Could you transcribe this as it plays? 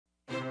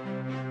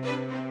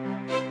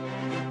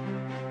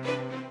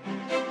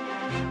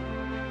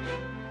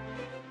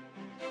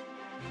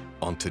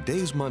On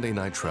today's Monday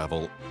Night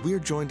Travel, we're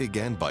joined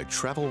again by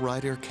travel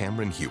writer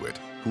Cameron Hewitt,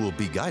 who will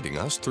be guiding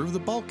us through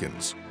the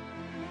Balkans.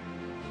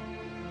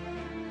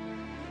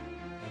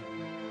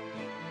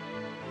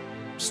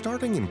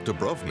 Starting in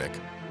Dubrovnik,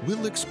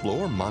 we'll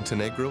explore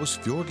Montenegro's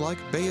fjord-like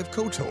Bay of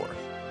Kotor.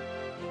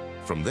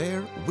 From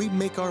there, we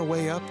make our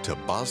way up to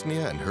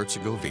Bosnia and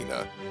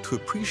Herzegovina to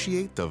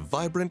appreciate the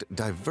vibrant,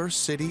 diverse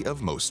city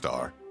of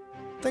Mostar.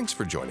 Thanks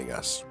for joining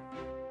us.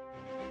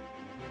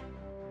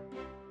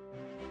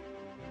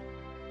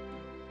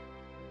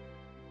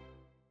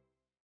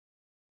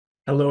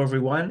 Hello,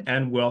 everyone,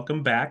 and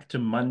welcome back to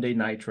Monday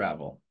Night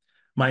Travel.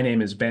 My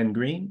name is Ben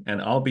Green,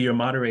 and I'll be your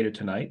moderator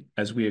tonight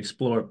as we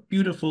explore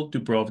beautiful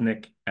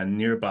Dubrovnik and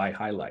nearby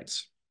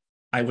highlights.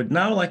 I would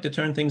now like to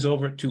turn things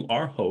over to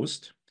our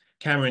host.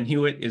 Cameron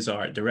Hewitt is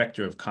our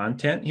Director of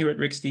Content here at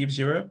Rick Steves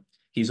Europe.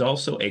 He's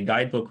also a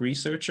guidebook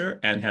researcher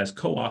and has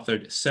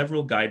co-authored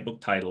several guidebook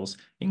titles,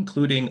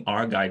 including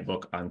our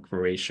guidebook on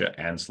Croatia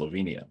and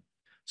Slovenia.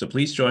 So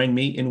please join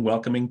me in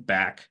welcoming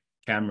back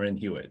Cameron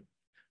Hewitt.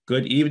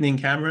 Good evening,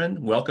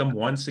 Cameron. Welcome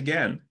once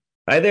again.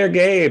 Hi there,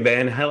 Gabe,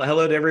 and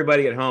hello to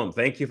everybody at home.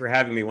 Thank you for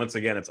having me once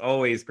again. It's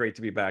always great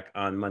to be back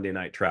on Monday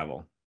Night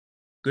Travel.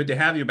 Good to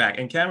have you back.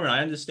 And Cameron,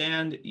 I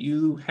understand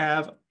you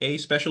have a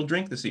special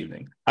drink this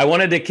evening. I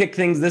wanted to kick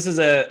things. This is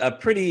a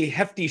pretty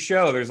hefty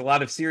show. There's a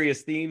lot of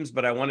serious themes,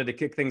 but I wanted to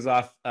kick things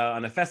off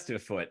on a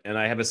festive foot. And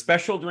I have a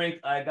special drink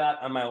I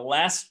got on my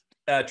last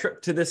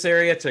trip to this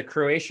area, to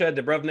Croatia,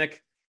 Dubrovnik,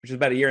 which was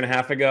about a year and a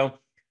half ago.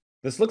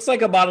 This looks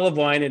like a bottle of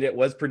wine, and it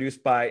was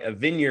produced by a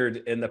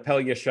vineyard in the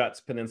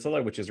Pelješac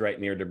Peninsula, which is right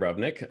near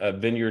Dubrovnik, a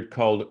vineyard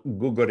called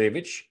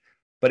Gugorević.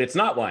 But it's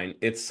not wine.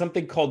 It's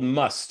something called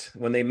must.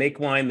 When they make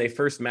wine, they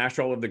first mash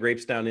all of the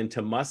grapes down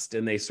into must,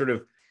 and they sort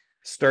of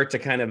start to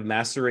kind of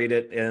macerate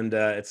it, and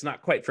it's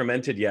not quite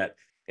fermented yet.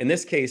 In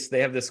this case,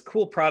 they have this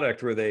cool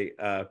product where they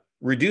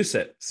reduce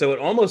it. So it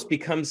almost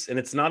becomes, and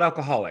it's not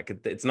alcoholic.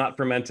 It's not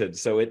fermented.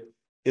 So it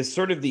is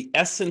sort of the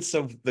essence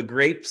of the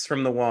grapes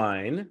from the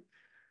wine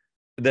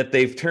that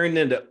they've turned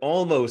into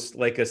almost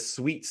like a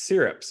sweet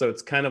syrup. So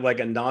it's kind of like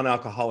a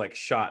non-alcoholic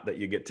shot that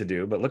you get to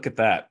do. But look at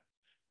that.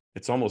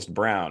 It's almost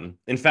brown.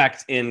 In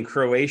fact, in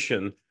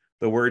Croatian,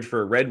 the word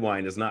for red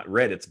wine is not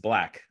red, it's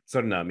black.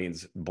 Crna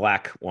means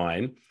black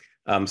wine.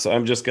 So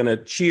I'm just going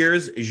to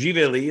cheers.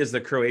 Živeli is the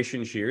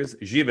Croatian cheers.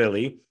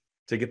 Živeli,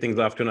 to get things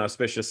off to an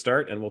auspicious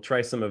start. And we'll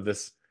try some of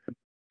this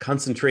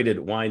concentrated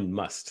wine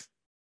must.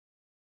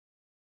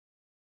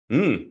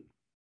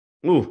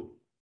 Ooh.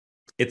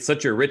 It's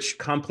such a rich,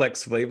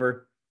 complex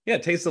flavor. Yeah,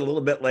 it tastes a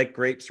little bit like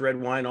grapes, red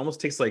wine,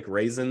 almost tastes like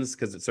raisins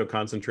because it's so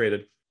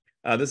concentrated.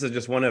 This is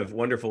just one of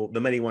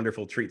the many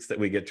wonderful treats that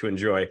we get to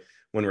enjoy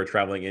when we're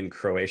traveling in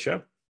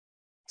Croatia.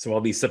 So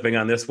I'll be sipping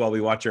on this while we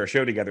watch our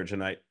show together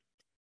tonight.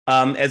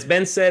 As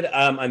Ben said,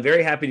 I'm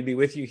very happy to be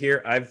with you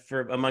here.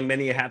 Among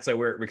many hats I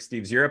wear at Rick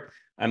Steves Europe,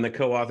 I'm the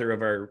co-author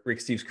of our Rick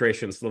Steves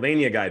Croatia and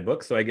Slovenia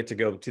guidebook, so I get to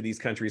go to these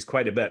countries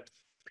quite a bit.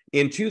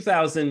 In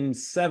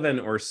 2007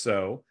 or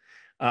so,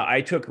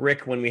 I took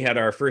Rick when we had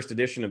our first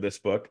edition of this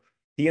book.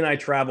 He and I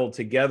traveled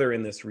together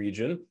in this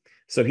region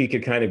so he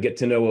could kind of get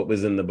to know what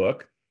was in the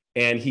book.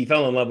 And he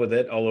fell in love with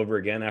it all over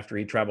again after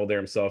he traveled there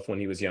himself when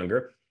he was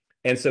younger.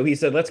 And so he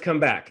said, let's come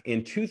back.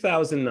 In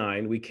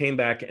 2009, we came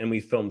back and we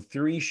filmed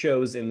 3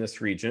 shows in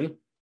this region.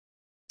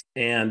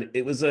 And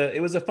it was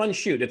a fun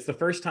shoot. It's the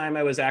first time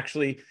I was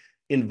actually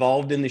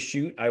involved in the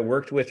shoot. I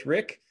worked with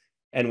Rick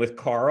and with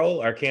Carl,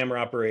 our camera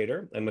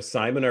operator, and with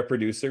Simon, our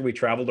producer. We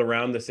traveled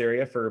around this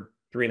area for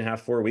 3.5,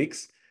 4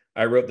 weeks.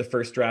 I wrote the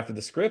first draft of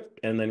the script,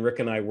 and then Rick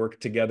and I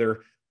worked together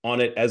on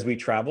it as we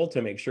traveled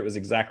to make sure it was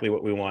exactly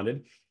what we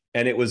wanted.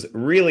 And it was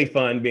really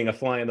fun being a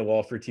fly on the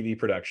wall for TV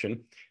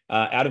production.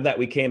 Out of that,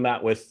 we came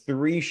out with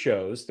 3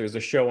 shows. There's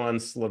a show on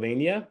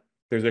Slovenia,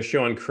 there's a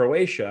show on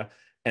Croatia,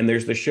 and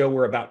there's the show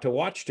we're about to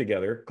watch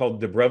together called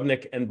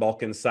Dubrovnik and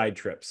Balkan Side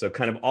Trip. So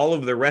kind of all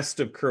of the rest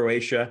of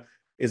Croatia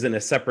is in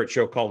a separate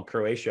show called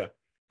Croatia.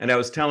 And I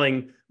was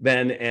telling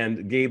Ben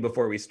and Gabe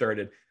before we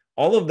started,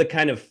 all of the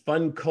kind of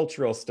fun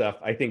cultural stuff,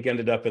 I think,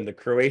 ended up in the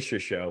Croatia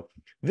show.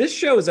 This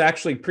show is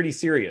actually pretty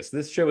serious.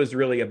 This show is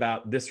really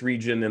about this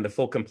region and the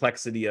full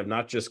complexity of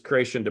not just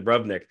Croatia and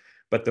Dubrovnik,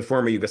 but the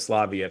former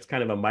Yugoslavia. It's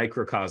kind of a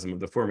microcosm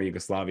of the former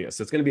Yugoslavia.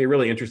 So it's going to be a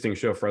really interesting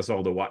show for us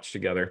all to watch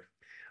together.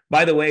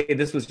 By the way,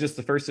 this was just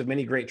the first of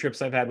many great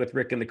trips I've had with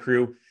Rick and the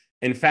crew.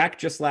 In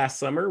fact, just last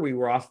summer, we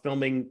were off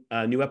filming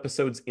new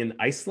episodes in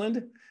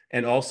Iceland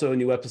and also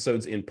new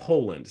episodes in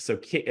Poland. So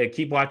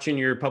keep watching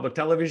your public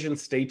television.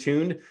 Stay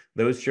tuned.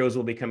 Those shows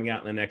will be coming out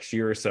in the next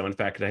year or so. In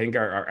fact, I think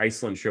our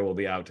Iceland show will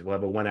be out. We'll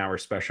have a 1-hour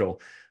special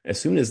as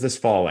soon as this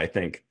fall, I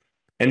think.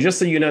 And just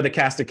so you know the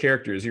cast of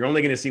characters, you're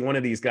only going to see one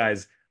of these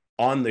guys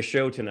on the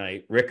show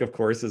tonight. Rick, of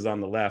course, is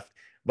on the left.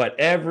 But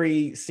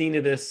every scene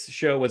of this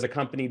show was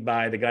accompanied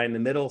by the guy in the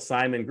middle,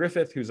 Simon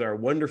Griffith, who's our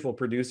wonderful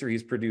producer.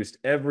 He's produced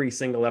every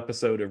single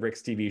episode of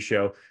Rick's TV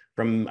show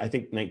from, I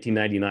think,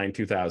 1999,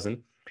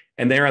 2000.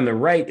 And there on the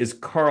right is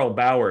Carl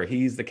Bauer.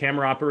 He's the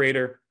camera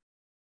operator.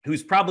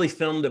 who's probably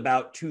filmed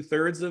about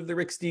 2/3 of the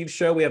Rick Steves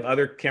show. We have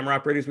other camera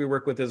operators we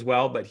work with as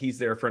well, but he's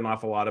there for an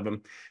awful lot of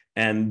them.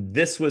 And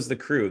this was the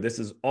crew. This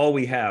is all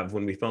we have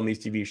when we film these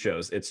TV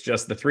shows. It's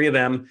just the three of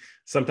them.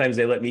 Sometimes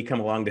they let me come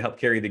along to help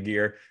carry the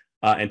gear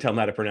and tell them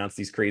how to pronounce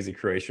these crazy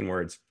Croatian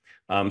words.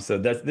 So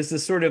this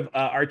is sort of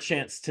our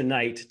chance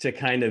tonight to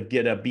kind of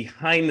get a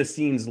behind the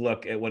scenes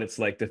look at what it's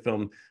like to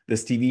film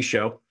this TV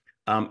show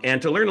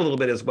and to learn a little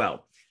bit as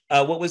well.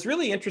 What was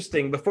really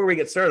interesting, before we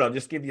get started, I'll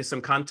just give you some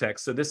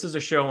context. So this is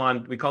a show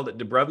on, we called it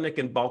Dubrovnik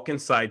and Balkan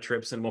side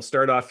trips, and we'll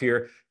start off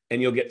here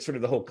and you'll get sort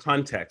of the whole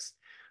context.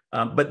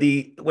 But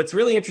what's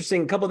really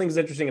interesting, a couple of things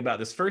interesting about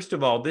this. First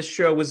of all, this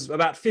show was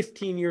about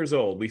 15 years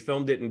old. We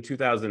filmed it in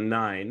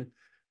 2009.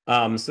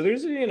 So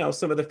there's, you know,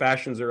 some of the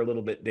fashions are a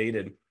little bit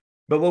dated.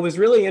 But what was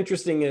really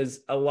interesting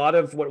is a lot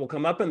of what will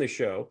come up in the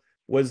show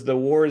was the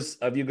wars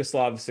of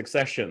Yugoslav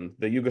succession,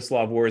 the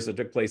Yugoslav wars that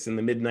took place in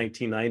the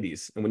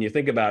mid-1990s. And when you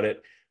think about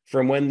it,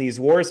 from when these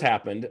wars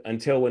happened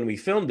until when we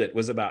filmed it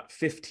was about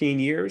 15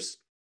 years.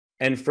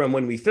 And from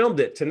when we filmed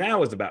it to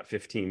now is about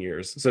 15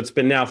 years. So it's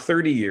been now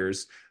 30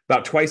 years,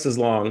 about twice as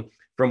long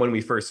from when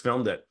we first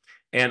filmed it.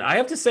 And I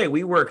have to say,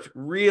 we worked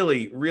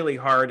really, really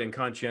hard and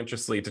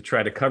conscientiously to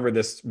try to cover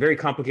this very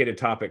complicated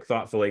topic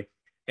thoughtfully.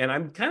 And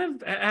I'm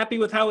kind of happy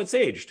with how it's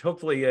aged.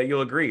 Hopefully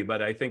you'll agree.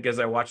 But I think as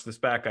I watched this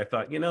back, I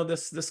thought, you know,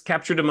 this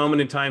captured a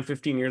moment in time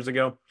 15 years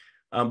ago.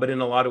 But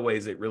in a lot of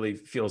ways, it really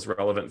feels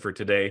relevant for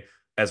today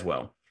as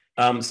well.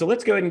 So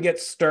let's go ahead and get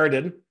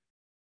started.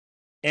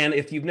 And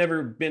if you've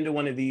never been to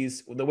one of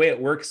these, the way it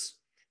works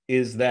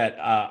is that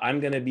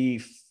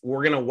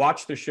we're going to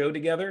watch the show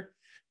together,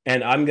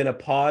 and I'm going to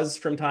pause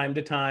from time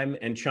to time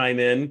and chime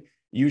in.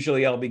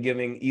 Usually I'll be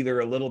giving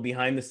either a little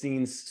behind the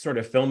scenes sort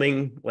of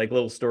filming, like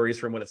little stories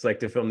from what it's like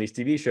to film these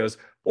TV shows,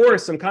 or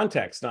some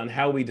context on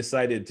how we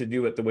decided to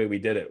do it the way we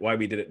did it, why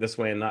we did it this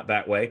way and not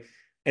that way.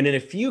 And in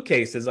a few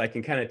cases, I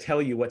can kind of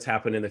tell you what's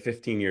happened in the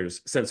 15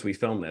 years since we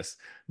filmed this,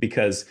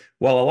 because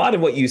while a lot of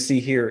what you see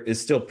here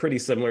is still pretty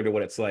similar to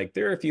what it's like,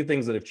 there are a few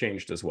things that have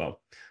changed as well.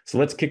 So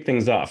let's kick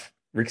things off.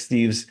 Rick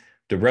Steves,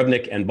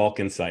 Dubrovnik and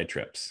Balkan side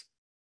trips.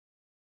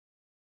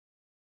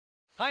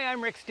 Hi,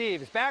 I'm Rick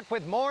Steves, back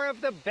with more of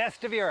the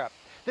best of Europe.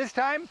 This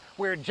time,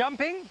 we're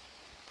jumping.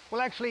 Well,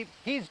 actually,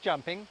 he's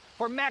jumping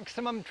for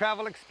maximum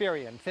travel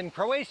experience in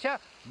Croatia,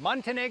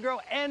 Montenegro,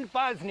 and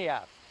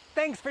Bosnia.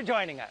 Thanks for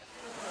joining us.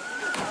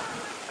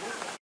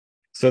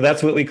 So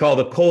that's what we call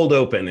the cold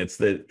open.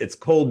 It's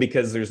cold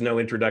because there's no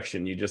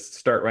introduction. You just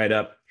start right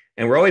up.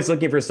 And we're always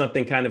looking for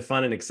something kind of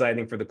fun and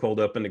exciting for the cold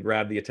open to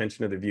grab the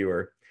attention of the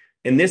viewer.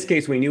 In this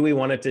case, we knew we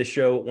wanted to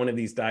show one of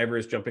these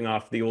divers jumping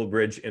off the old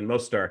bridge in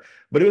Mostar,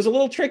 but it was a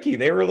little tricky.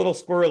 They were a little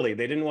squirrely.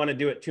 They didn't want to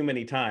do it too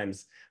many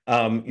times.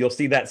 You'll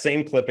see that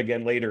same clip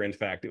again later, in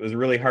fact. It was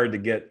really hard to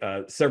get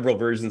several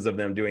versions of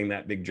them doing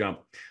that big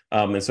jump.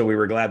 And so we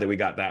were glad that we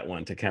got that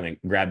one to kind of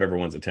grab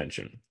everyone's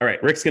attention. All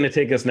right, Rick's going to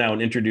take us now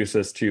and introduce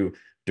us to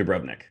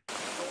Dubrovnik.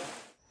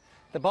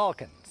 The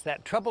Balkans,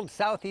 that troubled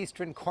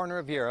southeastern corner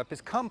of Europe, is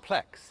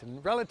complex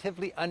and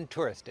relatively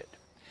untouristed.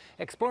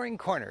 Exploring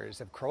corners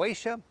of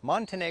Croatia,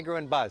 Montenegro,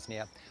 and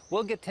Bosnia,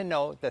 we'll get to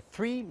know the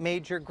three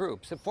major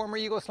groups of former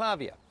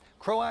Yugoslavia: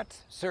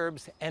 Croats,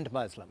 Serbs, and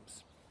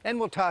Muslims. And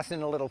we'll toss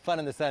in a little fun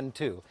in the sun,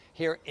 too,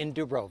 here in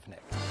Dubrovnik.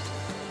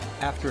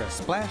 After a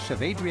splash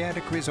of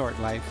Adriatic resort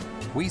life,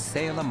 we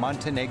sail a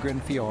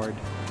Montenegrin fjord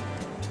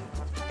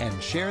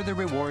and share the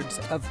rewards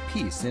of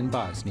peace in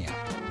Bosnia.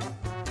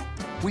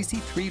 We see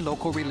three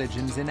local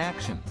religions in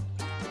action: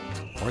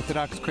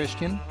 Orthodox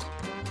Christian,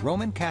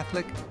 Roman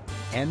Catholic,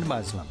 and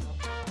Muslim.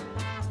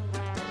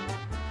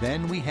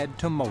 Then we head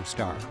to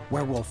Mostar,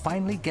 where we'll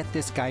finally get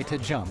this guy to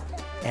jump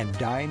and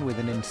dine with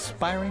an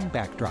inspiring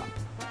backdrop.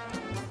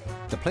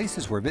 The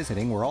places we're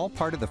visiting were all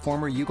part of the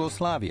former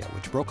Yugoslavia,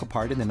 which broke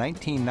apart in the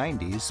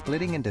 1990s,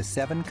 splitting into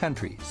 7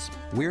 countries.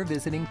 We're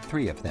visiting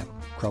 3 of them: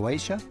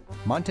 Croatia,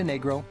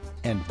 Montenegro,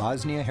 and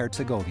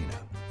Bosnia-Herzegovina.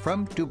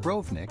 From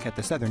Dubrovnik, at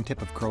the southern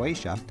tip of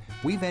Croatia,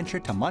 we venture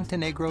to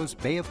Montenegro's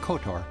Bay of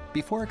Kotor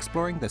before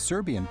exploring the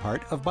Serbian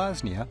part of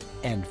Bosnia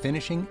and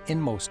finishing in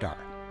Mostar.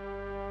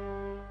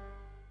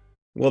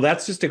 Well,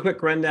 that's just a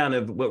quick rundown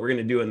of what we're going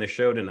to do in the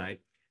show tonight.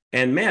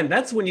 And man,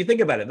 that's, when you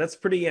think about it, that's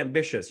pretty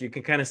ambitious. You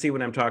can kind of see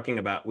what I'm talking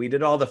about. We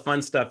did all the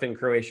fun stuff in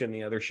Croatia in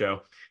the other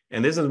show.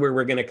 And this is where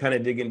we're going to kind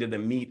of dig into the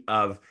meat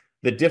of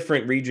the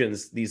different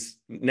regions, these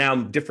now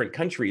different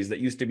countries that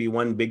used to be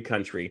one big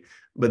country.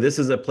 But this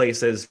is a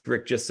place, as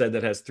Rick just said,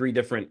 that has 3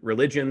 different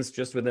religions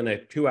just within a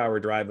 2-hour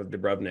drive of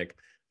Dubrovnik.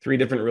 3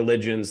 different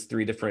religions,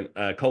 3 different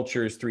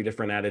cultures, 3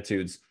 different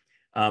attitudes.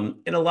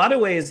 In a lot of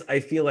ways,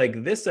 I feel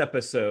like this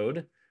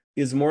episode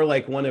is more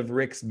like one of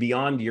Rick's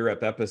Beyond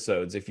Europe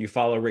episodes. If you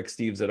follow Rick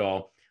Steves at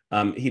all,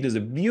 he does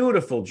a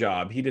beautiful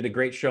job. He did a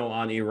great show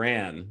on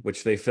Iran,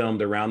 which they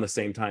filmed around the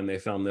same time they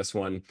filmed this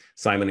one,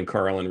 Simon and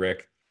Carl and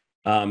Rick.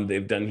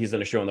 He's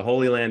done a show on the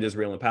Holy Land,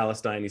 Israel and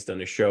Palestine. He's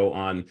done a show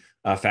on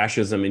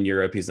fascism in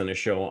Europe. He's done a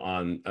show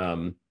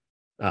on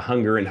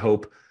hunger and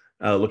hope,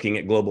 looking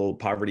at global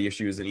poverty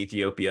issues in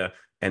Ethiopia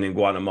and in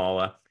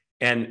Guatemala.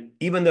 And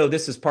even though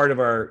this is part of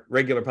our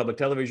regular public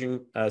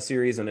television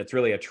series, and it's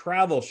really a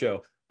travel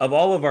show, of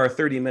all of our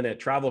 30-minute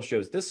travel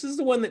shows, this is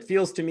the one that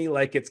feels to me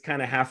like it's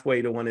kind of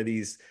halfway to one of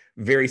these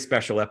very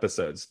special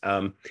episodes.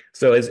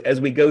 So as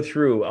we go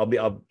through,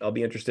 I'll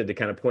be interested to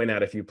kind of point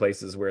out a few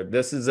places where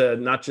this is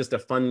not just a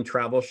fun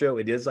travel show.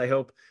 It is, I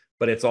hope,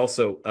 but it's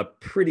also a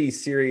pretty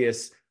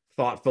serious,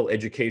 thoughtful,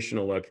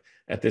 educational look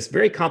at this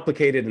very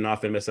complicated and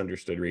often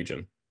misunderstood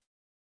region.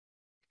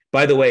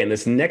 By the way, in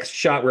this next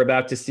shot we're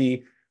about to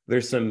see,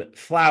 there's some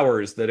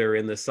flowers that are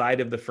in the side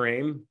of the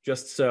frame,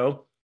 just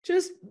so.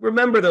 Just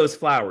remember those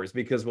flowers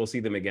because we'll see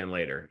them again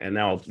later. And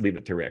now I'll leave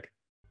it to Rick.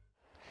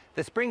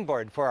 The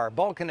springboard for our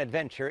Balkan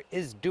adventure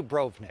is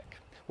Dubrovnik.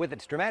 With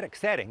its dramatic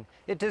setting,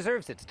 it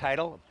deserves its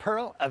title,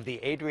 Pearl of the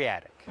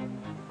Adriatic.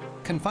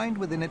 Confined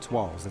within its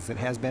walls as it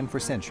has been for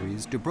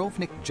centuries,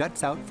 Dubrovnik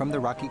juts out from the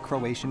rocky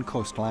Croatian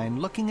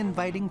coastline, looking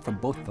inviting from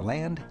both the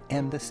land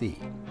and the sea.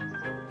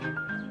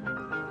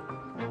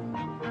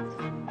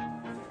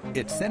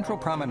 Its central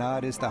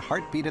promenade is the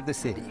heartbeat of the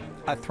city,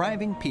 a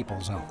thriving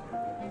people zone.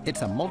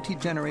 It's a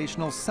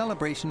multi-generational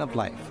celebration of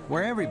life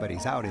where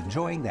everybody's out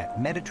enjoying that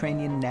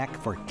Mediterranean knack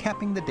for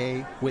capping the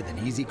day with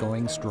an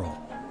easygoing stroll.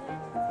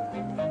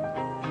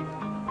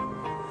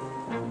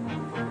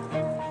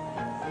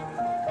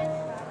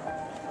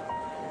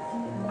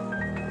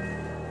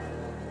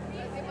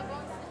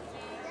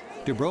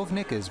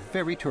 Dubrovnik is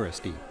very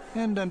touristy,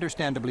 and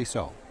understandably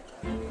so.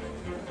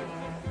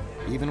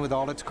 Even with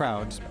all its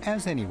crowds,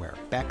 as anywhere,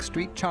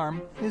 backstreet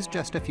charm is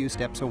just a few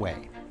steps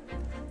away.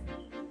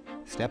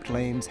 Stepped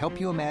lanes help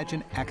you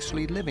imagine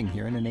actually living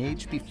here in an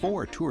age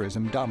before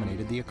tourism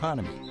dominated the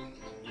economy.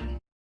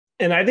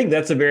 And I think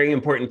that's a very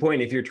important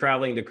point if you're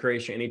traveling to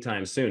Croatia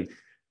anytime soon.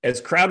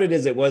 As crowded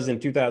as it was in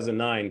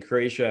 2009,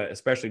 Croatia,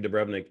 especially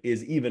Dubrovnik,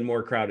 is even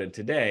more crowded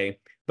today.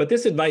 But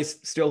this advice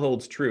still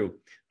holds true.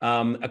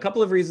 A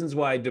couple of reasons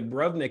why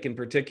Dubrovnik in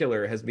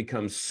particular has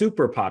become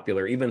super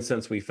popular, even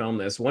since we filmed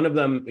this. One of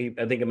them,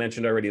 I think I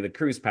mentioned already, the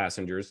cruise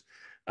passengers.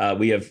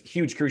 We have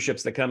huge cruise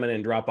ships that come in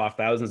and drop off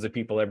thousands of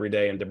people every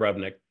day in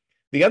Dubrovnik.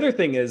 The other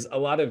thing is a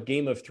lot of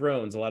Game of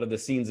Thrones, a lot of the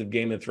scenes of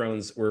Game of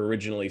Thrones were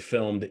originally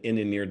filmed in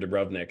and near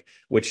Dubrovnik,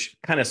 which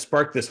kind of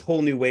sparked this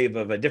whole new wave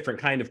of a different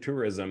kind of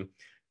tourism.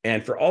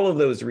 And for all of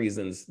those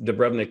reasons,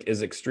 Dubrovnik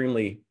is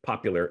extremely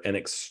popular and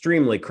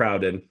extremely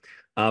crowded.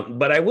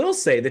 But I will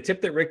say the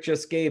tip that Rick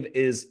just gave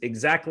is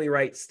exactly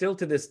right. Still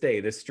to this day,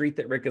 the street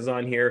that Rick is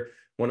on here,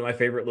 one of my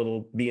favorite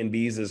little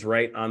B&Bs is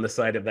right on the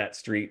side of that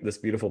street, this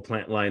beautiful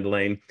plant-lined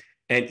lane.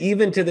 And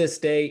even to this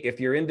day, if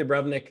you're in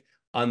Dubrovnik,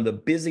 on the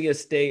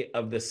busiest day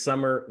of the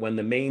summer, when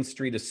the main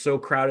street is so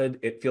crowded,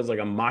 it feels like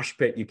a mosh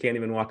pit. You can't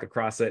even walk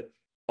across it.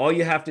 All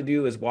you have to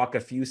do is walk a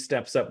few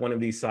steps up one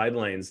of these side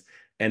lanes,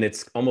 and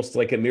it's almost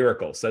like a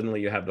miracle. Suddenly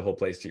you have the whole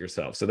place to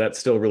yourself. So that's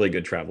still really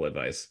good travel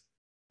advice.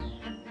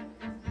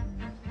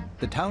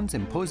 The town's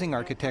imposing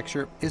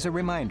architecture is a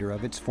reminder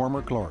of its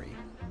former glory.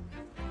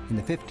 In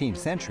the 15th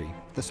century,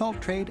 the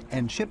salt trade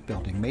and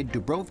shipbuilding made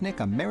Dubrovnik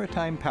a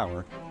maritime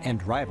power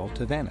and rival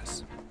to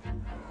Venice.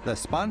 The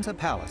Sponza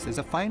Palace is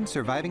a fine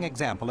surviving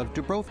example of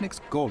Dubrovnik's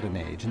golden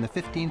age in the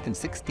 15th and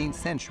 16th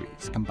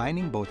centuries,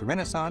 combining both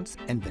Renaissance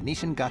and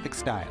Venetian Gothic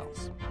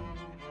styles.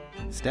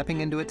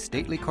 Stepping into its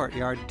stately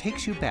courtyard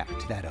takes you back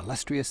to that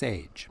illustrious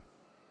age.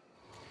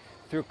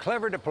 Through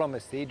clever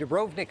diplomacy,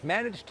 Dubrovnik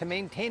managed to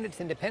maintain its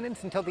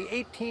independence until the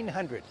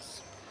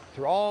 1800s.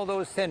 Through all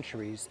those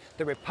centuries,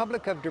 the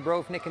Republic of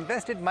Dubrovnik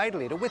invested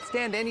mightily to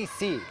withstand any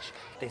siege.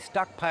 They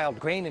stockpiled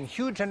grain in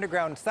huge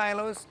underground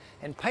silos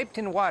and piped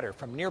in water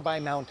from nearby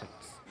mountains.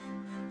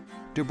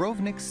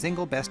 Dubrovnik's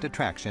single best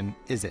attraction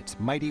is its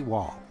mighty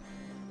wall,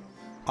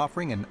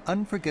 offering an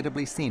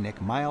unforgettably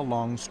scenic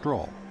mile-long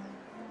stroll.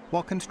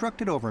 While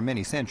constructed over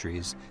many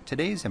centuries,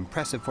 today's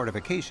impressive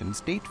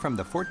fortifications date from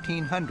the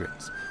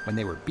 1400s, when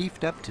they were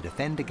beefed up to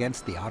defend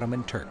against the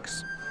Ottoman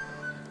Turks.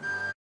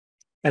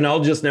 And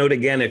I'll just note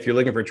again, if you're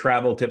looking for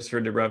travel tips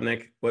for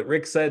Dubrovnik, what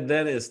Rick said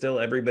then is still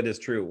every bit as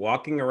true.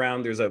 Walking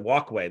around, there's a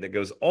walkway that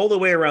goes all the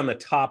way around the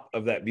top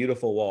of that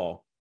beautiful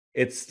wall.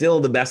 It's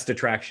still the best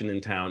attraction in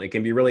town. It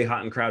can be really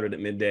hot and crowded at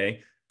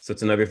midday. So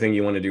it's another thing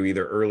you want to do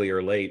either early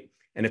or late.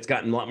 And it's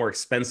gotten a lot more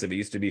expensive. It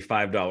used to be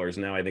 $5.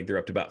 Now I think they're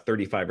up to about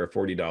 $35 or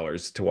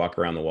 $40 to walk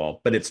around the wall,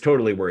 but it's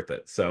totally worth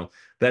it. So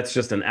that's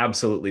just an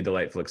absolutely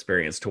delightful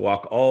experience to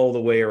walk all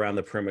the way around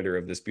the perimeter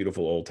of this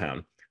beautiful old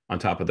town on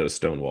top of those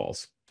stone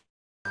walls.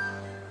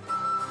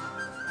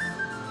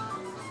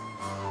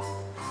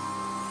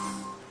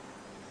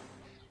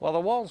 While the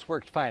walls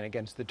worked fine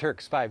against the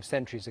Turks 5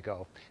 centuries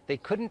ago, they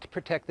couldn't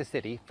protect the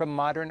city from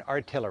modern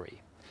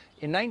artillery.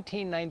 In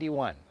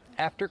 1991,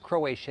 after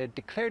Croatia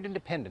declared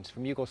independence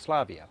from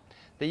Yugoslavia,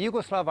 the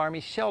Yugoslav army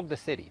shelled the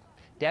city,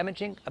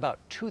 damaging about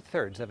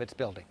 2/3 of its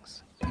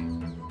buildings.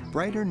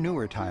 Brighter,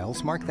 newer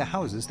tiles mark the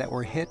houses that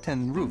were hit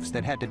and roofs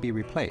that had to be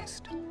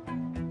replaced.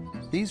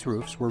 These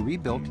roofs were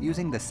rebuilt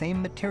using the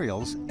same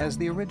materials as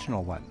the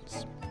original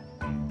ones.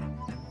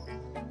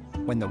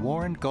 When the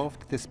war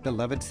engulfed this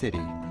beloved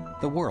city,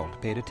 the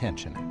world paid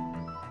attention.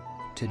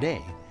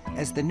 Today,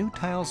 as the new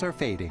tiles are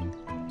fading,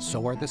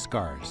 so are the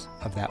scars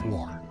of that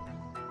war.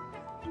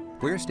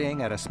 We're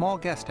staying at a small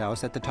guest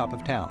house at the top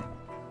of town.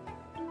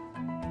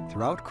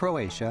 Throughout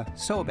Croatia,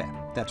 sobe,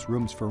 that's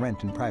rooms for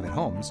rent in private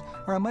homes,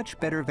 are a much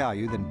better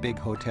value than big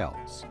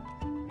hotels.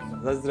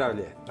 Za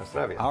zdravlje. Za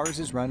zdravlje. Ours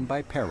is run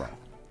by Pero.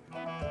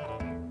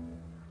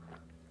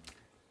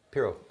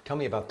 Pero, tell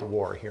me about the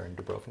war here in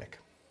Dubrovnik.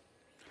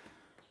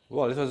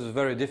 Well, it was a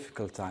very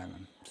difficult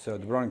time. So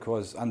Dubrovnik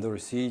was under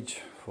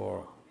siege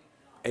for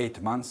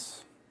 8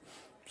 months.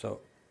 So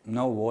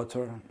no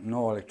water,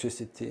 no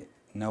electricity,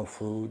 no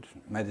food,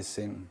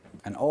 medicine.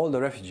 And all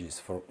the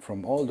refugees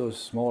from all those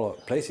smaller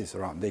places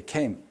around, they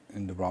came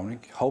in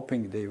Dubrovnik,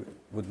 hoping they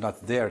would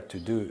not dare to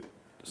do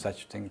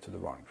such a thing to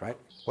Dubrovnik, right?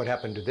 What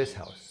happened to this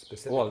house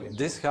specifically? Well,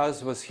 this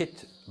house was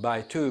hit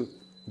by 2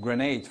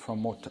 grenades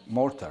from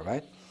mortar,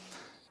 right?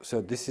 So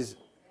this is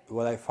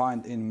what I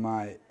find in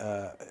my,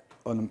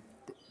 on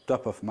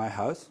top of my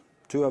house.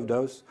 2 of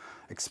those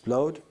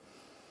explode.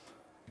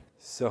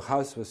 So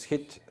house was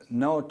hit,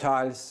 no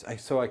tiles,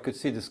 so I could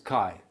see the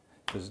sky.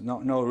 There's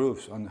no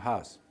roofs on the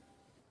house.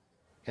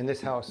 And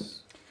this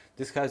house?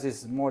 This house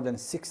is more than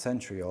 6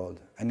 centuries old,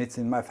 and it's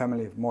in my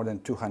family more than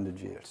 200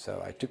 years.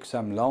 So I took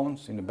some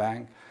loans in the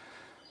bank,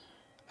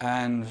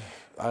 and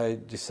I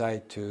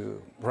decided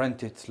to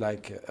rent it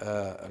like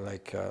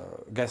a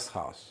guest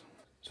house.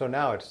 So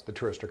now it's the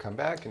tourists are come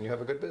back and you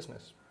have a good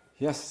business.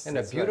 Yes. And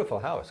a beautiful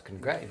house.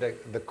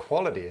 The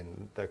quality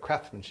and the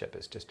craftsmanship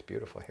is just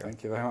beautiful here.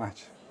 Thank you very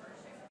much.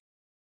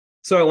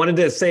 So I wanted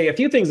to say a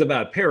few things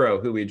about Pero,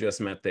 who we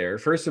just met there.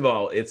 First of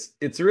all,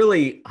 it's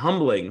really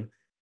humbling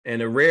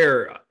and a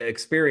rare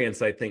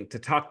experience, I think, to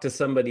talk to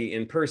somebody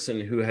in person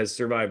who has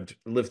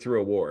lived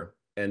through a war.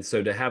 And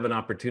so to have an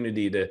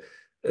opportunity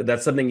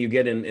that's something you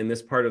get in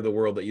this part of the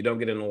world that you don't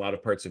get in a lot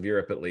of parts of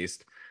Europe, at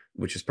least,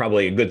 which is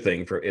probably a good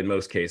thing in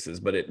most cases,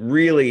 but it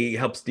really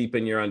helps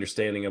deepen your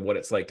understanding of what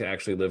it's like to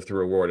actually live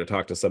through a war, to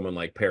talk to someone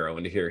like Pero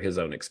and to hear his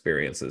own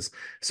experiences.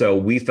 So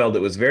we felt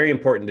it was very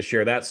important to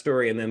share that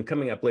story. And then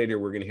coming up later,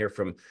 we're going to hear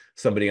from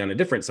somebody on a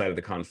different side of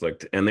the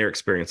conflict and their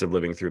experience of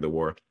living through the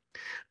war.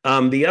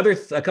 A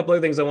couple other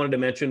things I wanted to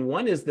mention.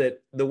 One is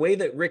that the way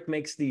that Rick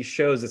makes these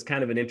shows is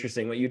kind of an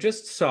interesting. What you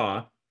just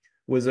saw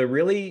was a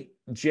really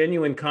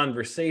genuine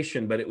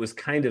conversation, but it was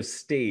kind of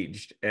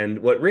staged. And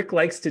what Rick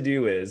likes to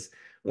do is,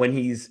 when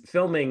he's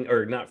filming,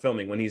 or not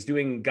filming, when he's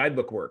doing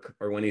guidebook work,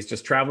 or when he's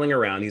just traveling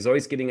around, he's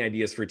always getting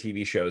ideas for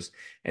TV shows,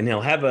 and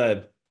he'll have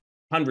a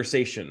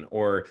conversation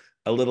or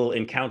a little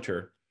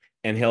encounter,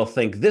 and he'll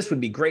think this would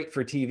be great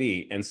for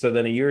TV. And so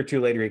then a year or two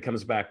later, he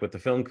comes back with the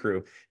film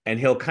crew, and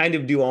he'll kind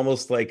of do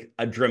almost like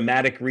a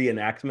dramatic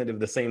reenactment of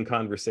the same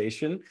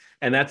conversation.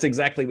 And that's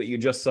exactly what you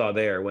just saw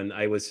there. When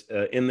I was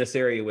in this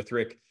area with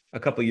Rick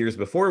a couple years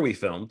before we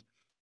filmed,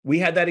 we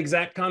had that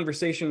exact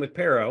conversation with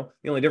Pero.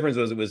 The only difference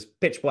was it was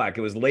pitch black.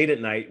 It was late at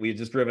night. We had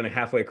just driven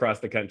halfway across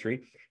the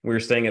country. We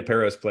were staying at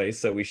Pero's place,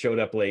 so we showed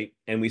up late,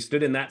 and we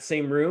stood in that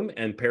same room,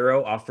 and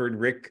Pero offered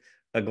Rick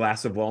a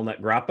glass of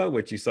walnut grappa,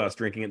 which you saw us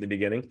drinking at the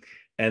beginning,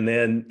 and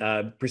then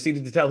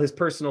proceeded to tell his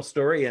personal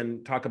story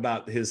and talk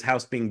about his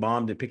house being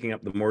bombed and picking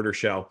up the mortar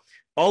shell.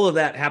 All of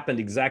that happened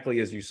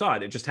exactly as you saw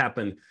it. It just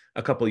happened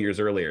a couple years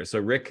earlier. So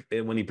Rick,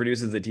 when he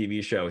produces the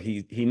TV show,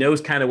 he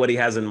knows kind of what he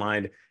has in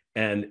mind.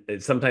 And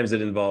sometimes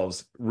it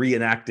involves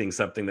reenacting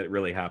something that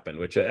really happened,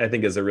 which I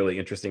think is a really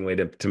interesting way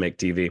to make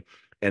TV.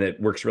 And it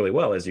works really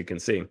well, as you can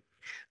see.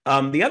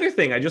 The other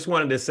thing I just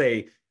wanted to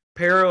say,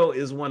 Pero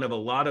is one of a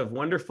lot of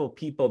wonderful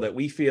people that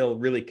we feel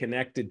really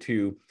connected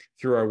to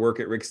through our work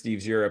at Rick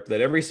Steves Europe,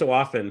 that every so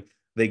often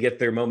they get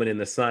their moment in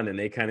the sun and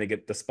they kind of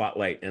get the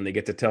spotlight and they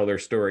get to tell their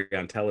story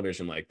on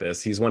television like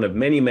this. He's one of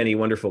many, many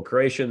wonderful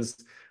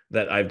Croatians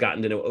that I've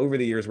gotten to know over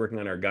the years working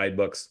on our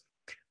guidebooks.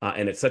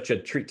 And it's such a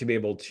treat to be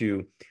able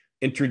to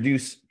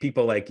introduce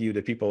people like you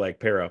to people like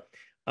Pero.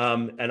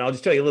 And I'll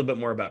just tell you a little bit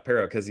more about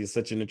Pero because he's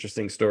such an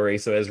interesting story.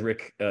 So as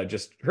Rick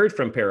just heard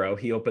from Pero,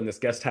 he opened this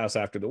guest house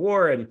after the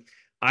war, and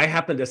I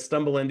happened to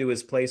stumble into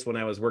his place when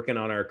I was working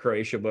on our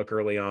Croatia book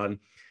early on,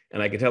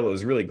 and I could tell it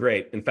was really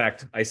great. In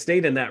fact, I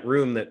stayed in that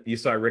room that you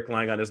saw Rick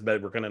lying on his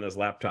bed working on his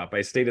laptop.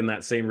 I stayed in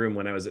that same room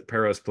when I was at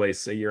Pero's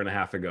place a year and a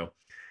half ago.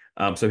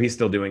 So he's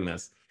still doing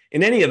this.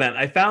 In any event,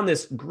 I found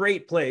this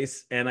great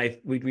place, and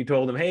we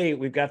told him, hey,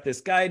 we've got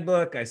this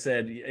guidebook. I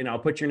said, I'll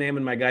put your name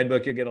in my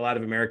guidebook. You'll get a lot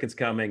of Americans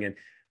coming. And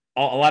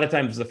a lot of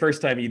times, the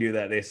first time you do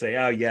that, they say,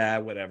 oh, yeah,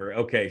 whatever.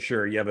 Okay,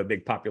 sure. You have a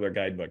big popular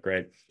guidebook,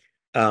 right?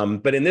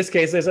 But in this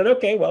case, they said,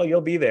 okay, well, you'll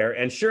be there.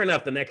 And sure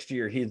enough, the next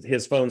year,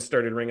 his phone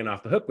started ringing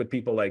off the hook with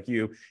people like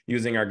you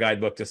using our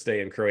guidebook to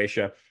stay in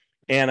Croatia.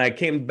 And I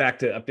came back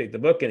to update the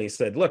book, and he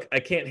said, look,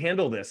 I can't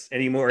handle this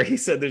anymore. He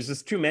said, there's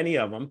just too many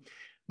of them.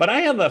 But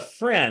I have a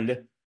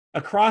friend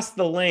across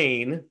the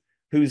lane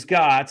who's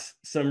got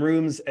some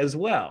rooms as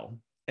well.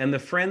 And the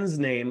friend's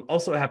name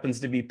also happens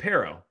to be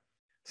Pero.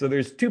 So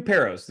there's 2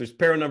 Peros. There's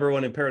Pero number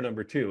 1 and Pero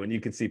number 2. And you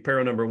can see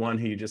Pero number 1,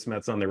 who you just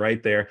met's on the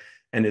right there,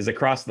 and his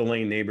across the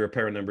lane neighbor,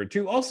 Pero number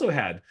 2, also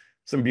had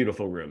some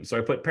beautiful rooms. So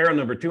I put Pero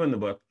number 2 in the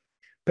book.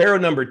 Pero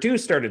number 2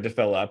 started to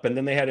fill up. And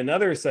then they had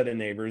another set of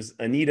neighbors,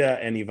 Anita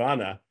and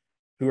Ivana,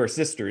 who are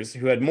sisters,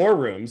 who had more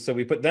rooms. So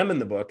we put them in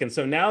the book. And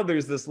so now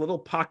there's this little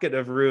pocket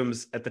of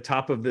rooms at the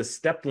top of this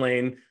step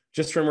lane,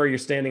 just from where you're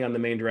standing on the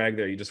main drag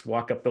there. You just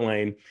walk up the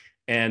lane.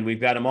 And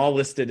we've got them all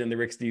listed in the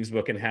Rick Steves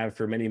book and have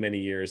for many, many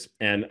years.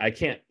 And I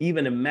can't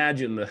even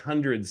imagine the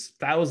hundreds,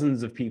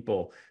 thousands of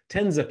people,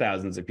 tens of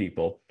thousands of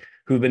people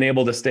who've been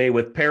able to stay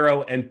with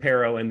Pero and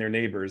their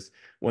neighbors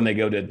when they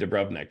go to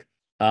Dubrovnik.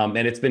 And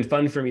it's been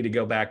fun for me to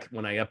go back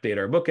when I update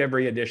our book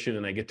every edition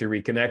and I get to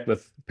reconnect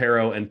with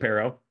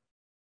Pero.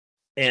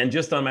 And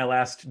just on my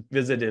last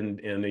visit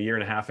in a year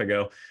and a half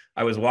ago,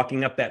 I was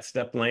walking up that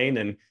step lane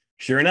and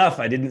sure enough,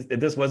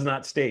 this was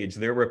not staged.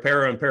 There were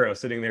Pero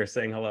sitting there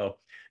saying hello.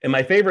 And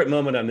my favorite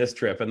moment on this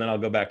trip, and then I'll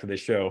go back to the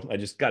show, I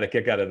just got a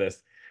kick out of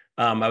this.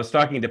 I was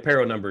talking to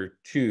Pero number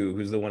 2,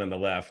 who's the one on the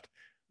left.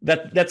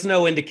 That's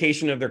no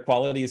indication of their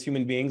quality as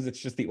human beings. It's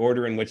just the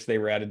order in which they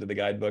were added to the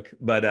guidebook.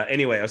 But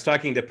anyway, I was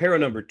talking to Pero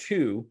number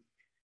 2,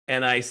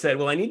 and I said,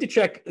 well, I need to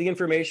check the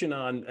information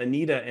on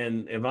Anita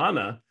and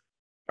Ivana.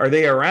 Are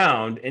they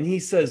around? And he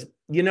says,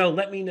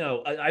 let me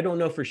know. I don't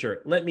know for sure.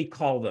 Let me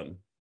call them.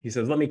 He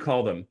says, let me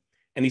call them.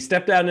 And he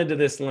stepped out into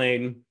this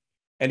lane,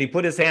 and he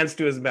put his hands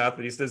to his mouth,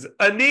 and he says,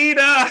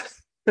 Anita!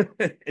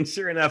 And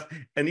sure enough,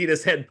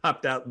 Anita's head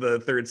popped out the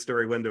 3rd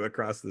story window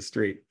across the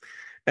street.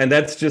 And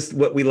that's just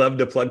what we love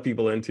to plug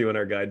people into in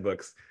our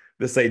guidebooks.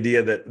 This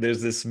idea that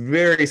there's this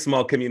very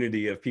small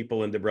community of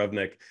people in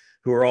Dubrovnik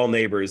who are all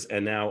neighbors,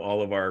 and now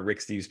all of our Rick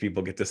Steves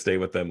people get to stay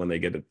with them when they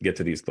get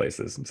to these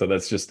places. So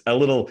that's just a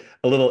little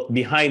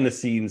behind the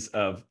scenes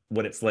of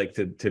what it's like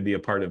to be a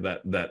part of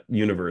that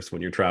universe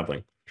when you're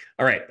traveling.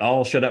 All right,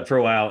 I'll shut up for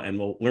a while and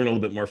we'll learn a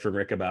little bit more from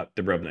Rick about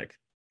Dubrovnik.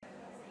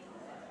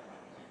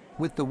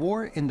 With the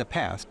war in the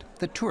past,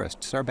 the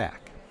tourists are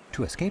back.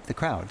 To escape the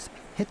crowds,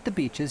 hit the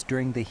beaches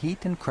during the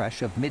heat and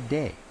crush of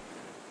midday.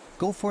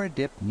 Go for a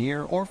dip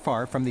near or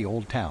far from the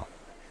old town.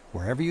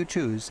 Wherever you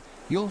choose,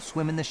 you'll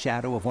swim in the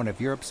shadow of one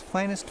of Europe's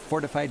finest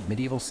fortified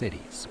medieval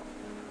cities.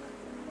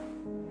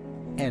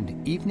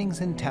 And evenings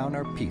in town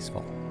are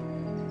peaceful.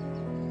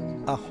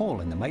 A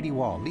hole in the mighty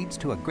wall leads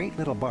to a great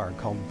little bar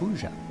called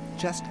Buja,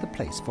 just the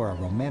place for a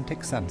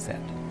romantic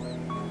sunset.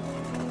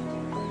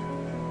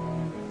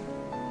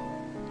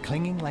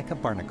 Clinging like a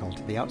barnacle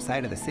to the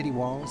outside of the city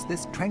walls,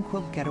 this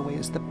tranquil getaway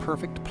is the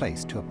perfect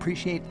place to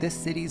appreciate this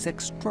city's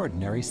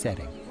extraordinary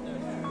setting.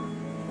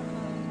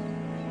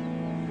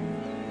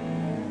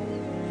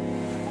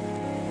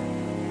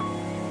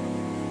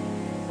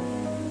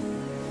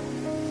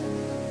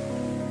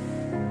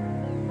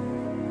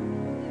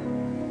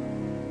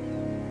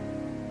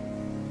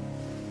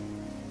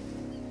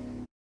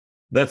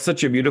 That's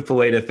such a beautiful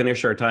way to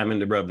finish our time in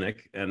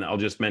Dubrovnik. And I'll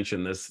just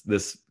mention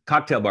this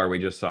cocktail bar we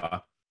just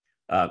saw.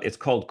 It's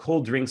called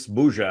Cold Drinks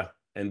Buja.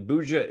 And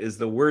Buja is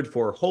the word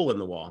for hole in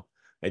the wall.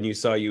 And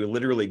you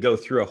literally go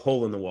through a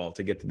hole in the wall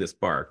to get to this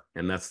bar.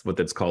 And that's what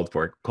that's called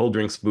for, Cold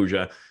Drinks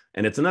Buja.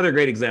 And it's another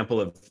great example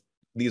of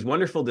these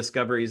wonderful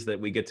discoveries that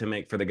we get to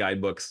make for the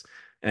guidebooks.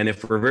 And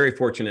if we're very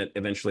fortunate,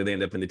 eventually they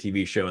end up in the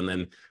TV show. And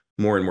then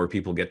more and more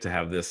people get to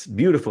have this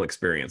beautiful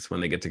experience when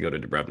they get to go to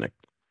Dubrovnik.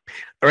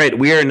 All right,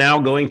 we are now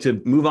going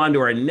to move on to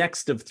our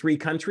next of 3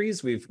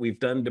 countries. We've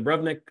done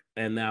Dubrovnik,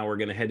 and now we're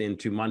going to head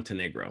into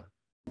Montenegro.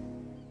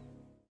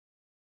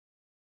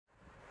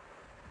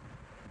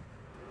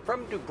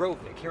 From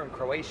Dubrovnik here in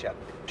Croatia,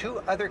 2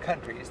 other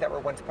countries that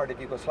were once part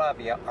of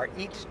Yugoslavia are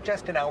each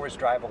just an hour's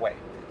drive away,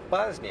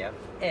 Bosnia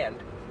and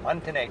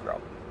Montenegro.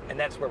 And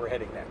that's where we're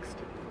heading next.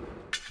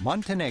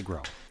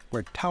 Montenegro,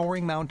 where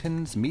towering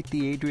mountains meet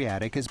the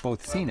Adriatic, is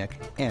both scenic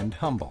and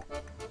humble.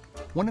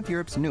 One of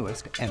Europe's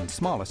newest and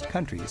smallest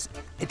countries,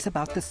 it's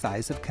about the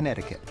size of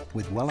Connecticut,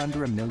 with well under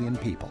 1 million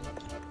people.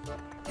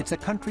 It's a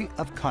country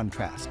of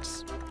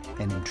contrasts,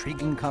 an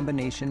intriguing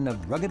combination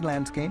of rugged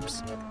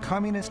landscapes,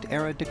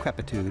 communist-era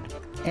decrepitude,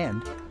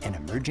 and an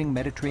emerging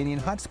Mediterranean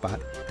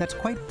hotspot that's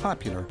quite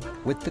popular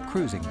with the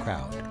cruising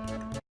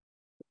crowd.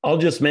 I'll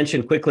just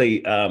mention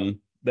quickly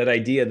that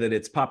idea that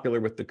it's popular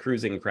with the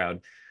cruising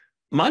crowd.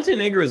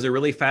 Montenegro is a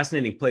really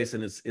fascinating place,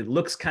 and it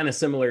looks kind of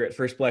similar at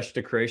first blush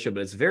to Croatia,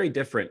 but it's very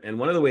different. And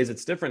one of the ways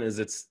it's different is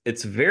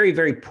it's very,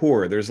 very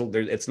poor.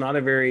 It's not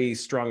a very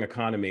strong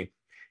economy,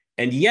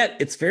 and yet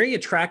it's very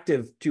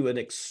attractive to an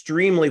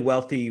extremely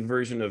wealthy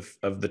version of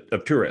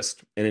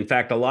tourists. And in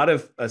fact, a lot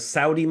of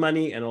Saudi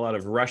money and a lot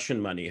of Russian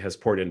money has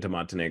poured into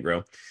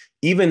Montenegro.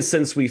 Even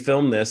since we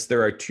filmed this,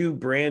 there are 2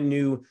 brand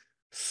new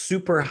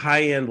super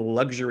high-end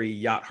luxury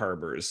yacht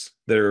harbors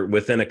that are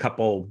within a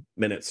couple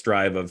minutes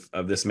drive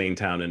of this main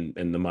town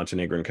in the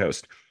Montenegrin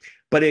coast.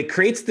 But it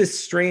creates this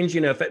strange,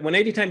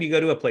 anytime you go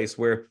to a place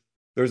where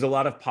there's a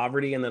lot of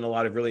poverty and then a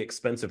lot of really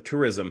expensive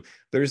tourism,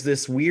 there's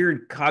this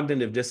weird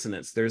cognitive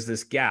dissonance. There's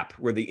this gap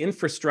where the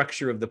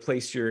infrastructure of the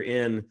place you're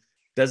in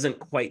doesn't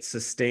quite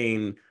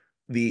sustain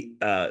the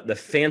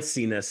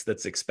fanciness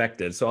that's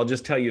expected. So I'll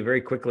just tell you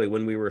very quickly,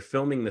 when we were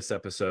filming this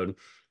episode,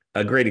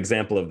 a great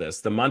example of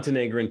this. The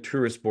Montenegrin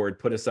Tourist Board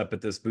put us up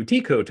at this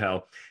boutique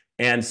hotel,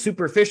 and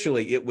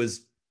superficially, it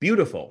was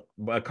beautiful.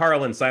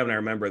 Carl and Simon, I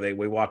remember,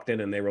 we walked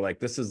in and they were like,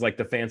 this is like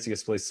the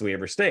fanciest place we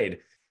ever stayed.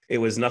 It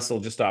was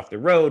nestled just off the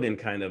road in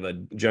kind of a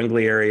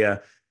jungly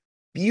area.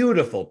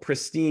 Beautiful,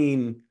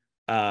 pristine,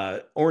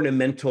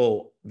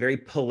 ornamental, very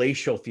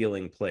palatial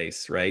feeling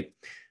place, right?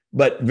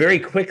 But very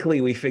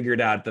quickly we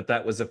figured out that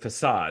that was a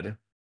facade.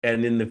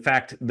 And in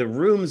fact, the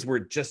rooms were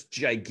just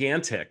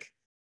gigantic,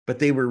 but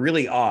they were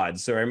really odd.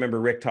 So I remember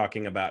Rick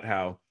talking about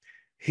how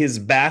his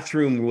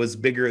bathroom was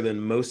bigger than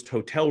most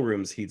hotel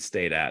rooms he'd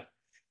stayed at.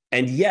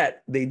 And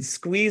yet they'd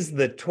squeeze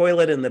the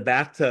toilet and the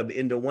bathtub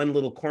into one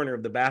little corner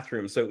of the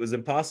bathroom. So it was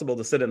impossible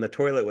to sit in the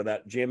toilet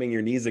without jamming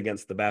your knees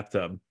against the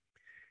bathtub.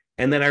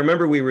 And then I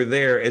remember we were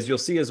there, as you'll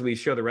see as we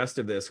show the rest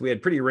of this, we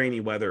had pretty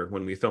rainy weather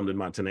when we filmed in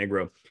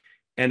Montenegro.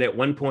 And at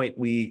one point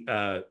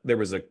there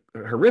was a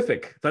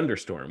horrific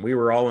thunderstorm. We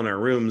were all in our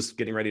rooms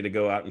getting ready to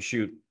go out and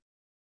shoot.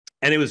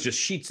 And it was just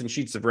sheets and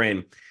sheets of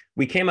rain.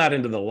 We came out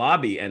into the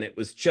lobby and it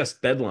was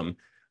just bedlam.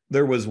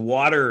 There was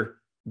water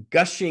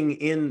gushing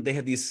in. They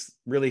had these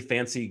really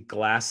fancy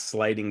glass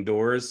sliding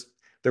doors.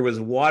 There was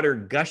water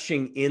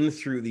gushing in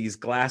through these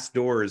glass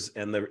doors,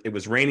 and it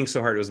was raining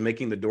so hard it was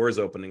making the doors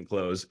open and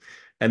close.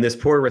 And this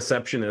poor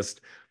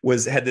receptionist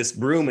had this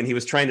broom, and he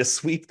was trying to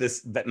sweep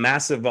that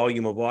massive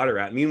volume of water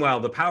out.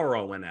 Meanwhile, the power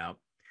all went out.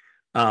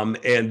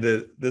 And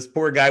this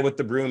poor guy with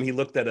the broom, he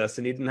looked at us,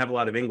 and he didn't have a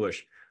lot of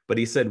English, but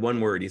he said one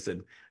word. He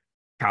said,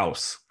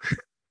 "Cows."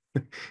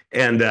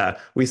 And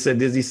we said,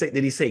 did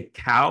he say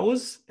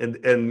cows?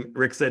 And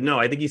Rick said, no,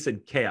 I think he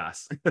said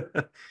chaos.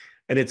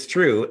 And it's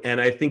true. And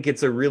I think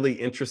it's a really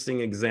interesting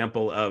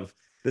example of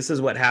this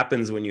is what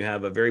happens when you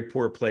have a very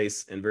poor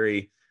place and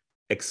very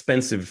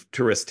expensive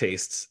tourist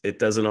tastes. It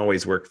doesn't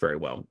always work very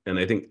well. And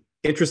I think,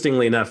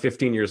 interestingly enough,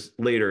 15 years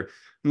later,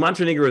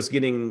 Montenegro is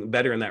getting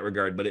better in that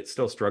regard, but it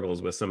still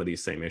struggles with some of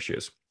these same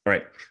issues. All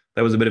right,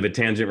 that was a bit of a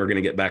tangent. We're going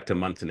to get back to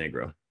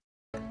Montenegro.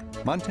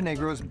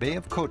 Montenegro's Bay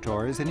of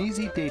Kotor is an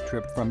easy day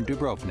trip from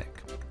Dubrovnik.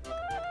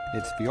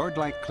 Its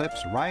fjord-like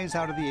cliffs rise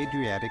out of the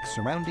Adriatic,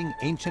 surrounding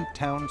ancient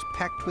towns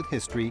packed with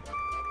history,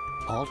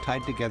 all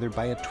tied together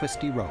by a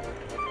twisty road.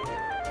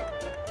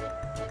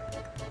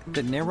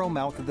 The narrow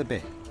mouth of the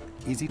bay,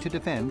 easy to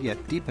defend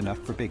yet deep enough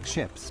for big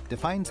ships,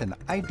 defines an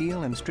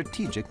ideal and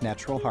strategic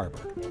natural harbor.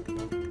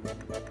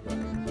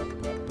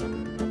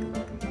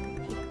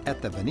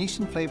 At the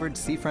Venetian-flavored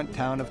seafront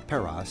town of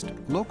Perost,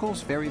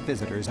 locals ferry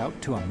visitors out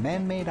to a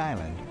man-made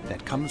island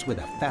that comes with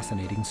a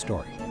fascinating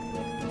story.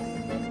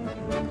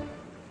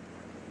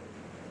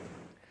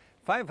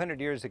 500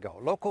 years ago,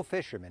 local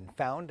fishermen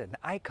found an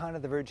icon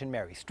of the Virgin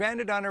Mary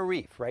stranded on a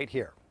reef right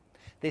here.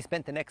 They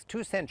spent the next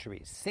 2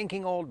 centuries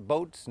sinking old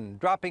boats and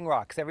dropping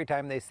rocks every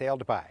time they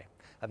sailed by,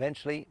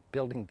 eventually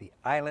building the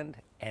island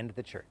and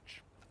the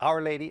church,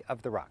 Our Lady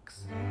of the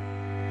Rocks.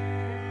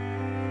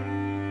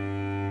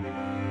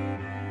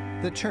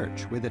 The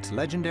church, with its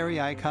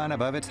legendary icon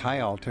above its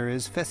high altar,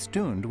 is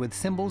festooned with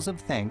symbols of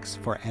thanks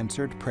for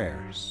answered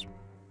prayers.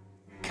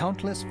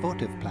 Countless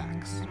votive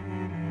plaques,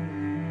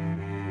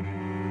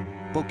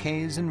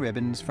 bouquets and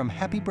ribbons from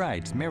happy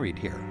brides married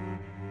here,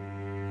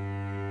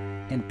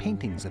 and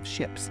paintings of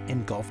ships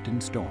engulfed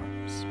in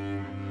storms.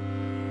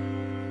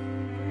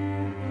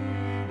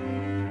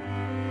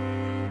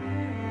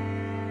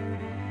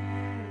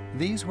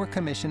 These were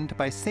commissioned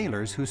by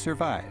sailors who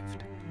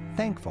survived,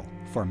 thankful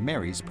for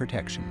Mary's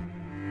protection.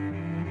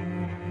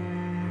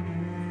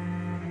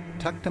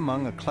 Tucked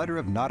among a clutter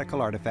of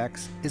nautical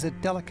artifacts is a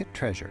delicate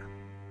treasure.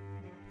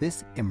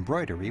 This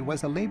embroidery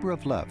was a labor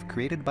of love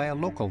created by a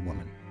local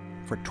woman.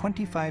 For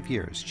 25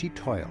 years, she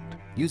toiled,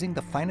 using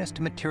the finest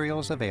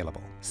materials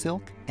available,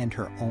 silk and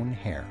her own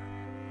hair.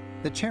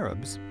 The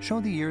cherubs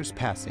show the years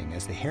passing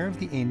as the hair of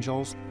the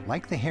angels,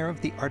 like the hair of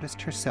the artist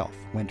herself,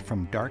 went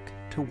from dark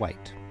to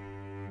white.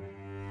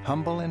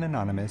 Humble and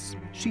anonymous,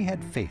 she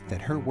had faith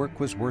that her work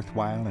was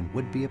worthwhile and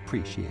would be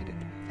appreciated,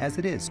 as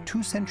it is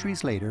 2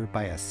 centuries later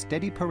by a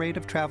steady parade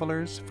of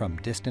travelers from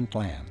distant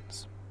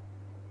lands.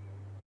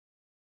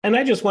 And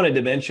I just wanted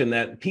to mention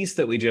that piece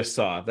that we just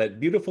saw, that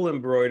beautiful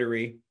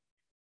embroidery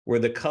where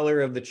the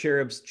color of the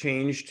cherubs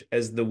changed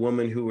as the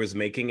woman who was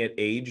making it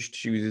aged.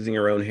 She was using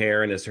her own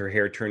hair, and as her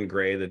hair turned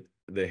gray,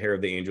 the hair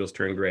of the angels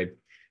turned gray.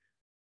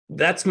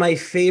 That's my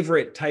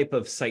favorite type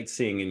of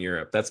sightseeing in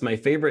Europe. That's my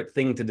favorite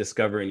thing to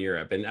discover in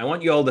Europe. And I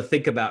want you all to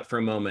think about for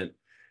a moment,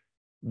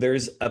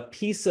 there's a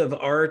piece of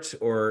art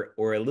or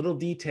a little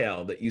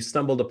detail that you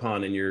stumbled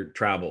upon in your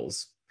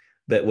travels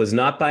that was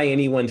not by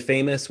anyone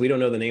famous. We don't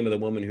know the name of the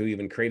woman who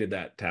even created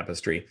that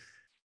tapestry.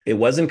 It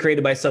wasn't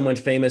created by someone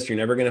famous. You're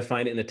never going to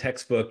find it in a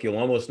textbook. You'll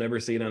almost never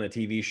see it on a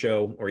TV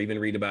show or even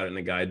read about it in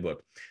a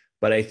guidebook.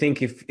 But I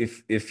think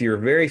if you're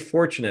very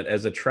fortunate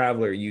as a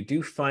traveler, you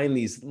do find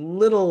these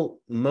little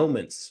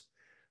moments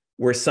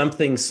where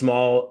something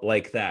small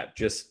like that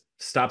just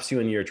stops you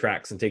in your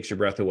tracks and takes your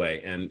breath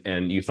away,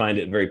 and you find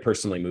it very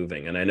personally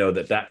moving. And I know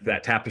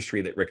that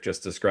tapestry that Rick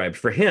just described,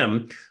 for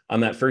him, on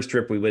that first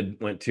trip we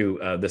went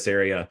to this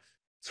area,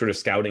 sort of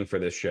scouting for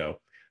this show,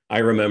 I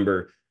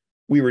remember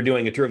we were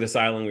doing a tour of this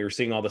island. We were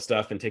seeing all the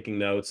stuff and taking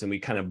notes, and we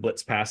kind of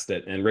blitzed past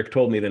it. And Rick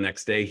told me the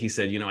next day, he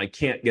said, I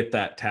can't get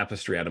that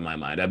tapestry out of my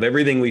mind. Of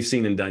everything we've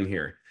seen and done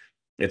here,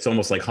 it's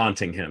almost like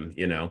haunting him,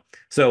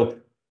 So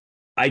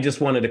I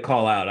just wanted to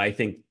call out, I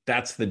think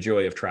that's the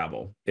joy of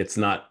travel. It's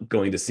not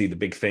going to see the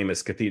big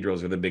famous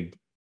cathedrals or the big,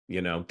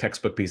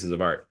 textbook pieces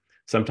of art.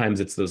 Sometimes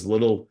it's those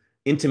little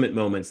intimate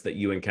moments that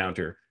you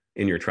encounter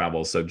in your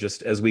travels. So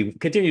just as we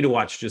continue to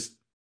watch, just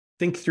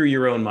think through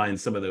your own mind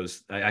some of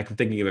those. I'm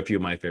thinking of a few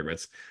of my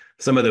favorites,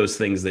 some of those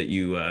things that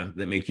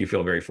that make you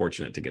feel very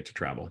fortunate to get to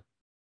travel.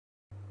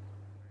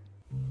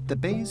 The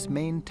bay's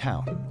main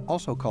town,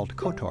 also called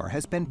Kotor,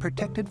 has been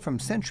protected from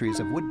centuries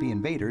of would-be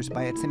invaders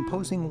by its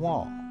imposing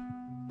wall.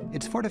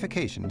 Its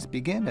fortifications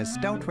begin as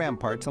stout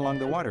ramparts along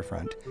the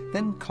waterfront,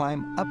 then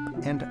climb up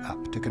and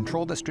up to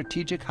control the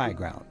strategic high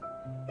ground.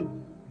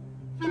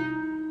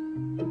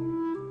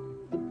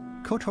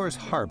 Kotor's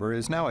harbor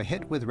is now a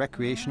hit with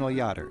recreational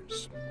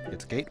yachters.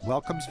 Its gate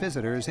welcomes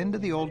visitors into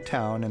the old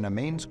town in a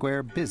main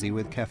square busy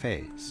with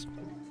cafes.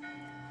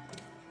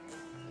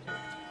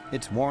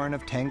 It's worn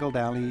of tangled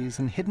alleys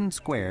and hidden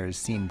squares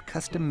seem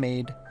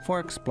custom-made for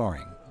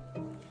exploring.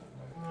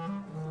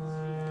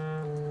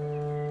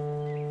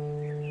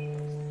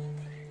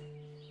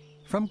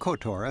 From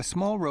Kotor, a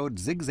small road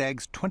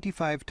zigzags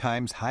 25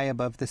 times high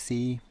above the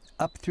sea,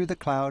 up through the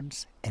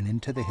clouds, and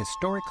into the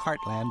historic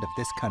heartland of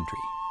this country.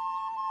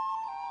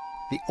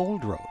 The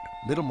old road,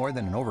 little more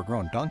than an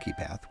overgrown donkey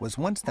path, was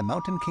once the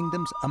mountain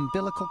kingdom's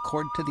umbilical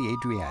cord to the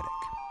Adriatic.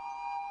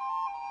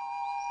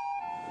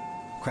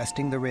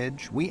 Cresting the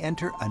ridge, we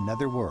enter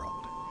another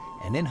world,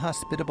 an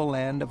inhospitable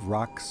land of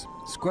rocks,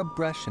 scrub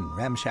brush, and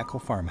ramshackle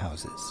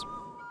farmhouses.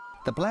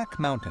 The black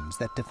mountains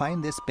that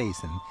define this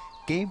basin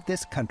gave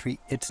this country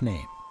its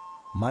name,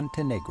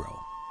 Montenegro.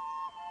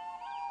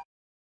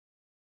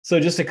 So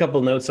just a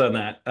couple notes on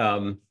that.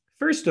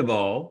 First of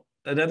all,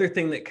 another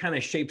thing that kind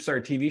of shapes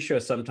our TV show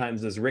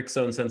sometimes is Rick's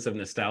own sense of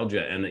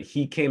nostalgia, and that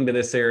he came to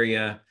this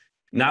area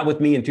not with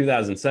me in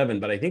 2007,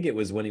 but I think it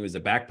was when he was a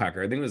backpacker.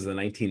 I think it was the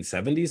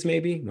 1970s,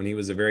 maybe, when he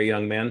was a very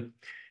young man.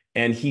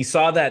 And he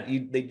saw that,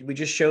 we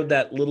just showed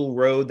that little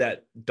road,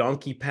 that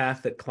donkey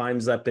path that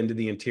climbs up into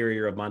the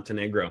interior of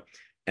Montenegro.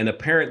 And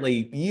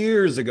apparently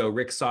years ago,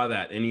 Rick saw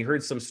that and he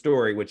heard some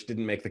story, which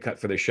didn't make the cut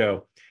for the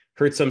show,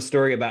 heard some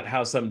story about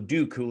how some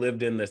duke who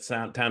lived in the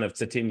town of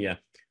Cetinje,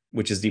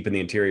 which is deep in the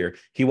interior,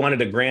 he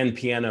wanted a grand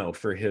piano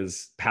for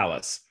his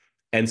palace.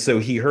 And so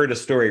he heard a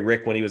story,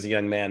 Rick, when he was a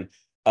young man,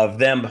 of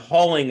them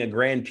hauling a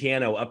grand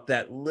piano up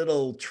that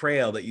little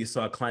trail that you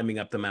saw climbing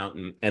up the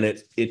mountain. And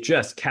it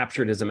just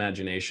captured his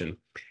imagination.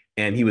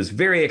 And he was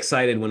very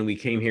excited when we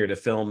came here to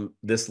film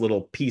this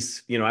little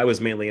piece. I was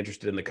mainly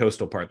interested in the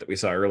coastal part that we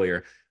saw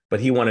earlier,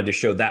 but he wanted to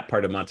show that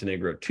part of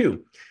Montenegro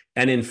too.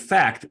 And in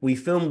fact, we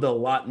filmed a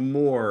lot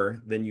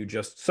more than you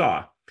just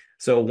saw.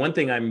 So one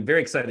thing I'm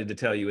very excited to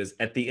tell you is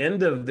at the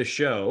end of the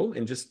show,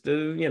 in just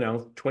 20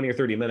 or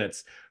 30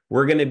 minutes,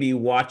 we're going to be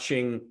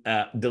watching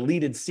a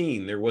deleted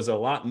scene. There was a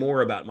lot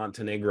more about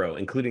Montenegro,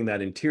 including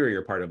that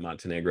interior part of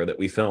Montenegro that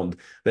we filmed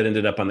that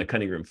ended up on the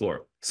cutting room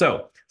floor.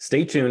 So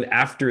stay tuned.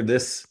 After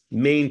this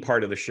main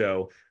part of the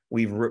show,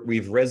 we've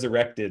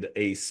resurrected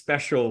a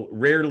special,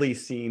 rarely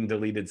seen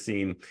deleted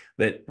scene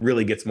that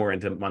really gets more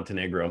into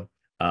Montenegro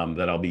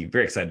that I'll be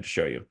very excited to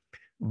show you.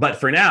 But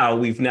for now,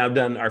 we've now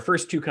done our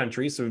first two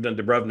countries. So we've done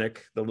Dubrovnik,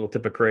 the little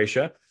tip of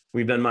Croatia.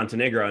 We've done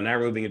Montenegro, and now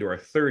we're moving into our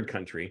third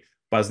country,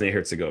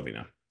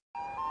 Bosnia-Herzegovina.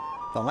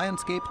 The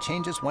landscape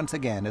changes once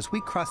again as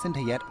we cross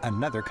into yet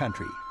another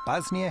country,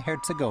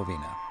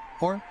 Bosnia-Herzegovina,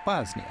 or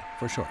Bosnia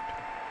for short.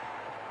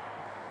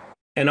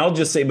 And I'll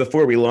just say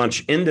before we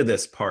launch into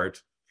this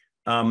part,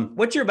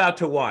 what you're about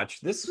to watch,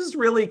 this is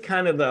really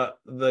kind of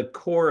the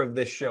core of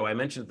this show. I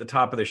mentioned at the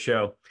top of the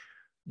show,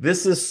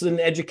 this is an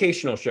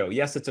educational show.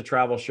 Yes, it's a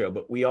travel show,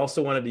 but we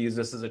also wanted to use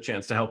this as a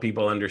chance to help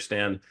people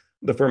understand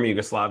the former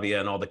Yugoslavia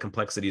and all the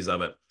complexities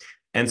of it.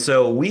 And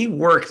so we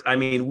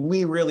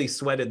really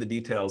sweated the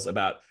details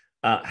about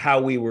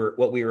what we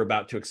were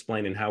about to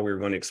explain and how we were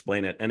going to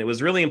explain it. And it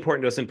was really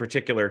important to us in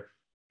particular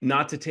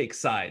not to take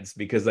sides,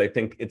 because I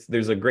think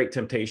there's a great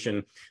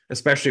temptation,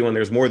 especially when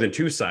there's more than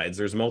two sides,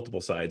 there's multiple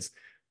sides,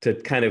 to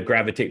kind of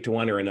gravitate to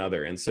one or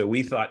another. And so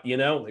we thought,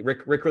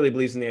 Rick really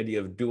believes in the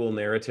idea of dual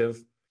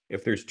narrative.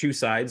 If there's two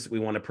sides, we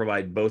want to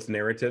provide both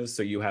narratives,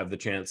 so you have the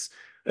chance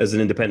as an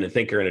independent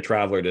thinker and a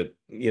traveler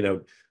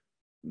to,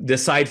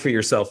 decide for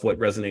yourself what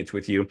resonates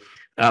with you.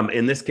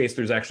 In this case,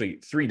 there's actually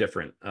three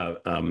different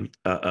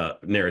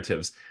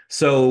narratives.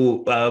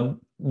 So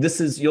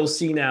you'll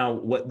see now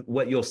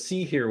what you'll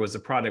see here was a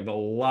product of a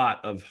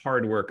lot of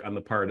hard work on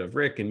the part of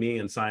Rick and me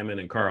and Simon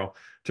and Carl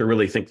to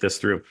really think this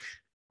through.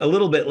 A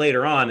little bit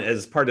later on,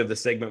 as part of the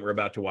segment we're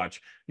about to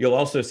watch, you'll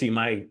also see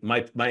my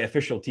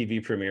official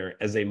TV premiere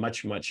as a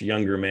much, much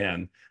younger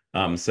man.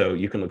 So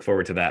you can look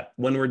forward to that.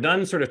 When we're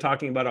done sort of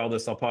talking about all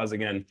this, I'll pause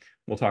again.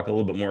 We'll talk a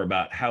little bit more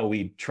about how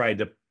we tried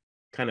to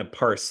kind of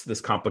parse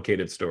this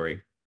complicated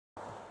story.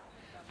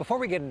 Before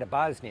we get into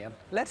Bosnia,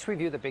 let's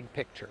review the big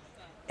picture.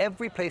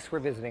 Every place we're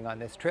visiting on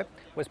this trip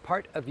was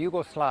part of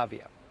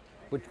Yugoslavia,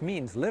 which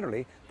means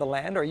literally the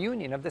land or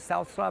union of the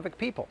South Slavic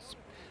peoples.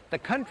 The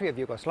country of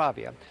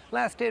Yugoslavia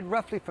lasted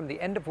roughly from the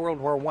end of World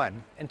War I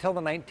until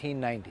the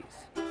 1990s.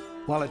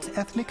 While its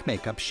ethnic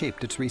makeup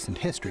shaped its recent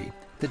history,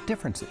 the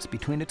differences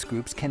between its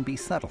groups can be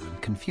subtle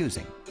and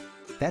confusing.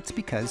 That's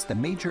because the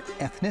major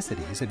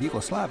ethnicities of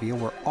Yugoslavia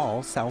were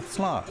all South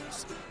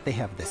Slavs. They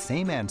have the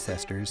same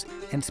ancestors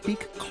and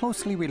speak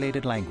closely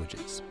related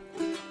languages.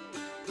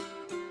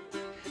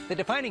 The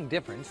defining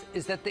difference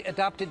is that they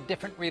adopted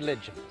different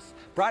religions,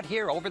 brought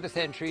here over the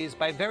centuries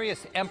by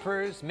various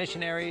emperors,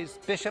 missionaries,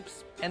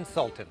 bishops, and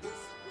sultans.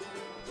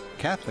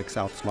 Catholic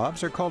South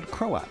Slavs are called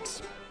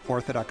Croats.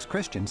 Orthodox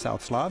Christian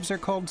South Slavs are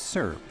called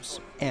Serbs,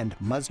 and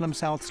Muslim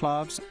South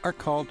Slavs are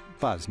called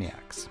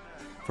Bosniaks.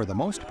 For the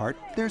most part,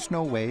 there's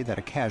no way that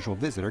a casual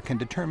visitor can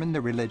determine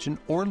the religion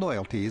or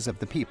loyalties of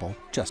the people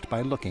just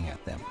by looking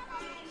at them.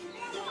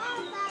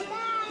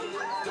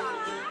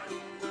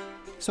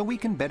 So we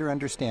can better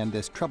understand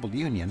this troubled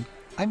union,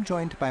 I'm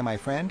joined by my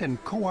friend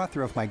and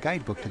co-author of my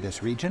guidebook to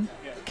this region,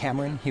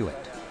 Cameron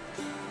Hewitt.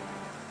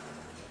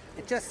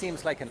 It just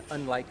seems like an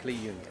unlikely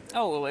union.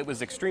 Oh, well, it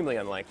was extremely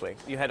unlikely.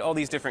 You had all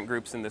these different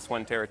groups in this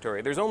one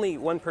territory. There's only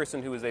one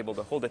person who was able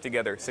to hold it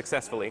together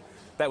successfully.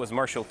 That was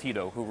Marshal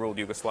Tito, who ruled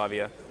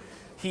Yugoslavia.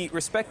 He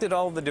respected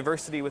all the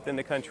diversity within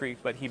the country,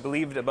 but he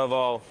believed above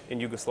all in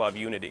Yugoslav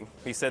unity.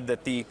 He said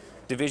that the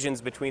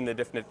divisions between the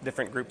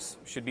different groups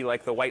should be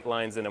like the white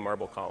lines in a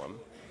marble column.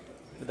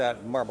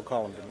 That marble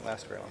column didn't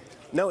last very long.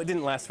 No, it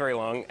didn't last very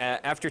long.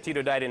 After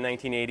Tito died in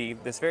 1980,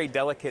 this very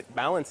delicate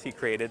balance he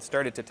created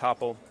started to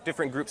topple.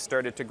 Different groups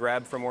started to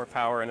grab for more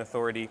power and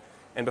authority,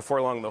 and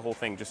before long, the whole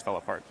thing just fell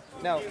apart.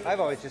 Now, I've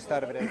always just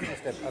thought of it as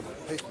just a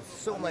place with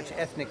so much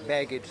ethnic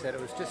baggage that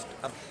it was just,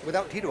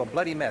 without Tito, a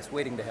bloody mess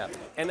waiting to happen.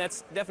 And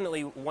that's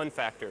definitely one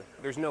factor.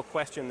 There's no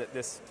question that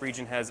this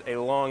region has a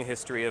long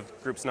history of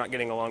groups not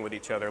getting along with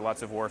each other,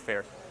 lots of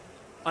warfare.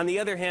 On the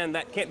other hand,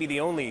 that can't be the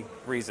only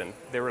reason.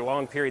 There were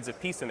long periods of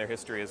peace in their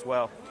history as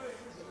well.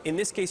 In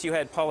this case, you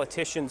had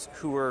politicians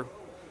who were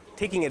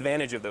taking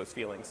advantage of those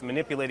feelings,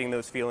 manipulating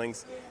those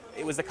feelings.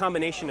 It was the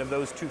combination of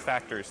those two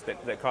factors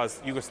that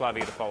caused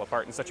Yugoslavia to fall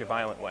apart in such a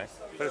violent way.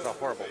 But it's a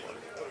horrible war.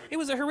 It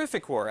was a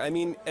horrific war. I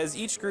mean, as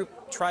each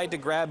group tried to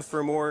grab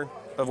for more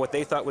of what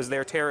they thought was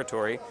their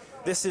territory,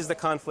 this is the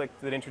conflict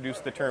that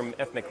introduced the term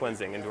ethnic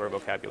cleansing into our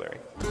vocabulary.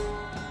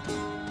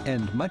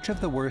 And much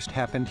of the worst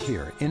happened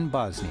here in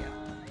Bosnia.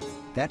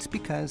 That's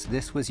because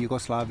this was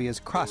Yugoslavia's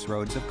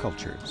crossroads of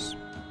cultures.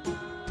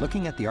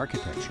 Looking at the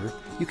architecture,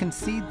 you can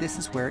see this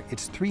is where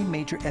its three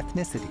major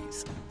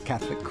ethnicities,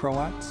 Catholic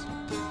Croats,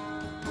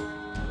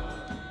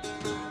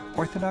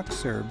 Orthodox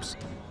Serbs,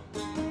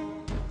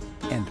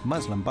 and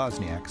Muslim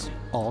Bosniaks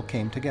all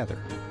came together.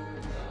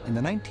 In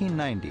the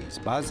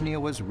 1990s, Bosnia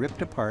was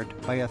ripped apart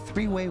by a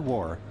three-way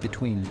war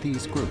between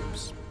these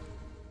groups.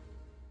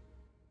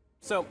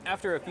 So,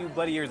 after a few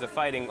bloody years of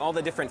fighting, all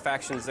the different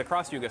factions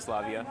across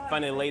Yugoslavia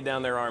finally laid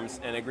down their arms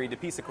and agreed to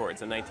peace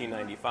accords in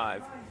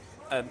 1995.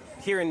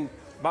 Here in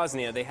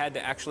Bosnia, they had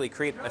to actually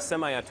create a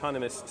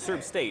semi-autonomous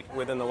Serb state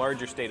within the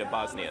larger state of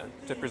Bosnia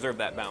to preserve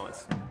that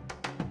balance.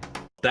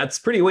 That's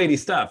pretty weighty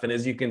stuff. And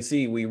as you can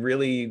see, we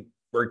really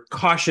were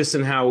cautious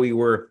in how we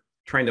were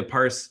trying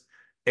to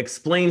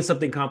explain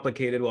something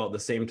complicated while at the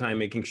same time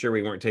making sure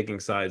we weren't taking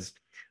sides.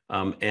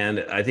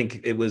 And I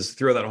think it was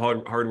through that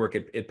hard work,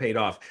 it paid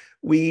off.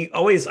 I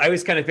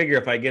always kind of figure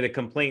if I get a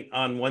complaint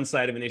on one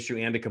side of an issue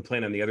and a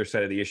complaint on the other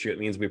side of the issue, it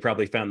means we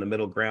probably found the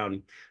middle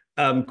ground.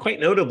 Quite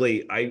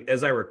notably,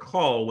 as I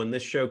recall, when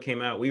this show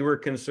came out, we were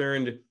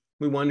concerned.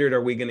 We wondered,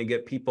 are we going to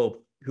get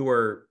people who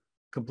are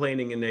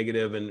complaining and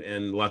negative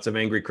and lots of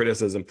angry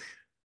criticism?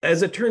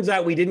 As it turns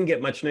out, we didn't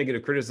get much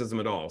negative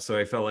criticism at all. So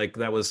I felt like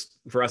that was,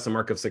 for us, a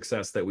mark of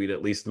success that we'd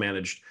at least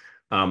managed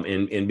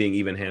in being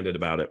even-handed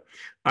about it.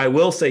 I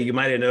will say, you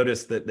might have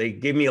noticed that they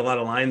gave me a lot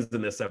of lines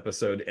in this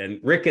episode, and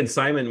Rick and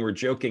Simon were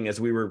joking as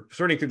we were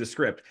sorting through the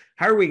script.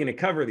 How are we going to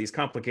cover these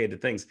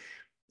complicated things?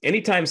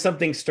 Anytime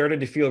something started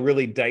to feel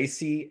really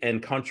dicey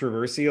and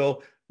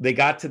controversial,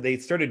 they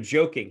started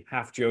joking,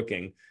 half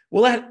joking.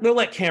 We'll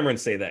let Cameron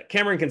say that.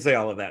 Cameron can say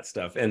all of that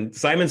stuff. And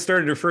Simon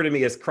started to refer to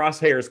me as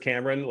Crosshairs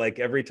Cameron. Like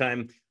every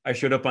time I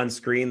showed up on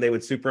screen, they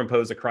would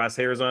superimpose a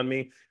crosshairs on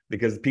me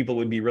because people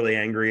would be really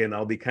angry and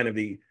I'll be kind of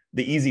the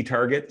easy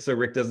target. So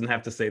Rick doesn't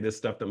have to say this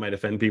stuff that might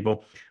offend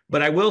people.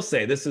 But I will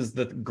say, this is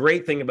the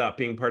great thing about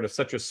being part of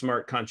such a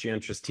smart,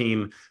 conscientious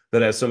team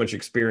that has so much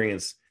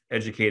experience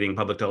educating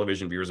public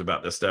television viewers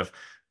about this stuff.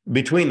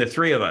 Between the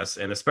three of us,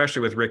 and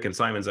especially with Rick and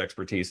Simon's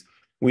expertise,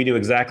 we knew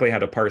exactly how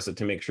to parse it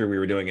to make sure we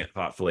were doing it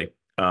thoughtfully.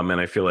 And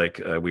I feel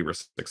like we were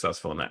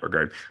successful in that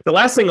regard. The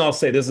last thing I'll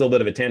say, this is a little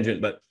bit of a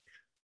tangent, but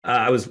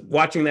I was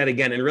watching that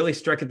again and really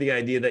struck at the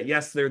idea that,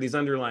 yes, there are these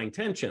underlying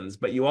tensions,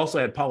 but you also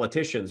had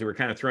politicians who were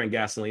kind of throwing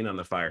gasoline on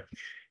the fire.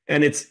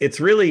 And it's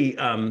really,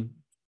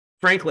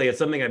 frankly, it's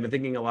something I've been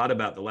thinking a lot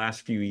about the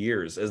last few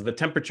years as the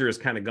temperature has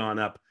kind of gone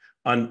up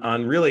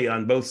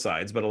on both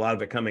sides, but a lot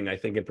of it coming, I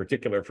think, in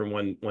particular from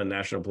one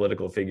national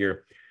political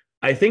figure.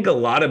 I think a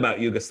lot about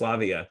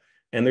Yugoslavia.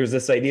 And there's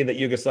this idea that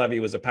Yugoslavia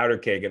was a powder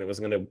keg and it was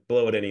going to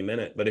blow at any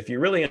minute. But if you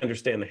really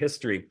understand the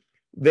history,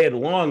 they had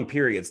long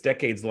periods,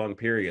 decades-long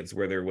periods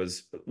where there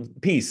was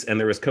peace and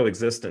there was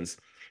coexistence.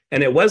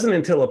 And it wasn't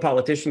until a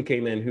politician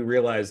came in who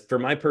realized, for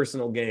my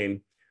personal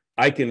gain,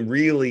 I can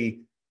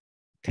really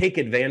take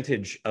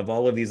advantage of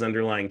all of these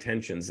underlying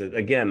tensions.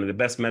 Again, the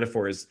best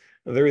metaphor is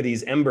there are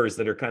these embers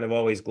that are kind of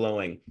always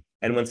glowing.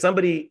 And when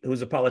somebody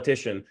who's a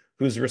politician,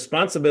 whose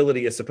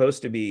responsibility is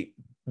supposed to be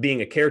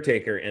being a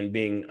caretaker and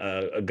being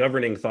a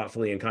governing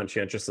thoughtfully and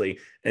conscientiously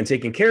and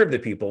taking care of the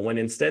people, when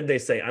instead they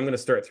say, I'm going to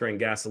start throwing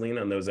gasoline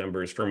on those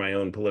embers for my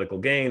own political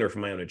gain or for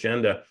my own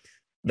agenda,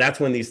 that's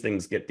when these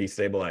things get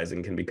destabilized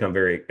and can become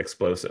very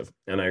explosive.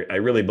 And I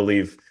really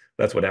believe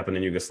that's what happened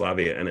in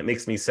Yugoslavia. And it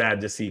makes me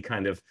sad to see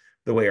kind of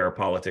the way our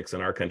politics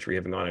in our country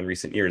have gone in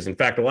recent years. In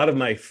fact, a lot of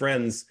my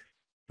friends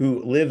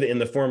who live in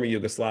the former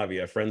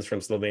Yugoslavia, friends from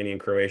Slovenia and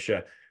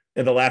Croatia,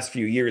 in the last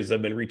few years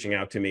have been reaching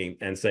out to me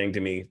and saying to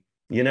me,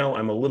 you know,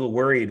 I'm a little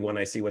worried when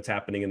I see what's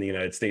happening in the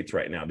United States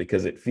right now,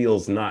 because it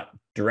feels not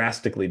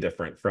drastically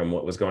different from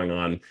what was going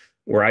on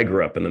where I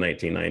grew up in the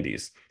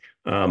 1990s.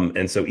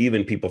 And so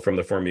even people from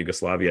the former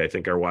Yugoslavia, I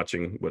think, are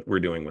watching what we're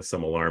doing with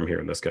some alarm here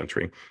in this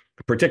country,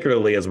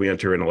 particularly as we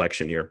enter an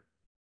election year.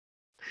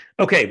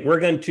 Okay, we're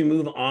going to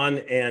move on,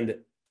 and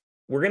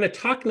we're going to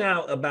talk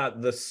now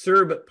about the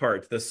Serb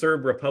part, the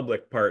Serb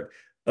Republic part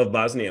of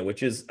Bosnia,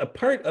 which is a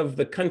part of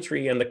the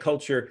country and the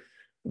culture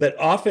that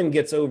often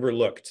gets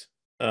overlooked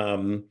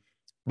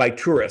by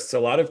tourists. A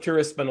lot of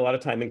tourists spend a lot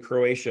of time in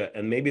Croatia,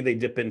 and maybe they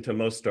dip into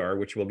Mostar,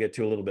 which we'll get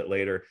to a little bit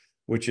later,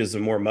 which is a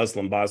more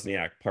Muslim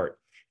Bosniak part.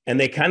 And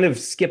they kind of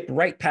skip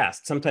right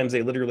past. Sometimes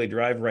they literally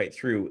drive right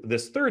through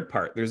this third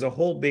part. There's a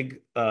whole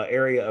big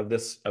area of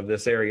this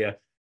area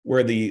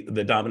where the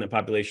dominant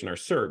population are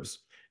Serbs.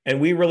 And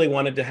we really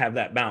wanted to have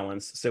that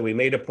balance. So we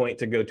made a point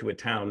to go to a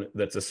town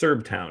that's a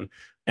Serb town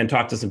and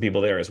talk to some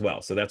people there as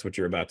well. So that's what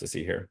you're about to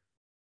see here.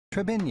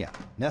 Trebinje,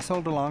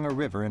 nestled along a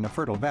river in a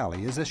fertile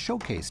valley, is a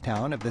showcase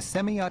town of the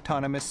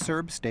semi-autonomous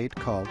Serb state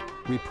called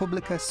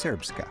Republika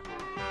Srpska.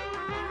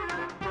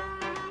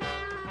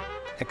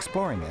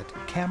 Exploring it,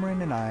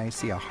 Cameron and I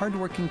see a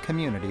hardworking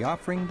community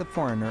offering the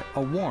foreigner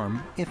a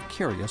warm, if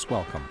curious,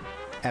 welcome.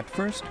 At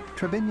first,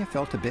 Trebinje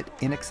felt a bit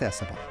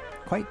inaccessible,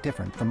 quite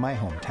different from my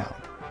hometown.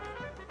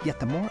 Yet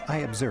the more I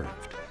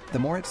observed, the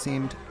more it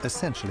seemed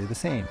essentially the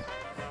same.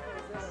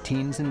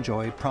 Teens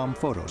enjoy prom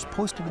photos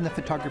posted in the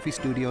photography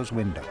studio's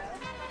window.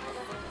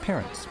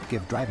 Parents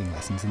give driving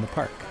lessons in the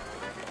park.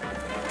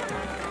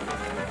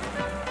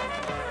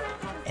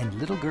 And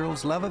little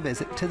girls love a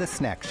visit to the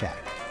snack shack.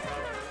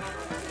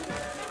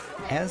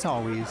 As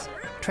always,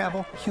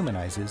 travel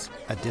humanizes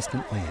a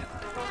distant land.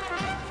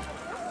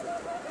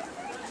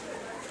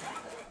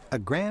 A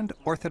grand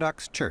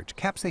Orthodox church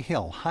caps a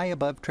hill high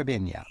above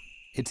Trebinje.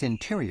 Its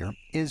interior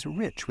is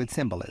rich with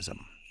symbolism.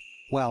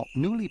 While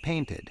newly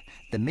painted,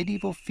 the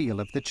medieval feel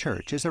of the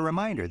church is a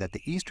reminder that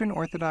the Eastern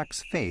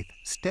Orthodox faith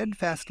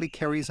steadfastly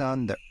carries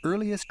on the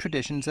earliest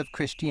traditions of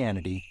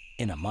Christianity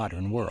in a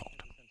modern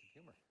world.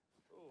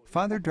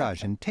 Father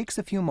Dražen takes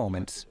a few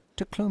moments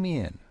to clue me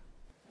in.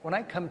 When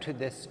I come to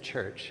this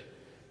church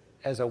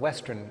as a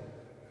Western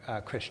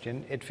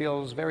Christian, it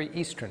feels very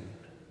Eastern.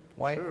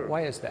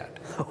 Why is that?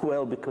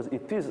 Well, because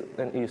it is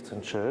an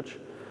Eastern church,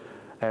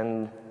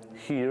 and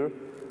here,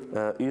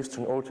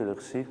 Eastern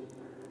Orthodoxy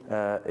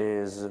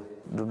is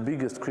the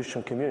biggest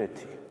Christian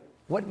community.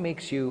 What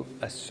makes you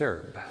a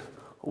Serb?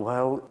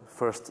 Well,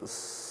 first,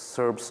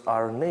 Serbs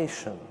are a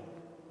nation.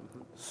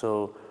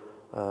 So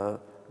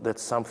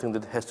that's something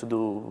that has to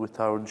do with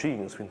our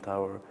genes, with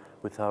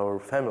our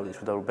families,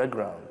 with our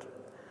background.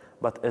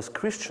 But as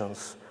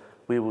Christians,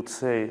 we would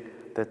say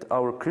that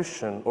our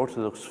Christian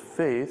Orthodox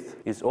faith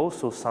is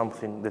also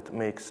something that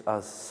makes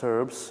us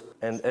Serbs.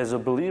 And as a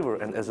believer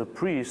and as a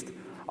priest,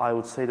 I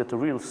would say that the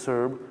real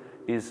Serb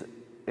is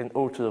an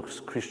Orthodox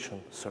Christian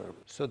Serb.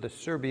 So the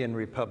Serbian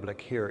Republic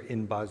here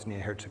in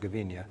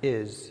Bosnia-Herzegovina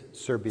is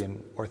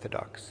Serbian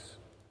Orthodox?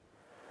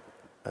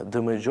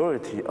 The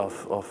majority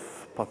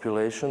of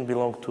population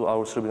belong to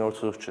our Serbian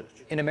Orthodox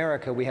Church. In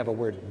America, we have a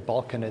word,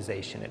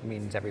 Balkanization. It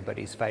means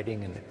everybody's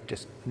fighting and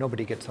just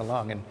nobody gets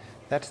along, and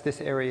that's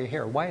this area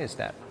here. Why is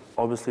that?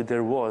 Obviously,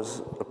 there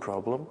was a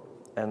problem,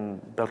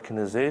 and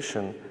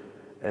Balkanization,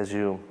 as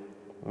you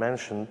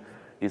mentioned,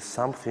 is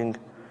something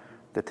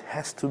that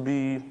has to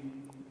be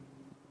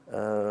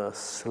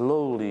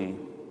slowly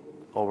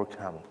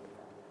overcome.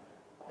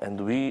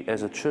 And we,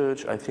 as a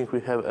church, I think we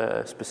have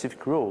a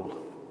specific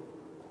role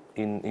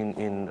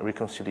in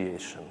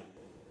reconciliation.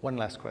 One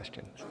last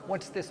question.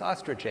 What's this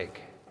ostrich egg?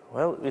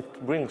 Well,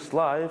 it brings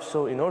life,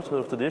 so in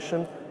Orthodox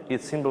tradition,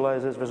 it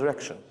symbolizes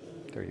resurrection.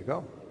 There you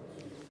go.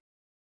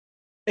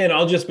 And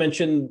I'll just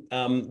mention,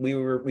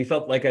 we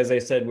felt like, as I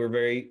said,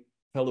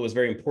 felt it was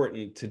very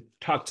important to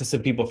talk to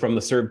some people from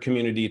the Serb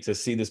community to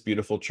see this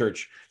beautiful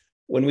church.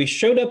 When we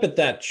showed up at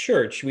that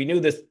church, we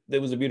knew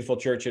there was a beautiful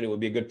church and it would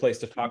be a good place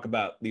to talk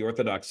about the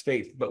Orthodox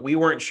faith, but we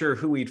weren't sure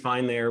who we'd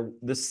find there.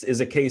 This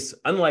is a case,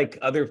 unlike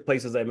other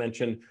places I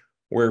mentioned,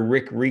 where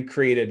Rick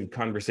recreated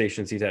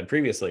conversations he'd had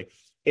previously.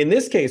 In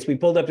this case, we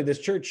pulled up to this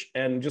church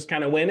and just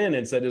kind of went in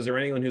and said, is there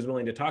anyone who's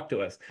willing to talk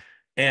to us?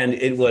 And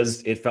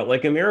it felt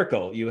like a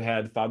miracle. You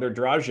had Father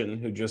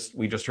Dražen, who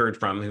we just heard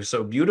from, who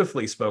so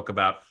beautifully spoke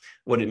about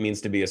what it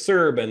means to be a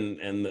Serb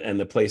and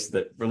the place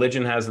that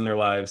religion has in their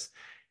lives.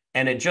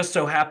 And it just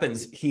so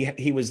happens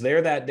he was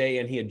there that day,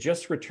 and he had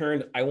just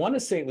returned. I want to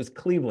say it was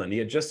Cleveland. He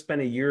had just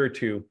spent a year or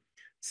two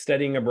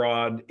studying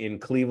abroad in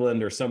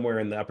Cleveland or somewhere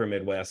in the upper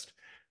Midwest,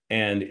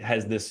 and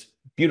has this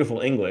beautiful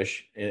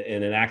English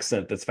in an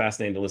accent that's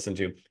fascinating to listen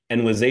to,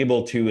 and was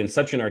able to, in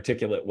such an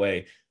articulate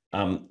way,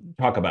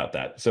 talk about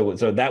that. So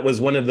that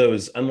was one of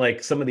those,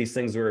 unlike some of these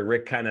things where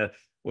Rick kind of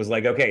was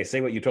like, okay,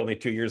 say what you told me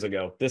 2 years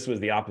ago. This was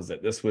the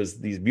opposite. This was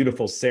these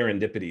beautiful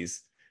serendipities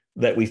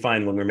that we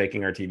find when we're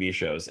making our TV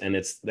shows. And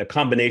it's the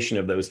combination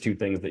of those two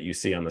things that you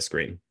see on the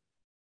screen.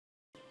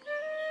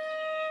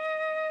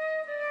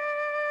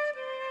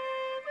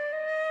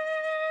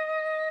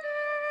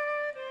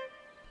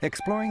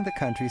 Exploring the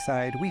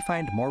countryside, we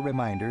find more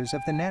reminders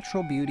of the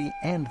natural beauty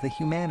and the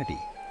humanity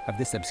of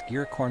this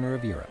obscure corner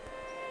of Europe.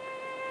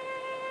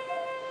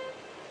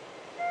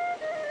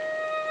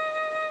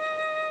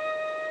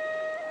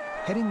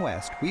 Heading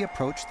west, we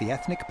approach the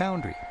ethnic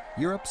boundary,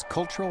 Europe's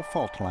cultural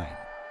fault line.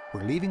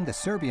 We're leaving the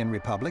Serbian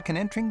Republic and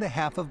entering the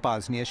half of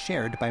Bosnia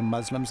shared by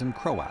Muslims and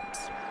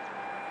Croats.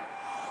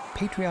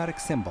 Patriotic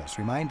symbols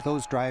remind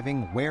those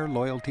driving where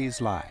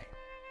loyalties lie.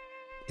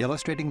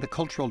 Illustrating the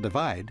cultural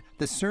divide,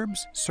 the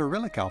Serbs'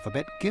 Cyrillic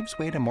alphabet gives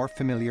way to more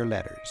familiar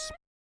letters.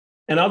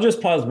 And I'll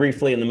just pause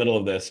briefly in the middle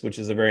of this, which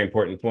is a very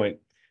important point,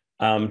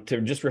 to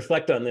just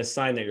reflect on this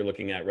sign that you're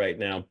looking at right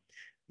now.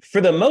 For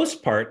the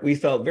most part, we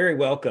felt very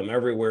welcome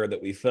everywhere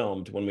that we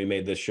filmed when we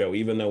made this show,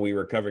 even though we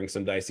were covering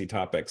some dicey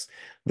topics.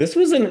 This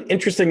was an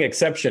interesting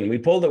exception. We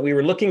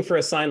were looking for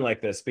a sign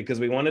like this because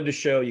we wanted to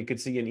show, you could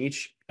see in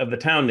each of the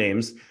town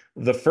names,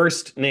 the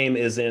first name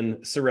is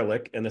in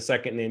Cyrillic and the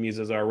second name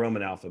uses our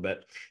Roman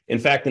alphabet. In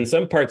fact, in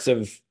some parts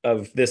of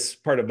this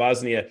part of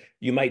Bosnia,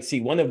 you might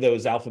see one of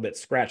those alphabets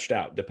scratched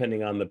out,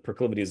 depending on the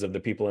proclivities of the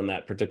people in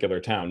that particular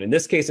town. In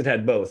this case, it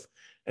had both.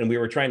 And we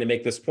were trying to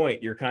make this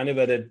point. You're kind of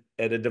at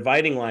a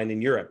dividing line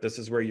in Europe. This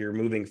is where you're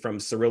moving from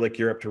Cyrillic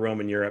Europe to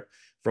Roman Europe,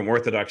 from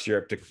Orthodox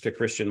Europe to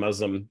Christian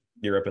Muslim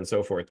Europe, and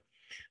so forth.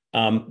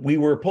 We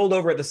were pulled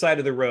over at the side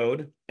of the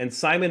road, and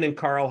Simon and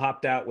Carl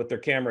hopped out with their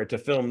camera to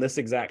film this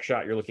exact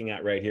shot you're looking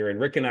at right here. And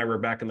Rick and I were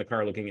back in the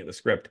car looking at the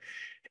script.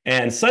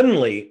 And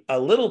suddenly, a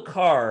little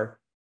car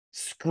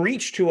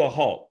screeched to a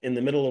halt in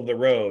the middle of the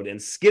road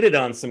and skidded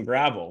on some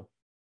gravel.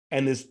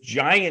 And this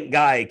giant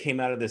guy came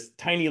out of this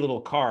tiny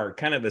little car,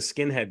 kind of a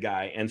skinhead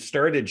guy, and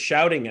started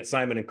shouting at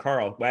Simon and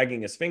Carl,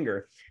 wagging his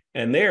finger.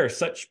 And they are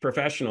such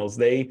professionals.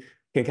 They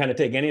can kind of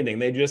take anything.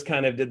 They just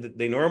kind of did what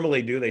they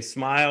normally do. They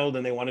smiled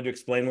and they wanted to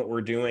explain what we're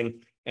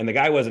doing. And the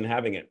guy wasn't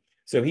having it.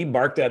 So he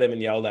barked at him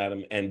and yelled at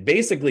him and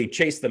basically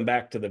chased them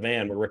back to the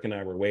van where Rick and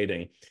I were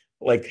waiting.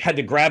 Like, had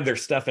to grab their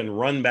stuff and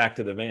run back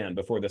to the van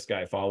before this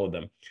guy followed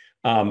them.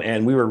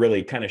 And we were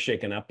really kind of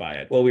shaken up by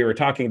it. Well, we were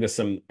talking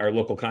to our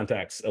local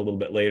contacts a little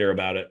bit later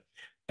about it.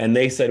 And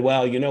they said,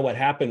 well, you know what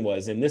happened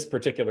was in this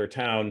particular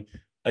town,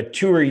 a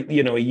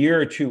year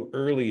or two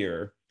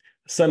earlier,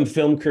 some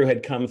film crew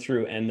had come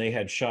through and they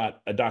had shot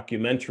a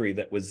documentary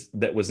that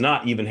was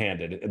not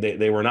even-handed.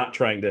 They were not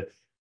trying to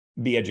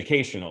be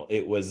educational.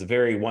 It was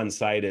very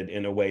one-sided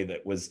in a way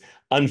that was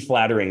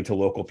unflattering to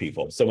local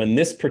people. So in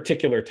this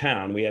particular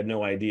town, we had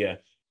no idea.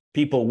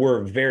 People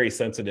were very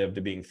sensitive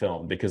to being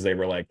filmed because they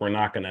were like, we're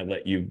not going to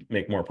let you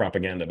make more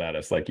propaganda about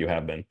us like you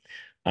have been.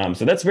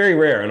 So that's very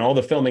rare. And all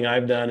the filming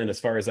I've done, and as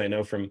far as I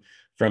know from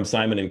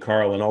Simon and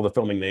Carl and all the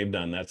filming they've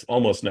done, that's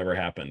almost never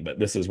happened. But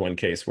this is one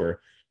case where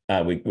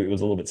it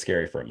was a little bit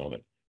scary for a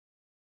moment.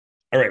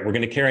 All right, we're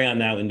going to carry on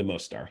now into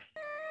Mostar.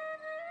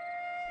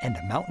 And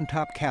a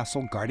mountaintop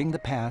castle guarding the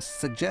pass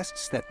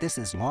suggests that this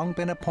has long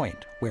been a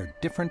point where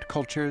different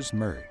cultures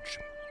merge.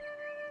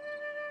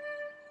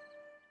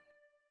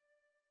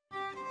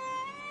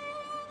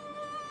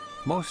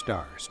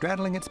 Mostar,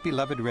 straddling its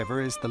beloved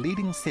river, is the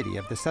leading city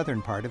of the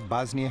southern part of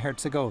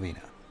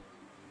Bosnia-Herzegovina.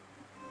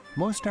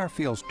 Mostar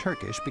feels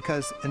Turkish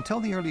because, until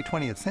the early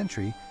 20th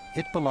century,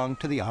 it belonged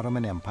to the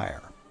Ottoman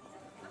Empire.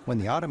 When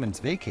the Ottomans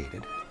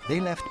vacated, they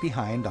left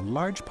behind a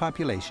large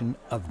population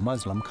of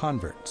Muslim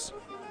converts.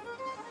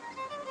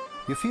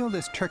 You feel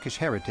this Turkish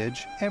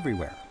heritage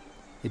everywhere.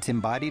 It's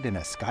embodied in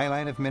a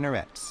skyline of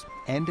minarets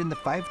and in the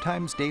 5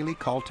 times daily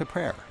call to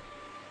prayer.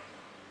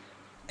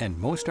 And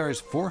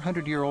Mostar's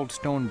 400-year-old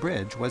stone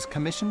bridge was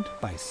commissioned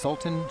by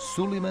Sultan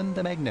Suleiman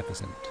the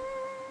Magnificent.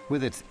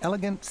 With its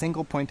elegant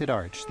single-pointed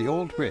arch, the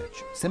old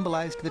bridge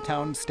symbolized the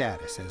town's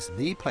status as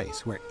the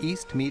place where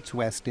East meets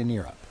West in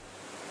Europe.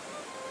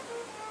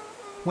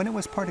 When it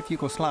was part of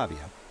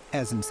Yugoslavia,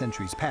 as in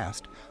centuries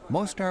past,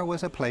 Mostar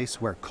was a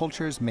place where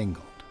cultures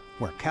mingled,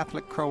 where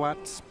Catholic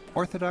Croats,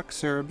 Orthodox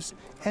Serbs,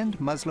 and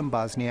Muslim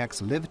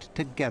Bosniaks lived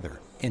together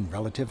in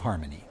relative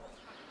harmony.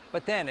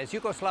 But then, as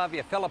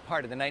Yugoslavia fell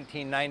apart in the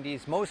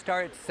 1990s,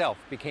 Mostar itself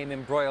became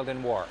embroiled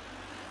in war.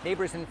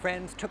 Neighbors and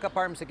friends took up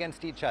arms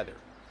against each other.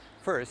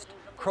 First,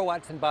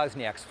 Croats and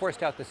Bosniaks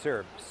forced out the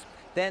Serbs.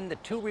 Then the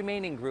 2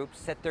 remaining groups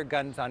set their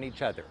guns on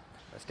each other,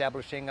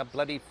 establishing a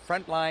bloody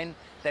front line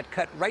that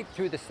cut right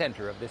through the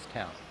center of this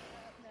town.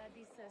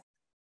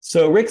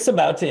 So Rick's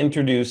about to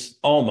introduce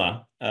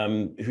Alma,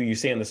 who you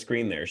see on the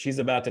screen there. She's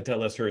about to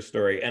tell us her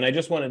story. And I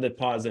just wanted to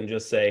pause and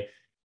just say,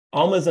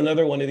 Alma is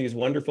another one of these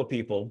wonderful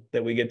people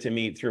that we get to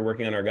meet through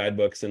working on our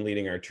guidebooks and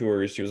leading our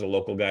tours. She was a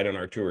local guide on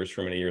our tours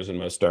for many years in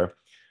Mostar,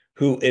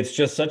 who it's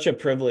just such a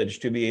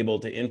privilege to be able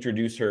to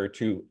introduce her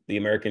to the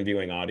American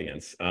viewing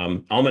audience.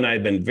 Alma and I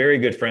have been very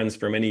good friends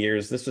for many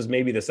years. This was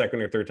maybe the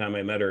second or third time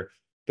I met her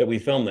that we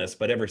filmed this,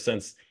 but ever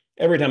since,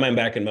 every time I'm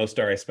back in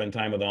Mostar, I spend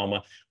time with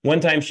Alma.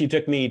 One time she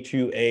took me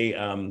to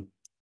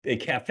a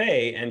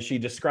cafe, and she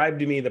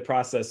described to me the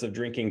process of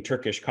drinking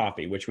Turkish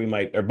coffee, which we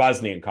might, or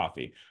Bosnian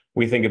coffee.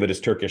 We think of it as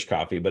Turkish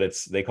coffee, but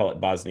they call it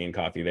Bosnian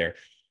coffee there.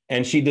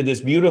 And she did this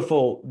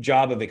beautiful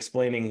job of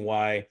explaining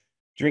why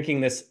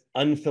drinking this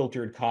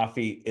unfiltered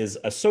coffee is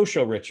a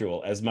social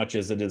ritual as much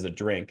as it is a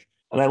drink.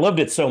 And I loved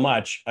it so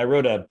much. I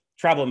wrote a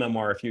travel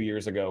memoir a few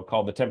years ago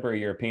called The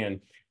Temporary European.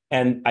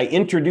 And I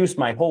introduced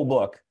my whole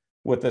book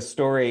with a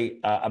story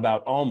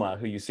about Alma,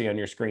 who you see on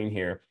your screen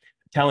here,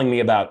 telling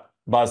me about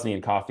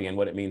Bosnian coffee and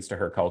what it means to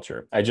her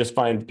culture. I just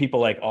find people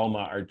like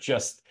Alma are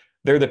just,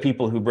 they're the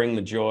people who bring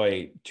the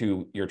joy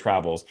to your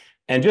travels.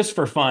 And just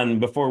for fun,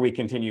 before we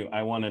continue,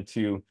 I wanted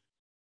to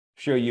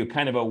show you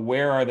kind of a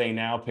where are they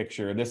now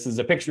picture. This is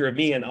a picture of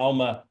me and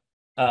Alma,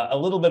 a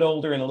little bit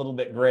older and a little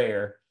bit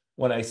grayer,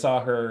 when I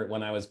saw her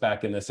when I was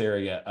back in this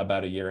area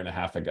about 1.5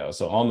 years ago.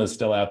 So Alma's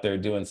still out there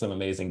doing some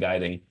amazing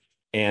guiding.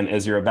 And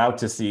as you're about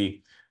to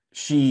see,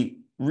 she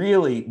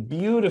really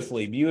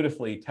beautifully,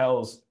 beautifully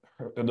tells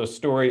the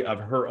story of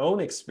her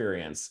own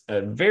experience,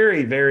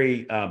 very,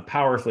 very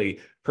powerfully,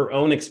 her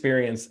own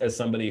experience as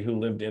somebody who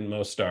lived in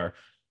Mostar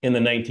in the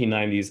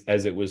 1990s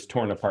as it was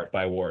torn apart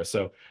by war.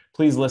 So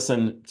please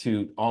listen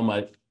to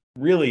Alma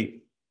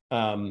really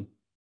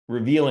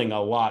revealing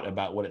a lot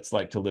about what it's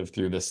like to live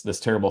through this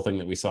terrible thing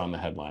that we saw in the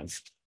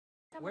headlines.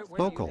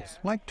 Locals,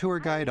 like tour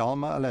guide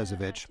Alma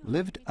Alezovic,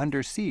 lived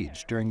under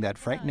siege during that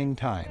frightening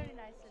time.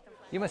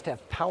 You must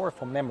have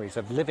powerful memories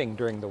of living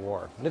during the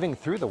war, living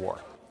through the war.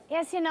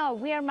 Yes, you know,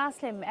 we are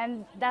Muslim,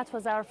 and that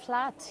was our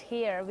flat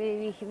here.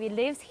 We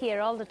lived here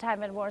all the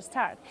time when war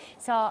started.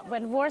 So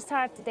when war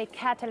started, they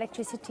cut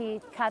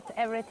electricity, cut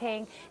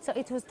everything. So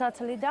it was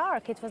totally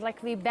dark. It was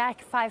like we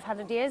back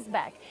 500 years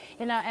back,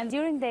 you know. And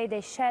during the day,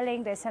 they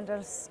shelling, they send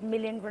us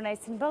million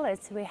grenades and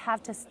bullets. We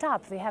have to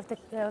stop. We have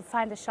to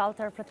find a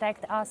shelter,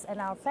 protect us and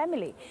our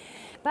family.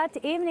 But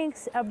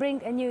evenings bring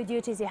new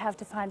duties. You have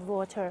to find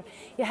water,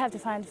 you have to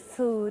find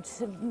food,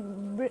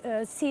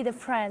 see the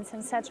friends,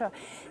 etc.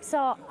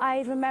 So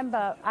I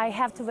remember I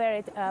have to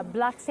wear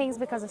black things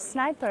because of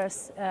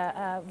snipers'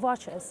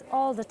 watches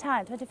all the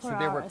time, 24 hours. So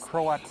there were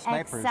Croat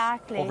snipers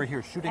over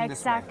here shooting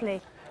this way.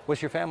 Exactly. Was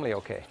your family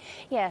okay?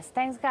 Yes,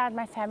 thanks God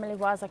my family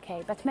was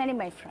okay, but many of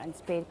my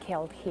friends been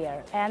killed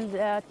here.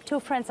 And 2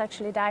 friends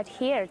actually died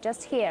here,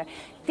 just here.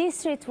 This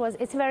street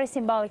it's very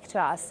symbolic to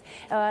us.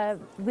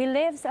 We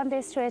live on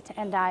this street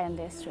and die on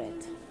this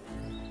street.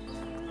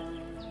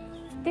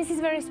 This is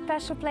a very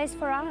special place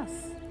for us.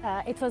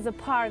 It was a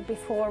park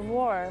before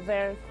war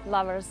where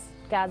lovers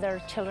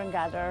gather, children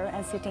gather,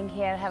 and sitting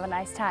here have a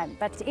nice time.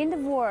 But in the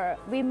war,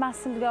 we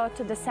mustn't go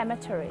to the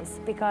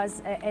cemeteries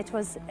because it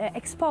was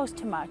exposed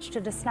too much to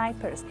the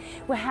snipers.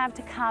 We have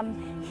to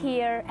come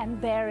here and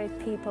bury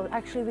people.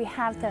 Actually, we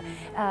have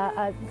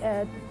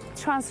to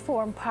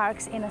transform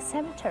parks in a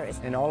cemeteries.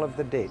 In all of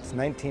the dates,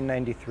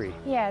 1993.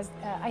 Yes,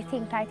 I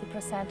think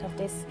 90% of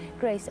these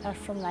graves are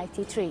from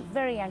 93,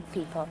 very young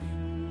people.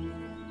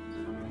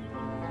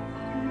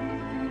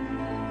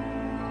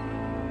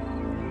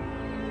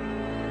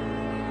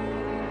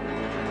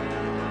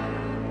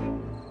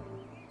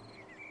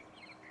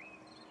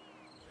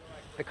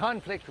 The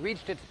conflict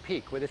reached its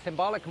peak with a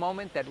symbolic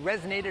moment that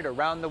resonated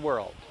around the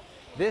world.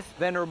 This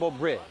venerable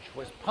bridge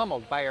was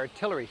pummeled by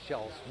artillery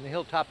shells from the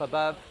hilltop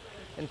above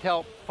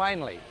until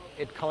finally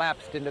it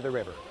collapsed into the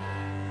river.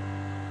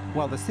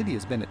 While the city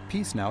has been at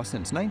peace now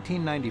since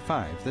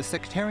 1995, the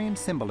sectarian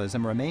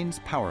symbolism remains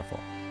powerful.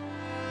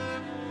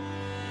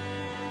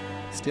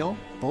 Still,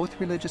 both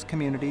religious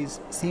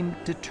communities seem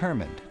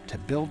determined to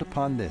build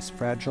upon this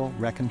fragile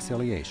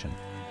reconciliation.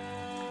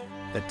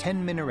 The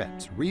 10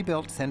 minarets,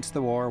 rebuilt since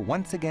the war,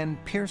 once again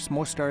pierce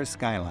Mostar's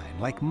skyline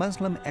like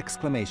Muslim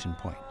exclamation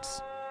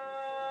points.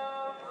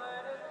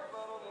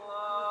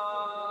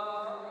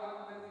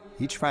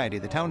 Each Friday,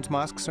 the town's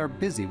mosques are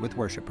busy with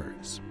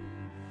worshippers.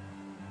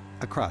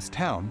 Across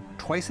town,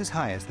 twice as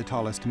high as the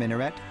tallest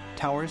minaret,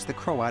 towers the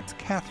Croats'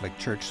 Catholic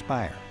church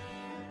spire.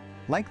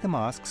 Like the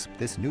mosques,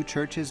 this new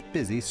church is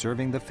busy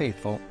serving the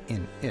faithful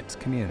in its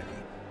community.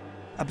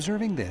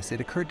 Observing this, it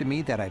occurred to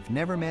me that I've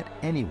never met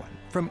anyone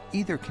from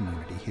either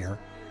community here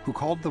who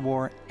called the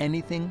war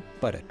anything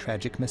but a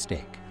tragic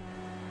mistake.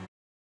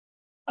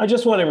 I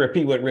just want to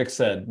repeat what Rick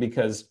said,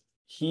 because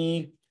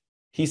he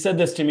said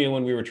this to me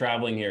when we were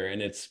traveling here,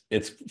 and it's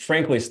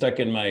frankly stuck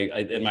in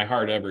my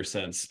heart ever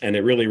since, and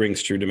it really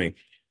rings true to me.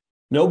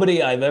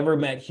 Nobody I've ever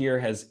met here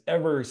has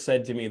ever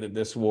said to me that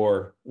this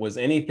war was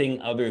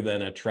anything other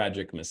than a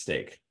tragic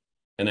mistake.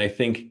 And I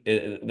think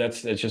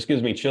it just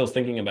gives me chills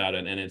thinking about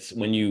it. And it's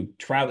when you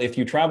travel, if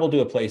you travel to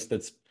a place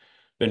that's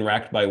been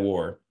racked by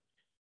war,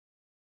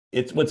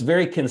 what's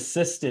very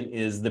consistent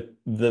is the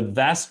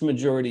vast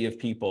majority of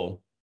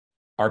people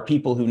are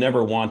people who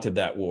never wanted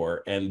that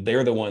war, and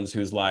they're the ones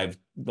whose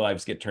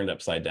lives get turned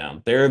upside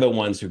down. They're the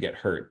ones who get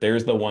hurt.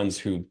 There's the ones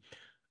who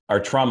are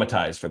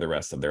traumatized for the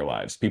rest of their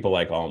lives, people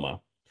like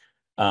Alma.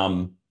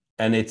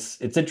 And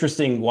it's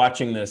interesting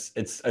watching this.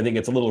 I think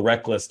it's a little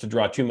reckless to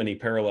draw too many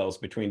parallels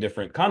between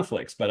different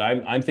conflicts, but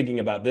I'm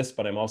thinking about this,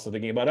 but I'm also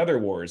thinking about other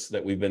wars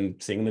that we've been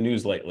seeing in the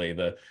news lately,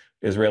 the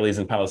Israelis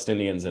and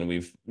Palestinians, and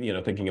we've,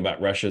 thinking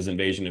about Russia's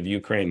invasion of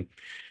Ukraine.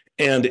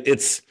 And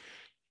it's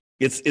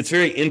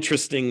very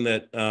interesting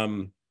that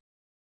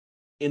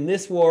in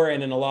this war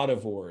and in a lot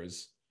of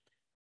wars,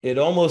 it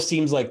almost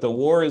seems like the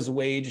war is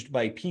waged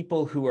by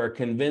people who are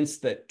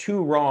convinced that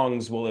two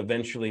wrongs will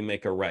eventually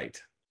make a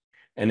right.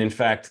 And in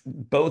fact,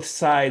 both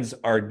sides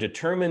are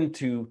determined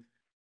to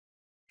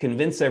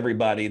convince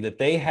everybody that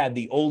they had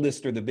the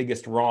oldest or the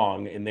biggest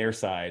wrong in their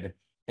side,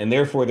 and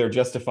therefore they're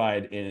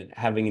justified in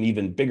having an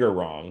even bigger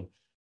wrong.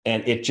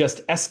 And it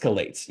just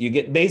escalates. You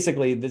get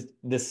basically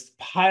this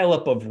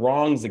pileup of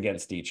wrongs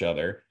against each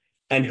other.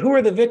 And who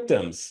are the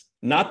victims?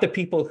 Not the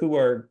people who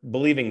are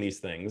believing these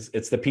things.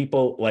 It's the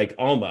people like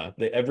Alma,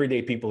 the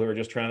everyday people who are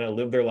just trying to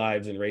live their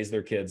lives and raise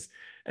their kids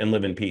and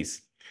live in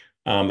peace.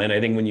 And I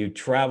think when you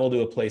travel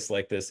to a place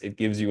like this, it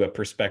gives you a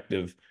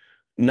perspective,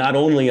 not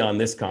only on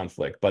this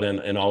conflict, but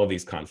in all of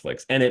these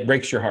conflicts. And it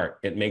breaks your heart.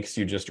 It makes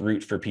you just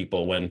root for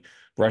people. When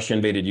Russia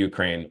invaded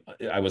Ukraine,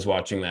 I was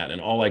watching that, and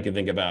all I could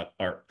think about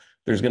are,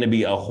 there's going to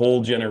be a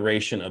whole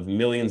generation of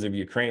millions of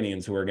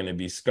Ukrainians who are going to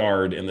be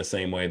scarred in the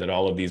same way that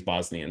all of these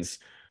Bosnians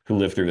who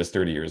lived through this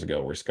 30 years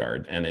ago were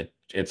scarred. And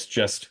it's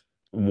just,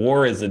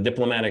 war is a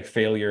diplomatic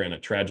failure and a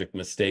tragic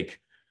mistake,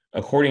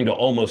 according to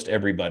almost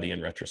everybody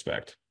in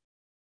retrospect.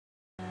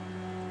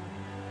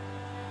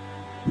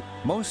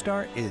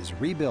 Mostar is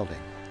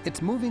rebuilding.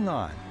 It's moving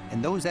on,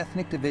 and those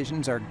ethnic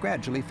divisions are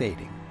gradually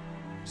fading.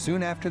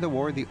 Soon after the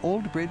war, the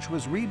old bridge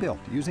was rebuilt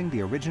using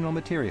the original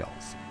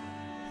materials.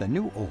 The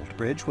new old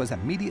bridge was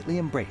immediately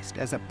embraced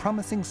as a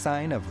promising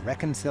sign of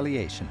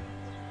reconciliation.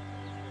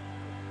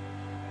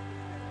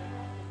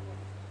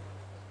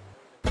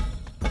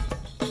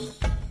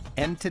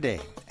 And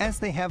today, as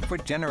they have for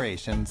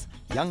generations,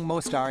 young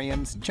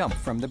Mostarians jump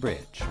from the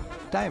bridge.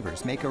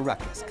 Divers make a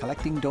ruckus,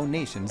 collecting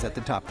donations at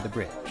the top of the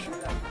bridge.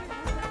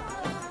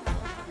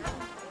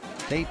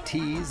 They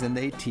tease and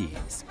they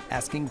tease,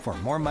 asking for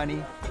more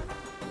money,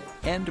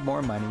 and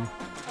more money,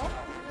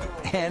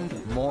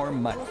 and more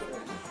money.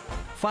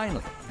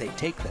 Finally, they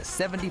take the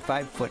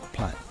 75-foot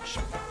plunge.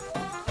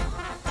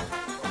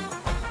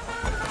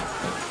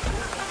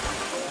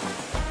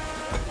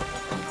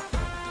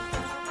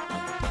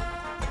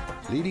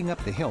 Leading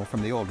up the hill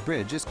from the old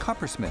bridge is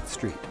Coppersmith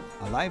Street,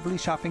 a lively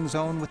shopping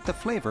zone with the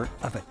flavor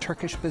of a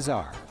Turkish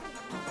bazaar.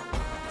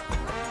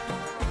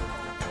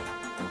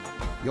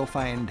 You'll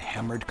find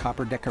hammered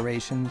copper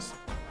decorations,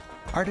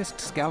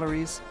 artists'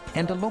 galleries,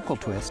 and a local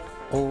twist,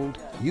 old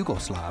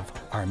Yugoslav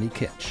army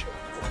kitsch.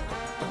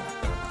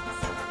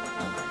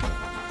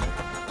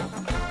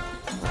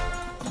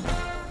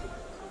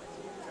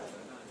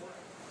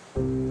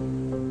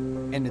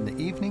 And in the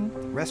evening,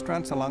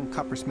 restaurants along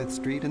Coppersmith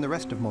Street and the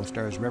rest of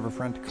Mostar's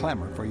riverfront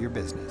clamor for your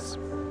business.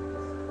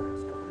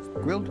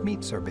 Grilled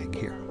meats are big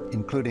here,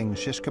 including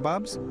shish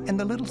kebabs and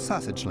the little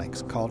sausage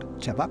links called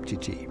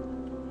cevapcici.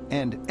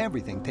 And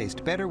everything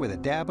tastes better with a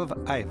dab of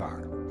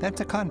ajvar.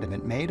 That's a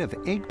condiment made of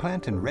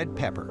eggplant and red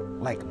pepper,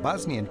 like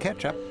Bosnian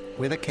ketchup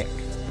with a kick.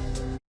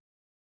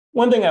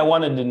 One thing I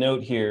wanted to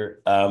note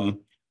here,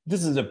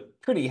 this is a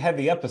pretty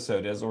heavy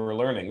episode, as we're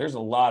learning. There's a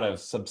lot of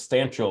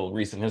substantial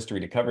recent history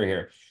to cover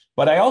here.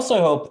 But I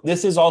also hope,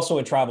 this is also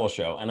a travel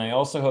show, and I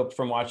also hope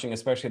from watching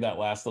especially that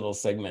last little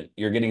segment,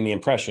 you're getting the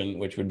impression,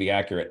 which would be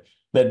accurate,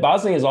 that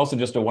Bosnia is also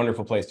just a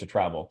wonderful place to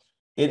travel.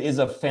 It is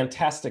a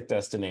fantastic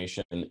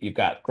destination. You've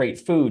got great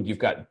food, you've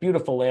got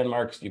beautiful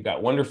landmarks, you've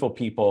got wonderful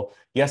people.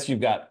 Yes, you've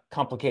got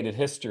complicated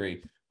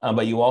history,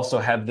 but you also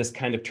have this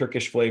kind of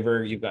Turkish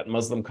flavor. You've got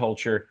Muslim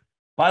culture.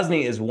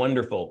 Bosnia is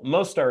wonderful.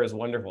 Mostar is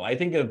wonderful. I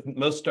think of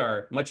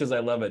Mostar, much as I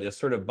love it, as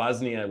sort of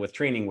Bosnia with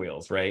training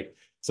wheels, right?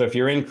 So if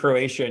you're in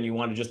Croatia and you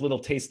want just a little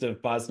taste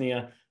of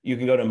Bosnia, you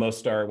can go to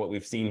Mostar, what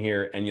we've seen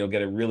here, and you'll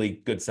get a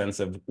really good sense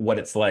of what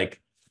it's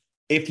like.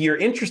 If you're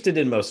interested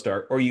in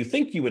Mostar, or you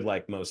think you would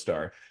like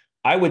Mostar,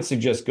 I would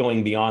suggest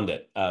going beyond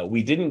it.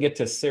 We didn't get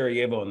to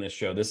Sarajevo in this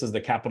show. This is the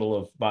capital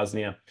of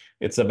Bosnia.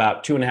 It's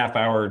about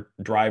 2.5-hour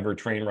drive or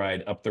train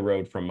ride up the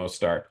road from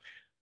Mostar.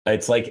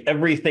 It's like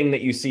everything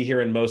that you see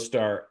here in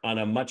Mostar on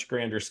a much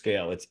grander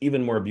scale. It's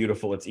even more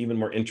beautiful. It's even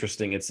more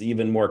interesting. It's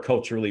even more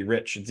culturally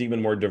rich. It's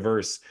even more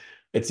diverse.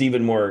 It's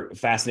even more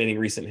fascinating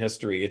recent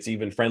history. It's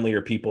even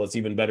friendlier people. It's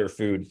even better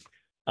food.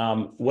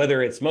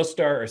 Whether it's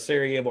Mostar or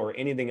Sarajevo or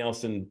anything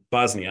else in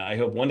Bosnia, I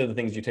hope one of the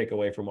things you take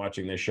away from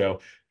watching this show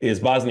is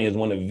Bosnia is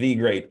one of the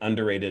great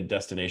underrated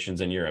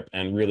destinations in Europe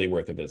and really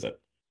worth a visit.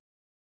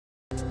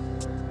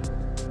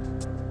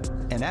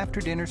 An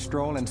after-dinner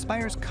stroll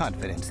inspires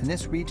confidence in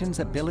this region's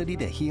ability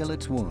to heal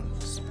its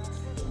wounds.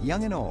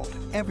 Young and old,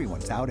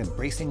 everyone's out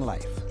embracing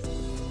life.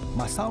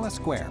 Masala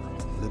Square,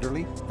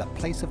 literally the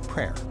place of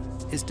prayer,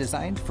 is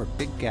designed for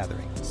big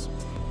gatherings.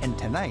 And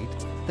tonight,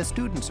 The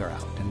students are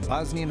out and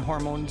Bosnian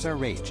hormones are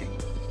raging.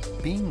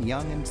 Being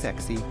young and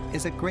sexy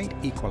is a great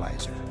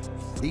equalizer.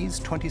 These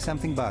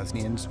 20-something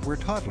Bosnians were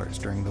toddlers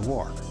during the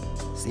war.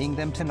 Seeing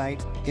them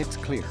tonight, it's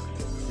clear.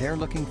 They're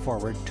looking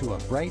forward to a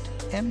bright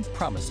and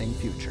promising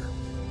future.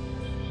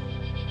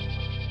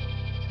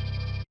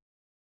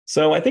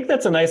 So I think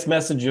that's a nice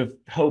message of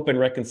hope and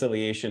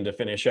reconciliation to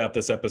finish out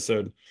this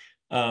episode.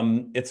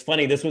 It's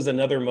funny, this was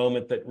another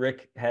moment that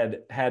Rick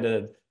had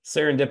a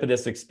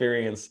serendipitous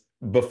experience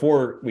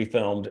before we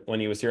filmed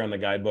when he was here on the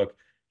guidebook.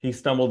 He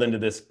stumbled into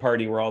this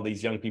party where all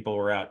these young people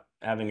were out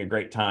having a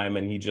great time,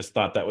 and he just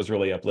thought that was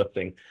really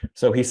uplifting.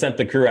 So he sent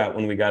the crew out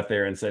when we got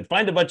there and said,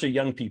 find a bunch of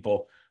young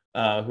people who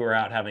are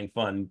out having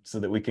fun so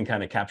that we can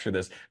kind of capture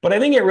this. But I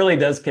think it really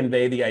does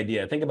convey the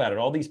idea. Think about it.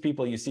 All these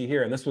people you see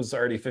here, and this was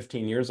already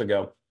 15 years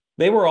ago,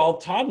 they were all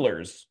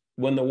toddlers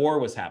when the war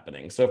was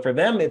happening. So for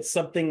them, it's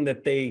something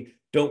that they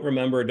don't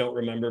remember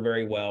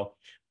very well.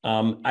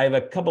 I have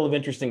a couple of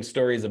interesting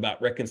stories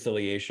about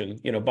reconciliation.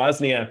 You know,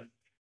 Bosnia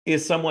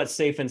is somewhat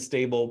safe and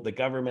stable. The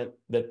government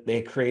that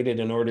they created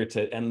in order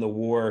to end the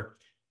war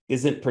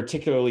isn't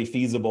particularly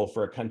feasible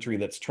for a country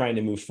that's trying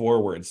to move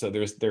forward. So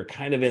they're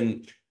kind of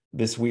in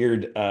this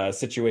weird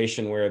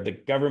situation where the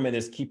government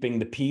is keeping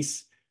the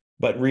peace,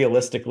 but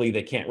realistically,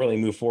 they can't really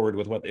move forward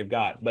with what they've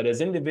got. But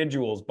as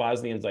individuals,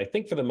 Bosnians, I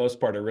think for the most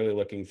part, are really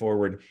looking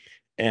forward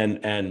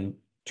and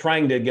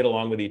trying to get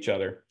along with each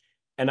other.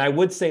 And I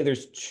would say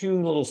there's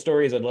two little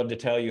stories I'd love to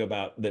tell you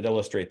about that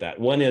illustrate that.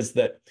 One is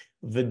that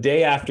the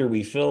day after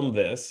we filmed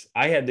this,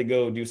 I had to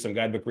go do some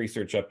guidebook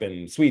research up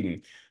in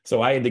Sweden.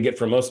 So I had to get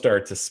from Mostar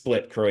to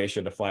Split,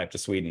 Croatia, to fly up to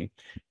Sweden.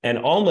 And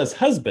Alma's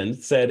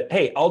husband said,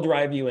 hey, I'll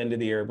drive you into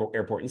the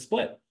airport in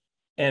Split.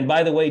 And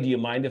by the way, do you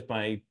mind if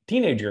my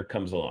teenager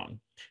comes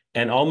along?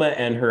 And Alma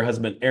and her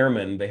husband,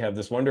 Erman, they have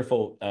this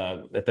wonderful,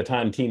 at the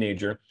time,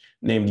 teenager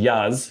named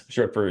Yaz,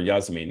 short for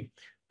Yasmin.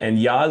 And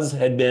Yaz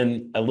had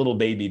been a little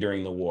baby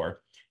during the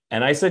war.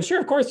 And I said, sure,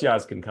 of course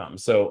Yaz can come.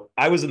 So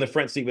I was in the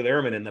front seat with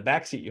Erman. In the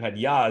back seat, you had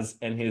Yaz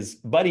and his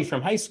buddy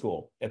from high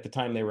school. At the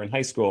time, they were in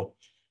high school.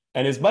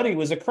 And his buddy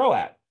was a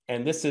Croat.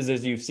 And this is,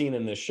 as you've seen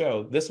in this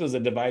show, this was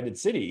a divided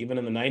city, even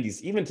in the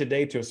 90s, even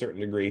today to a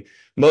certain degree.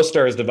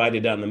 Mostar is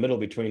divided down the middle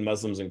between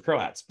Muslims and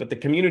Croats. But the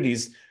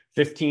communities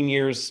 15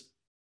 years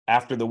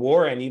after the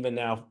war, and even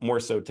now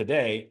more so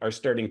today, are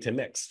starting to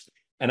mix.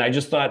 And I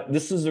just thought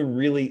this is a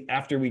really,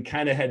 after we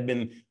kind of had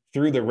been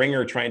through the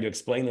ringer trying to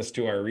explain this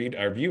to our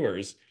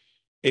viewers,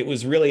 it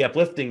was really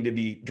uplifting to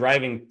be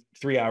driving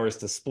 3 hours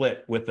to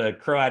Split with a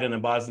Croat and a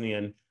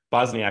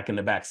Bosniak in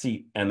the back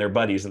seat and their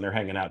buddies, and they're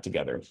hanging out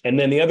together. And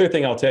then the other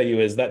thing I'll tell you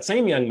is that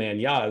same young man,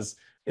 Yaz,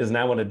 is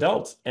now an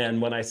adult.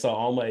 And when I saw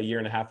Alma a year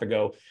and a half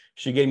ago,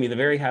 she gave me the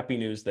very happy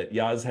news that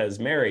Yaz has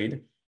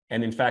married.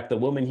 And in fact, the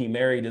woman he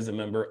married is a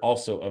member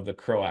also of the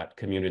Croat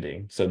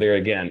community. So there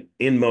again,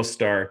 in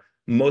Mostar,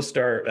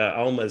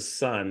 Alma's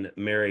son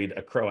married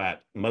a Croat,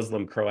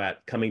 Muslim Croat,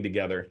 coming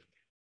together.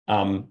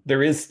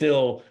 There is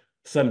still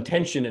some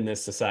tension in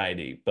this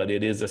society, but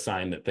it is a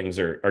sign that things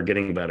are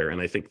getting better.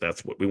 And I think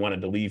that's what we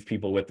wanted to leave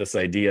people with, this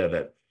idea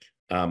that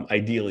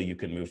ideally you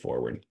can move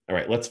forward. All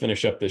right, let's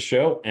finish up this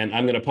show. And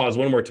I'm going to pause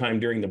one more time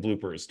during the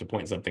bloopers to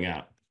point something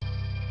out.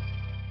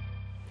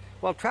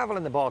 While travel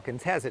in the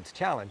Balkans has its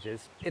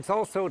challenges, it's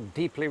also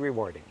deeply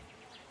rewarding.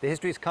 The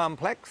history is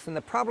complex and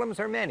the problems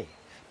are many,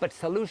 but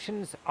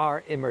solutions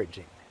are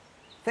emerging.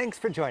 Thanks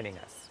for joining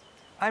us.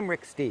 I'm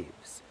Rick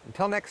Steves.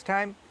 Until next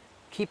time,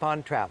 keep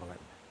on traveling.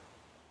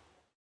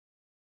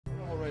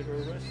 All right,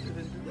 we're arrested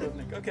in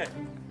Dubrovnik. Okay.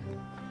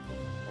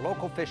 A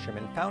local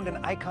fisherman found an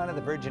icon of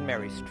the Virgin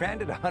Mary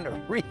stranded on a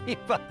reef.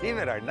 Believe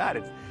it or not,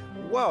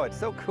 whoa, it's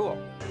so cool.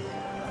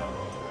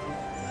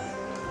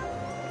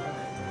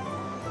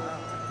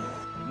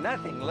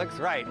 Nothing looks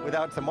right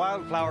without some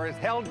wildflowers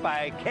held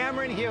by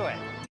Cameron Hewitt.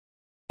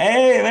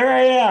 Hey, there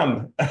I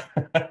am.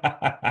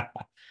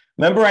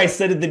 Remember I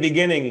said at the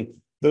beginning,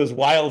 those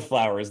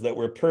wildflowers that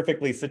were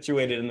perfectly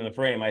situated in the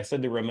frame. I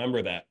said to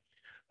remember that.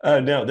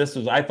 No,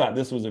 I thought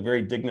this was a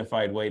very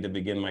dignified way to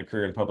begin my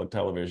career in public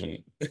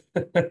television.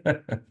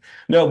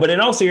 No, but in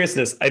all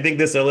seriousness, I think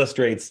this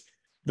illustrates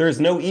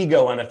there's no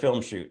ego on a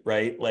film shoot,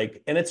 right?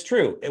 Like, and it's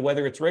true,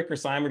 whether it's Rick or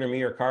Simon or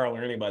me or Carl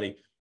or anybody,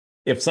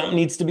 if something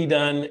needs to be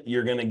done,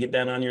 you're going to get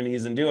down on your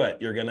knees and do it.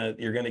 You're going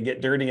to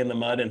get dirty in the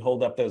mud and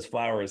hold up those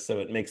flowers so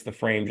it makes the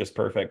frame just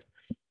perfect.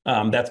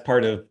 That's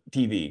part of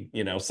TV.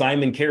 You know,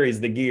 Simon carries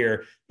the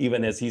gear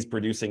even as he's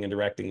producing and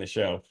directing the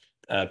show.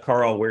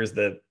 Carl wears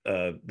the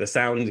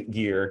sound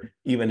gear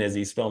even as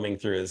he's filming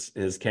through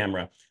his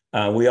camera.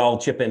 We all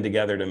chip in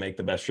together to make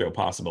the best show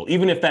possible,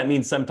 even if that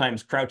means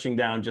sometimes crouching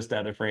down just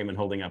out of frame and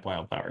holding up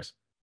wildflowers.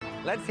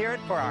 Let's hear it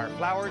for our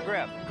flower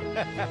grip.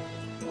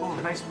 Oh,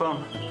 nice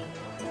bum.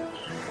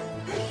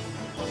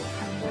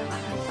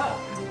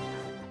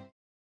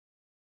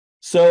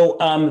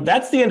 So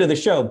that's the end of the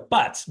show.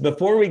 But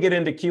before we get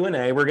into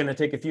Q&A, we're going to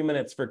take a few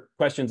minutes for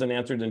questions and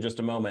answers in just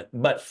a moment.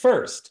 But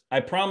first, I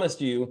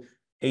promised you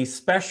a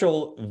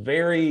special,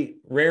 very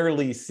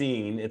rarely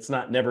seen, it's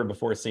not never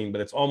before seen,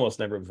 but it's almost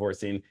never before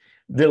seen,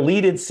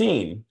 deleted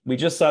scene. We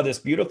just saw this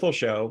beautiful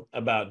show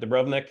about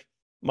Dubrovnik,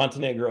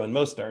 Montenegro, and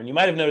Mostar. And you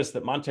might have noticed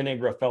that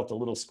Montenegro felt a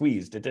little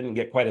squeezed. It didn't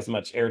get quite as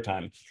much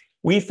airtime.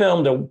 We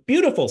filmed a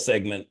beautiful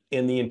segment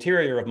in the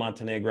interior of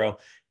Montenegro.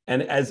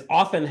 And as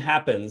often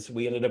happens,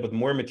 we ended up with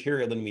more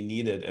material than we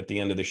needed at the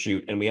end of the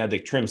shoot, and we had to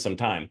trim some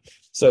time.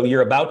 So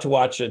you're about to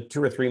watch a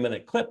 2 or 3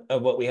 minute clip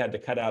of what we had to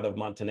cut out of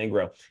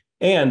Montenegro.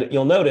 And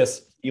you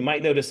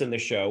might notice in the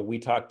show, we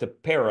talked to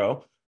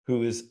Pero,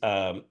 who is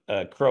a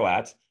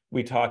Croat.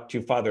 We talked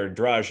to Father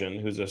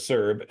Dražan, who's a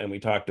Serb, and we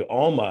talked to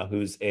Alma,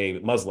 who's a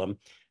Muslim.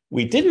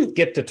 We didn't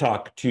get to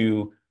talk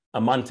to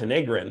a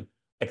Montenegrin,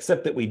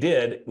 except that we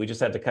did. We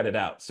just had to cut it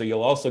out. So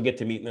you'll also get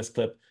to meet in this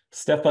clip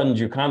Stefan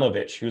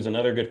Đukanović, who's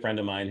another good friend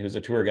of mine, who's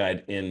a tour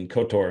guide in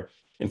Kotor.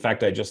 In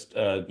fact, I just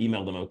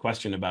emailed him a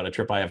question about a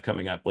trip I have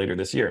coming up later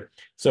this year.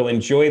 So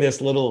enjoy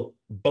this little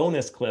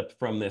bonus clip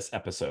from this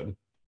episode.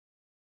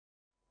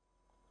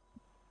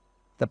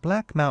 The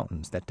Black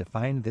Mountains that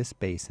define this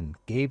basin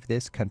gave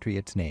this country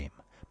its name,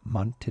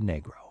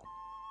 Montenegro.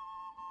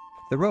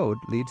 The road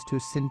leads to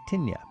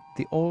Sintinja,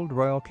 the old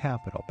royal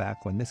capital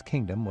back when this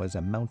kingdom was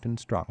a mountain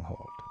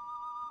stronghold.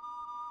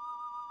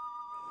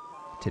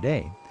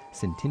 Today,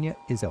 Sintinja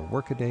is a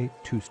workaday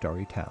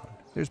two-story town.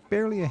 There's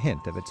barely a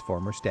hint of its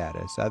former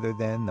status other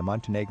than the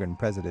Montenegrin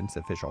president's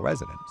official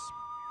residence.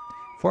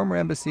 Former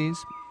embassies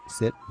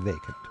sit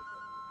vacant.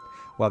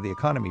 While the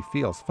economy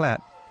feels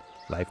flat,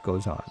 life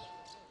goes on.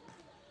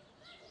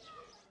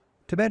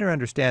 To better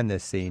understand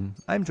this scene,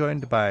 I'm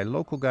joined by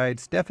local guide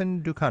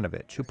Stefan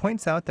Đukanović, who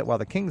points out that while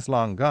the king's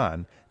long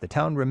gone, the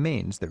town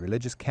remains the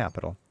religious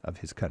capital of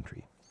his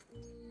country.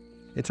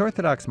 Its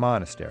Orthodox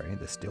monastery,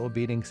 the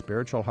still-beating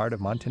spiritual heart of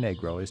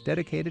Montenegro, is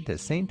dedicated to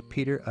Saint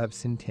Peter of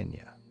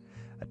Sintinja,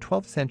 a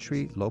 12th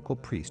century local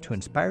priest who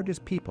inspired his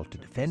people to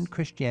defend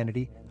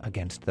Christianity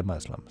against the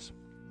Muslims.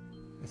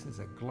 This is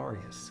a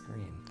glorious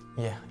screen.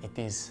 Yeah, it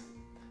is.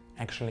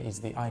 Actually, it's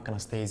the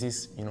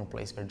iconostasis,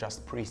 place where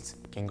just priests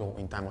can go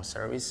in time of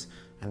service,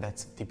 and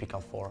that's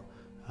typical for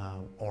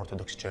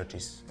Orthodox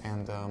churches.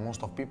 And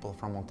most of people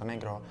from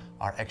Montenegro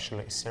are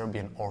actually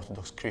Serbian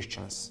Orthodox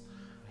Christians.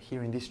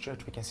 Here in this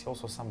church, we can see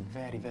also some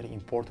very, very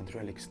important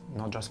relics,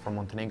 not just from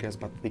Montenegrins,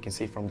 but we can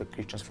see from the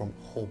Christians from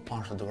whole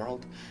parts of the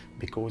world,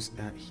 because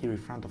here in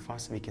front of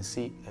us, we can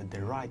see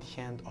the right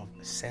hand of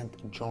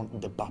Saint John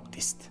the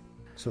Baptist.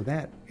 So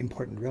that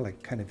important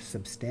relic kind of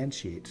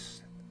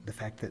substantiates the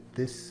fact that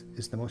this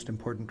is the most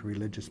important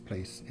religious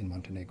place in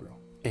Montenegro.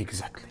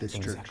 Exactly. This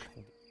church.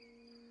 Exactly.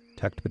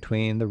 Tucked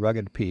between the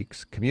rugged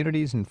peaks,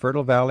 communities and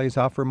fertile valleys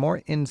offer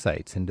more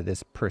insights into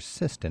this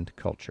persistent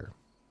culture.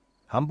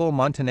 Humble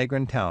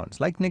Montenegrin towns,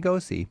 like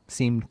Negosi,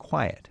 seem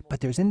quiet, but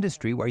there's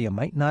industry where you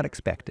might not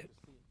expect it.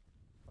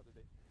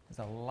 There's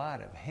a lot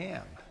of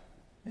ham.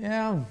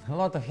 Yeah, a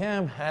lot of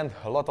ham and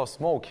a lot of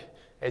smoke.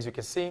 As you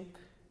can see,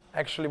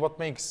 actually what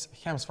makes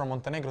hams from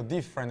Montenegro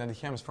different than the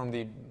hams from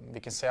the, we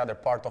can say, other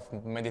part of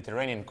the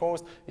Mediterranean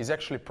coast is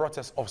actually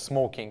process of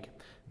smoking.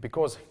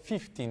 Because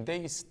 15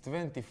 days,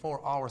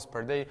 24 hours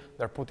per day,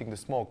 they're putting the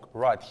smoke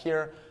right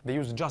here. They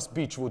use just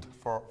beech wood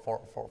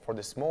for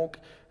the smoke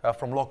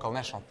from local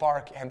national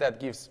park, and that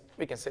gives,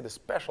 we can say, the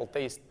special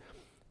taste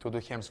to the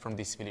hams from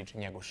this village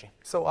in Njegoši.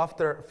 So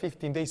after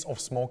 15 days of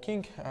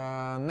smoking,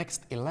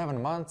 next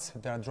 11 months,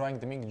 they are drying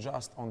the meat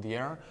just on the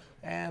air.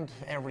 And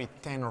every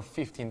 10 or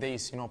 15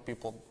 days,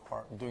 people who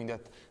are doing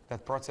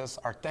that process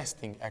are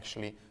testing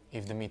actually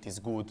if the meat is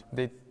good.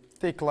 They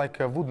take like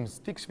wooden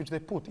sticks which they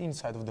put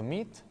inside of the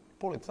meat,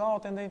 pull it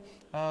out, and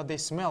they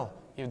smell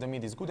if the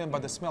meat is good, and by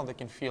the smell they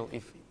can feel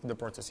if the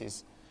process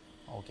is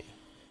okay.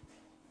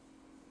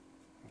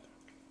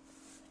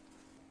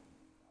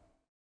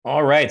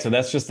 All right, so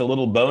that's just a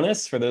little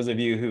bonus for those of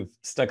you who've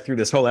stuck through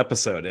this whole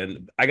episode.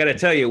 And I got to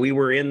tell you, we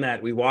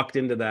walked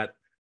into that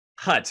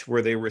hut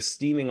where they were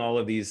steaming all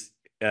of these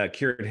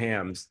cured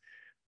hams.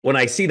 When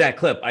I see that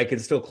clip, I can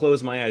still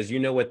close my eyes. You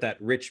know what that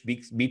rich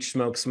beach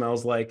smoke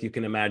smells like? You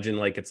can imagine,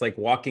 like, it's like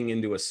walking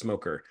into a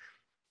smoker.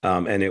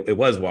 And it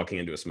was walking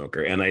into a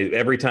smoker. And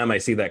every time I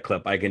see that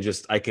clip, I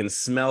can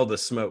smell the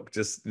smoke.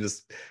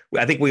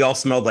 I think we all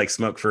smelled like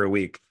smoke for a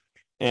week.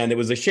 And it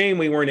was a shame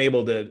we weren't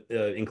able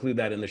to include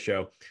that in the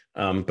show.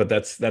 But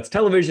that's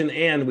television,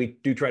 and we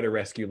do try to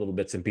rescue little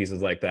bits and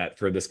pieces like that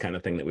for this kind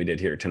of thing that we did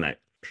here tonight.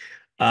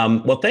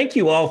 Well, thank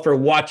you all for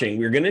watching.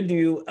 We're going to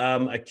do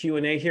a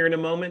Q&A here in a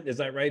moment. Is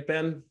that right,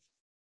 Ben?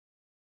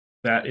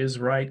 That is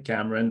right,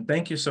 Cameron.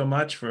 Thank you so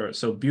much for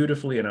so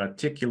beautifully and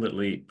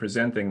articulately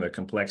presenting the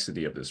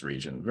complexity of this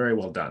region. Very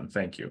well done.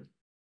 Thank you.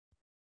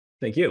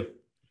 Thank you.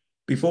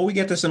 Before we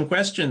get to some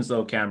questions,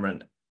 though,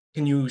 Cameron,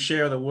 can you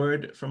share the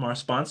word from our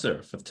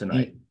sponsor for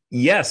tonight?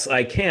 Yes,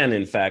 I can,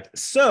 in fact.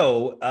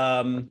 So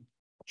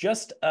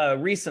just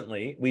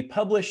recently, we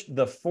published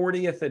the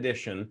 40th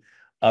edition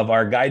of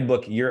our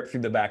guidebook, Europe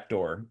Through the Back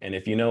Door. And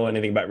if you know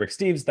anything about Rick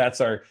Steves,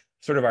 that's our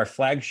sort of our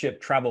flagship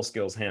travel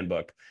skills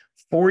handbook.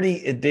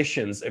 40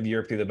 editions of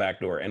Europe Through the Back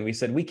Door. And we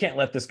said, we can't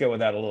let this go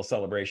without a little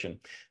celebration.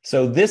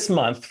 So this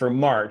month for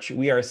March,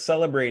 we are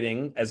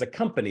celebrating as a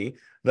company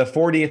the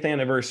 40th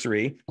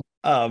anniversary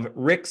of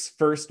Rick's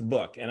first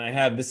book.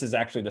 And this is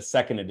actually the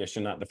second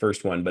edition, not the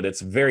first one, but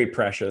it's very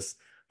precious.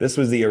 This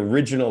was the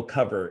original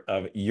cover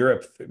of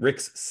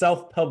Rick's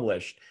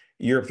self-published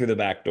Europe Through the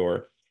Back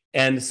Door.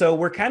 And so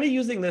we're kind of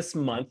using this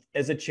month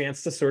as a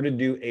chance to sort of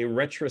do a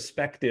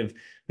retrospective,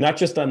 not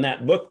just on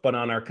that book, but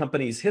on our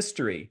company's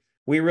history.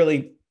 We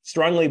really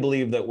strongly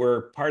believe that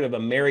we're part of a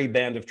merry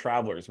band of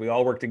travelers. We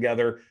all work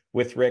together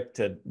with Rick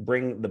to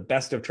bring the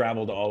best of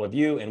travel to all of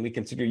you, and we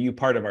consider you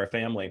part of our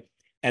family.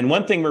 And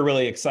one thing we're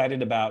really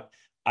excited about,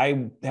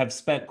 I have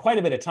spent quite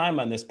a bit of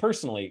time on this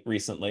personally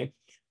recently.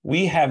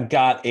 We have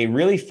got a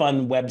really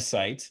fun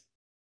website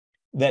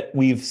that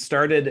we've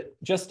started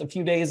just a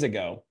few days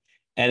ago.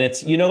 And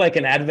it's, like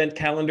an advent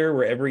calendar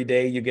where every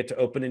day you get to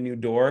open a new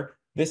door.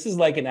 This is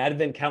like an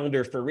advent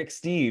calendar for Rick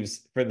Steves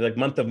for the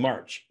month of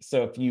March.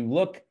 So if you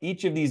look,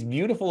 each of these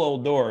beautiful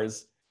old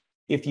doors,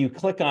 if you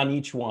click on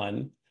each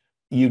one,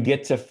 you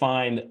get to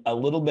find a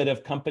little bit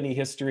of company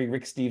history,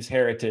 Rick Steves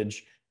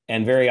heritage.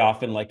 And very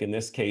often, like in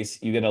this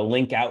case, you get a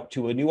link out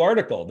to a new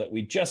article that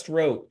we just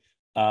wrote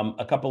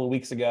a couple of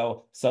weeks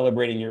ago,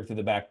 celebrating Europe Through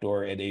the Back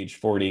Door at age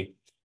 40.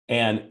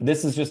 And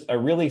this is just a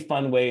really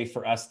fun way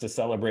for us to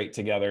celebrate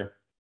together.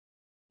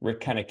 Rick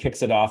kind of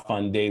kicks it off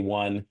on day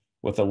one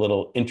with a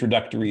little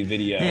introductory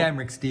video. Hey, I'm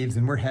Rick Steves,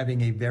 and we're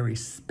having a very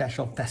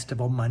special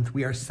festival month.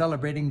 We are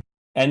celebrating.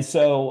 And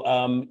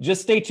so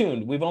just stay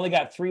tuned. We've only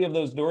got 3 of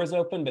those doors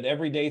open, but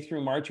every day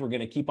through March, we're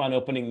going to keep on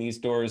opening these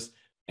doors,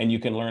 and you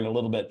can learn a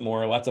little bit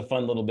more, lots of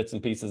fun little bits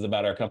and pieces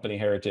about our company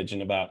heritage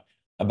and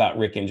about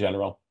Rick in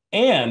general.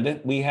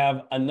 And we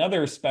have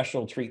another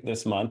special treat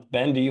this month.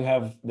 Ben, do you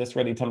have this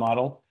ready to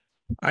model?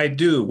 I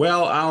do.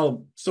 Well,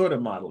 I'll sort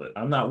of model it.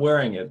 I'm not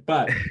wearing it,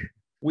 but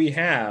we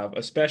have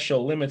a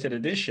special limited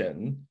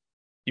edition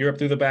Europe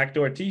Through the Back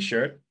Door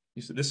t-shirt.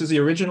 This is the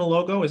original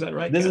logo, is that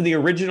right? This is the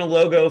original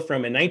logo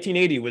from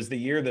 1980 was the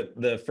year that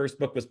the first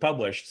book was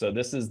published. So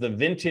this is the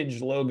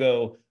vintage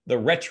logo, the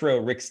retro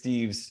Rick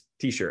Steves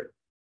t-shirt.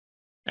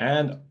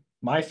 And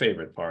my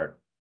favorite part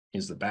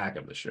is the back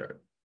of the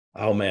shirt.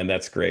 Oh man,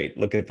 that's great.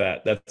 Look at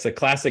that. That's a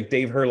classic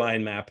Dave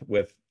Herline map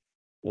with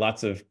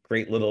lots of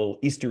great little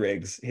Easter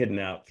eggs hidden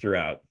out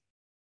throughout.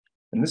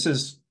 And this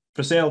is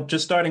for sale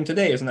just starting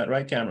today, isn't that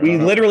right, Cameron? We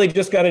literally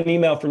just got an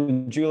email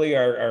from Julie,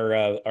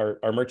 our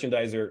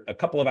merchandiser, a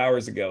couple of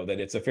hours ago that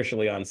it's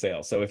officially on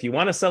sale. So if you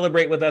want to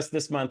celebrate with us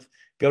this month,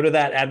 go to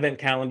that advent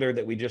calendar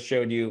that we just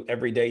showed you.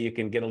 Every day you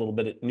can get a little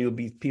bit of new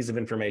piece of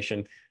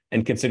information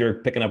and consider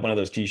picking up one of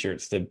those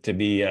t-shirts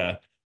to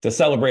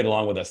celebrate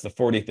along with us, the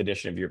 40th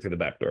edition of Europe Through the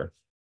Back Door.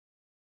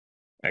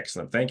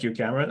 Excellent. Thank you,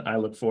 Cameron. I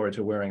look forward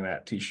to wearing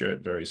that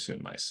t-shirt very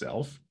soon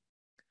myself.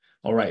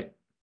 All right.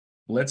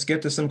 Let's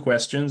get to some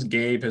questions.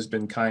 Gabe has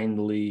been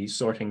kindly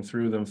sorting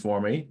through them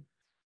for me.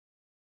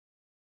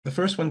 The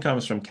first one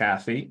comes from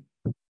Kathy.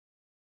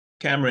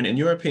 Cameron, in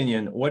your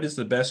opinion, what is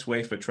the best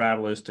way for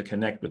travelers to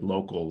connect with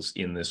locals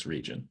in this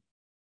region?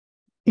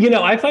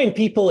 I find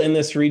people in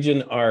this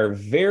region are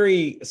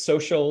very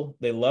social.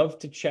 They love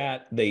to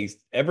chat.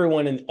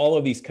 Everyone in all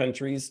of these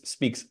countries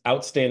speaks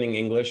outstanding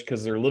English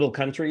because they're little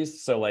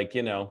countries. So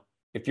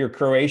if you're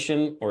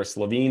Croatian or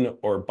Slovene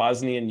or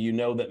Bosnian, you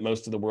know that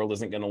most of the world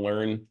isn't going to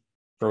learn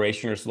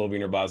Croatian or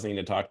Slovene or Bosnian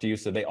to talk to you.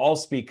 So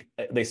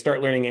they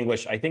start learning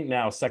English, I think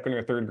now 2nd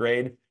or 3rd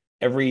grade.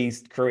 Every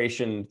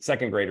Croatian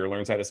 2nd grader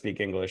learns how to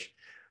speak English.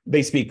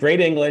 They speak great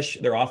English.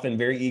 They're often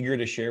very eager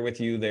to share with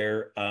you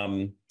their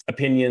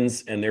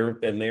opinions and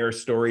their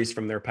stories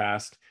from their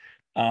past.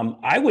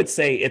 I would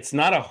say it's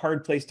not a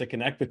hard place to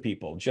connect with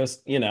people.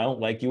 Just,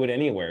 like you would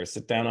anywhere,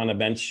 sit down on a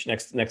bench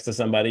next to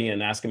somebody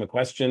and ask them a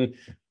question.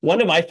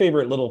 One of my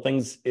favorite little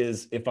things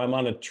is if I'm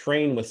on a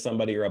train with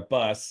somebody or a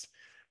bus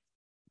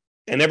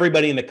and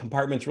everybody in the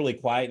compartment's really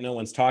quiet, no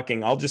one's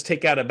talking, I'll just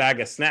take out a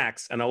bag of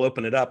snacks and I'll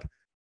open it up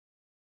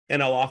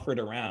and I'll offer it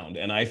around.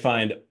 And I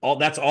find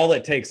that's all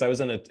it takes. I was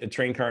in a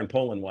train car in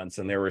Poland once,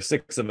 and there were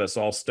 6 of us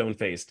all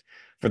stone-faced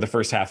for the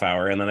first half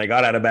hour. And then I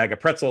got out a bag of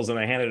pretzels and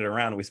I handed it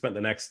around. And we spent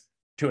the next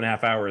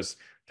 2.5 hours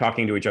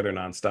talking to each other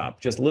nonstop.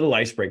 Just little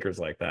icebreakers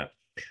like that.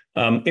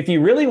 If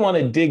you really want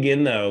to dig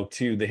in, though,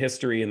 to the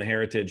history and the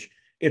heritage,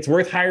 it's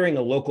worth hiring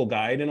a local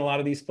guide in a lot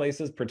of these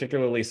places,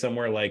 particularly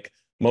somewhere like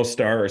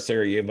Mostar or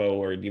Sarajevo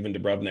or even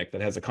Dubrovnik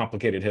that has a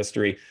complicated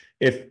history.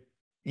 If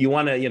you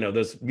want to,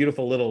 those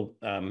beautiful little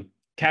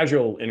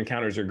casual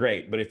encounters are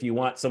great, but if you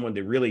want someone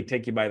to really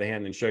take you by the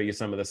hand and show you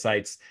some of the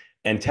sites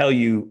and tell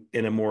you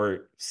in a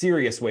more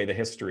serious way the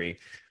history,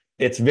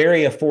 it's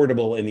very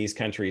affordable in these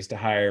countries to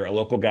hire a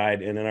local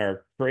guide. And in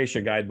our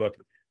Croatia guidebook,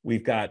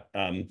 we've got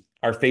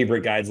our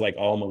favorite guides like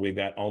Alma. We've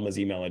got Alma's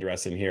email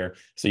address in here,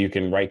 so you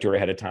can write to her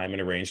ahead of time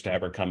and arrange to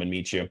have her come and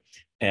meet you.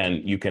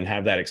 And you can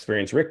have that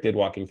experience Rick did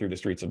walking through the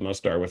streets of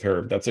Mostar with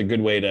her. That's a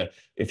good way to,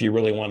 if you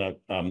really want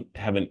to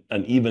have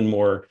an even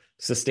more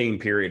sustained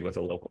period with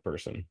a local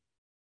person.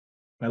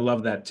 I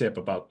love that tip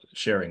about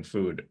sharing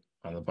food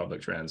on the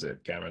public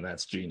transit, Cameron.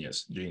 That's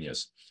genius.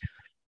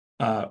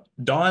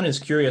 Dawn is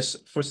curious,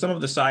 for some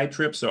of the side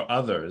trips or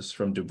others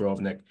from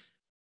Dubrovnik,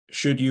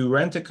 should you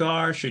rent a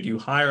car? Should you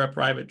hire a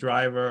private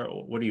driver?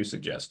 What do you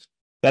suggest?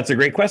 That's a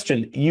great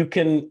question.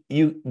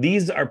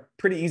 These are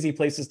pretty easy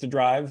places to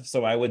drive.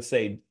 So I would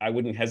say I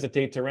wouldn't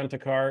hesitate to rent a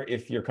car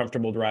if you're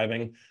comfortable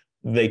driving.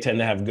 They tend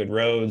to have good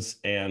roads,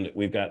 and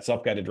we've got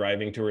self-guided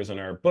driving tours in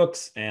our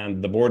books,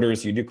 and the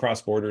borders, you do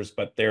cross borders,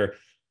 but they're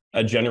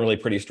generally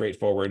pretty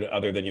straightforward,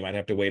 other than you might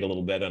have to wait a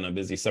little bit on a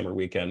busy summer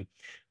weekend.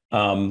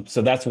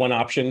 So that's one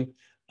option.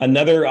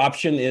 Another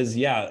option is,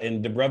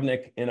 in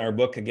Dubrovnik, in our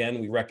book, again,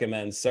 we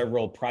recommend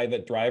several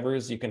private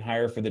drivers you can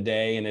hire for the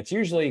day, and it's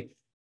usually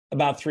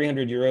about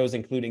 300 euros,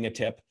 including a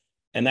tip.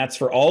 And that's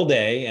for all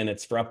day, and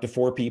it's for up to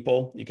 4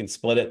 people. You can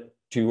split it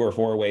 2 or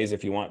 4 ways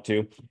if you want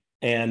to.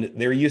 And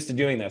they're used to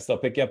doing this. They'll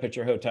pick you up at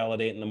your hotel at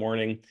 8 in the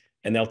morning,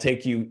 and they'll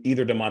take you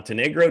either to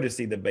Montenegro to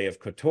see the Bay of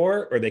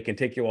Kotor, or they can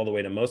take you all the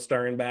way to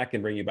Mostar and back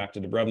and bring you back to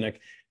Dubrovnik.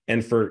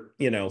 And for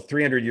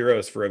 300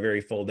 euros for a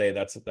very full day,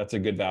 that's a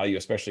good value,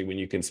 especially when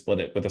you can split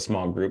it with a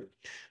small group.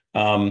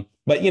 But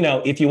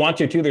if you want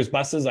to, there's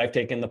buses. I've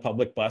taken the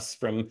public bus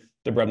from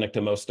Dubrovnik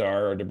to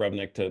Mostar, or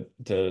Dubrovnik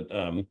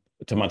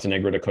to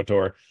Montenegro to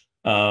Kotor.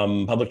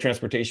 Public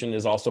transportation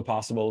is also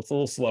possible. It's a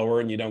little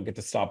slower, and you don't get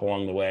to stop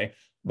along the way.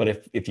 But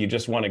if you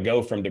just want to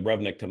go from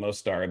Dubrovnik to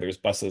Mostar, there's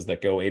buses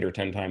that go 8 or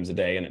 10 times a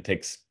day, and it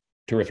takes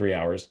 2 or 3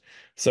 hours.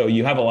 So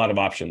you have a lot of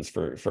options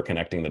for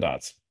connecting the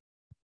dots.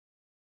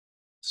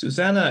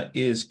 Susanna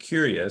is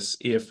curious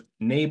if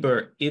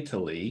neighbor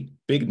Italy,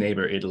 big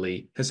neighbor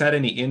Italy, has had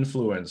any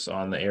influence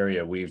on the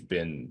area we've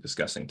been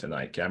discussing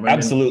tonight, Cameron.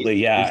 Absolutely,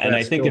 yeah. And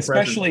I think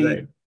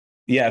especially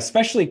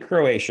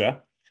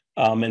Croatia.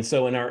 And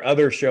so in our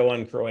other show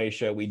on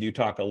Croatia, we do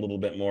talk a little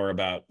bit more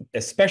about,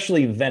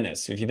 especially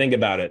Venice. If you think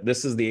about it,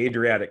 this is the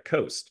Adriatic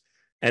coast.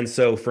 And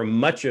so for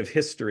much of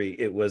history,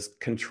 it was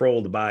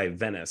controlled by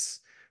Venice,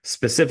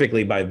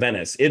 specifically by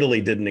Venice.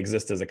 Italy didn't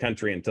exist as a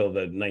country until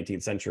the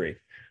 19th century.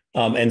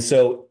 And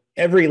so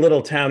every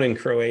little town in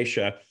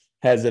Croatia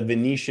has a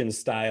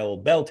Venetian-style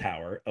bell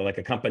tower, like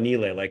a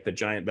campanile, like the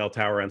giant bell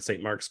tower on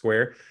St. Mark's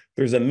Square.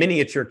 There's a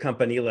miniature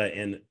campanile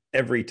in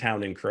every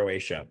town in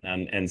Croatia.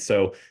 And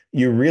so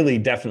you really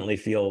definitely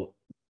feel,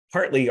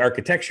 partly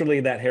architecturally,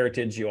 that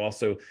heritage. You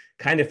also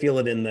kind of feel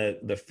it in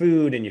the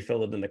food, and you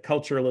feel it in the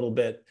culture a little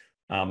bit.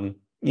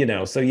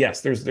 So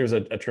yes, there's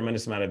a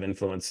tremendous amount of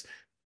influence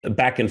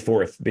back and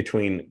forth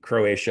between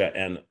Croatia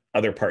and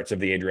other parts of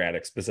the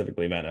Adriatic,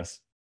 specifically Venice.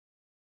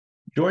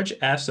 George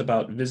asks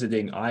about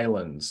visiting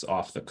islands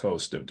off the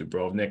coast of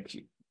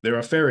Dubrovnik. There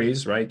are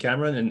ferries, right,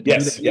 Cameron? And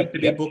yes, do they need to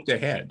be booked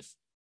ahead?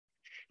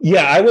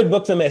 Yeah, I would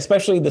book them,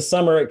 especially the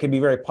summer. It could be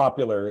very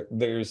popular.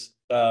 There's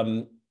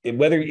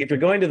if you're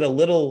going to the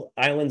little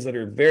islands that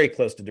are very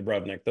close to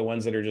Dubrovnik, the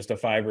ones that are just a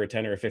 5 or a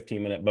 10 or a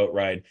 15-minute boat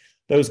ride,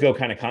 those go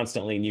kind of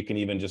constantly, and you can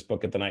even just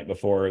book it the night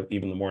before,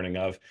 even the morning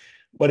of.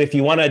 But if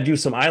you want to do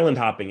some island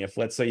hopping, if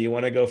let's say you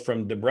want to go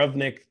from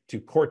Dubrovnik to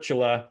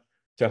Korčula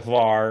to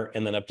Hvar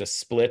and then up to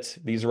Split,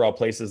 these are all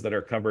places that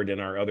are covered in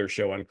our other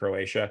show on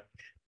Croatia.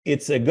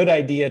 It's a good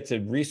idea to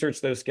research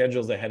those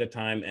schedules ahead of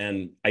time,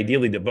 and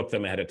ideally to book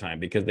them ahead of time,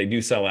 because they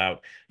do sell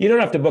out. You don't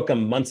have to book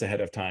them months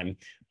ahead of time.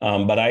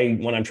 But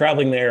when I'm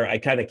traveling there, I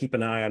kind of keep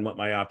an eye on what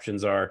my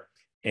options are,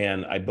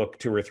 and I book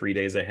 2 or 3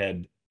 days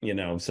ahead,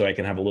 so I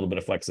can have a little bit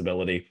of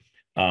flexibility.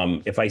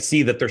 If I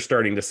see that they're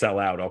starting to sell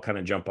out, I'll kind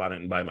of jump on it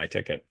and buy my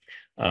ticket.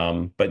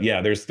 But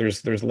yeah,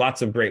 there's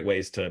lots of great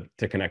ways to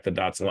connect the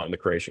dots along the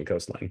Croatian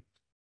coastline.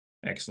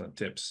 Excellent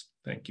tips.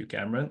 Thank you,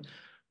 Cameron.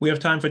 We have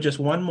time for just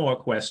one more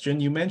question.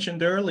 You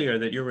mentioned earlier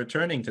that you're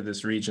returning to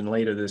this region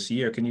later this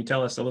year. Can you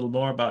tell us a little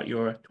more about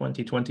your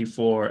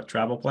 2024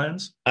 travel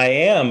plans? I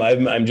am.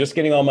 I'm just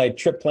getting all my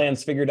trip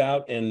plans figured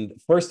out. And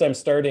first, I'm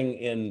starting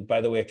in,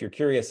 by the way, if you're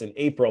curious, in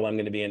April, I'm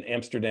going to be in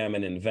Amsterdam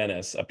and in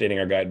Venice, updating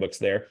our guidebooks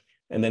there.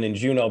 And then in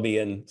June, I'll be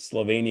in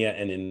Slovenia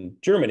and in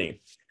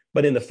Germany.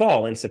 But in the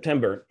fall, in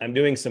September, I'm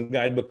doing some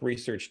guidebook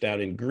research down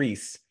in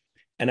Greece.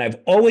 And I've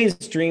always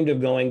dreamed of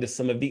going to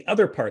some of the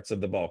other parts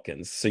of the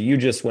Balkans. So you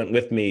just went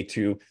with me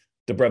to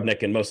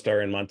Dubrovnik and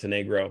Mostar and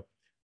Montenegro.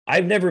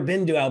 I've never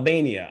been to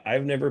Albania.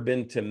 I've never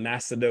been to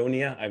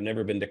Macedonia. I've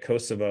never been to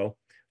Kosovo.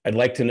 I'd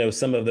like to know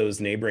some of those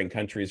neighboring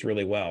countries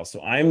really well. So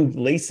I'm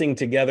lacing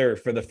together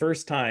for the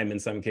first time, in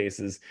some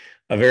cases,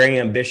 a very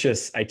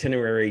ambitious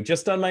itinerary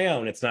just on my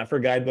own. It's not for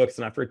guidebooks, it's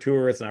not for a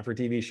tour, it's not for a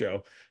TV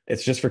show.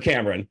 It's just for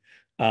Cameron.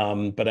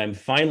 But I'm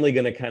finally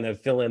going to kind of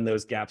fill in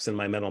those gaps in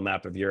my mental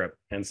map of Europe.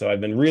 And so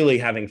I've been really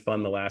having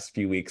fun the last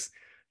few weeks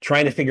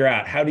trying to figure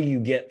out, how do you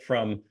get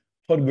from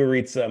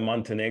Podgorica,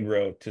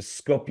 Montenegro to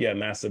Skopje,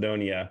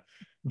 Macedonia,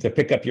 to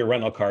pick up your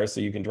rental car so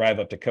you can drive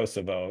up to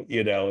Kosovo.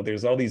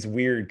 There's all these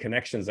weird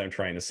connections I'm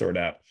trying to sort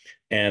out.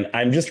 And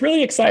I'm just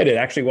really excited.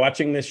 Actually,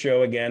 watching this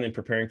show again and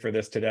preparing for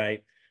this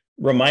tonight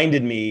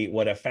reminded me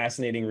what a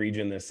fascinating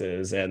region this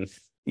is. And,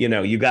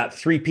 you got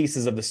 3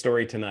 pieces of the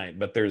story tonight,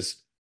 but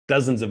there's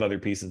dozens of other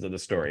pieces of the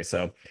story.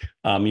 So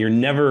you're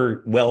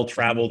never well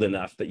traveled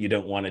enough that you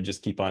don't want to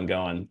just keep on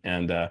going.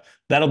 And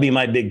that'll be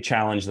my big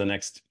challenge the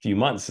next few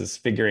months, is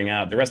figuring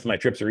out. The rest of my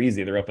trips are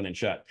easy, they're open and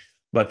shut.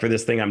 But for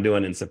this thing I'm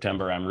doing in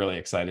September, I'm really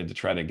excited to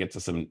try to get to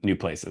some new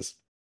places.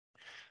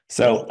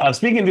 So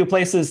speaking of new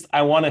places,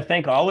 I want to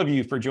thank all of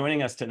you for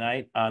joining us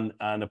tonight on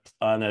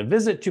a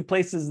visit to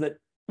places that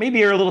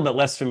maybe are a little bit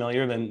less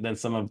familiar than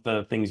some of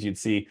the things you'd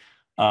see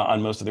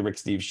on most of the Rick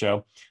Steves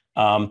show.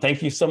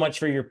 Thank you so much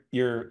for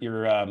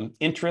your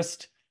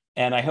interest.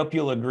 And I hope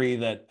you'll agree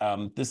that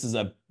this is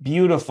a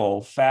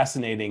beautiful,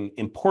 fascinating,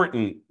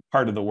 important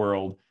part of the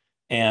world.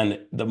 And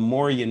the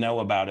more you know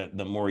about it,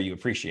 the more you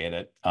appreciate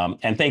it.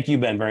 And thank you,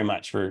 Ben, very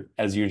much for,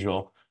 as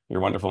usual,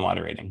 your wonderful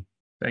moderating.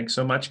 Thanks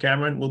so much,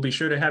 Cameron. We'll be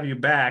sure to have you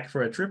back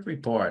for a trip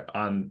report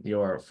on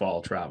your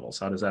fall travels.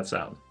 How does that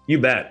sound? You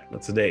bet.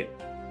 That's the date.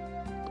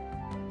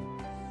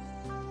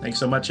 Thanks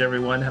so much,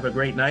 everyone. Have a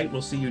great night.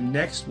 We'll see you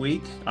next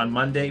week on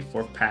Monday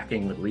for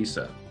Packing with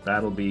Lisa.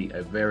 That'll be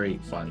a very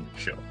fun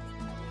show.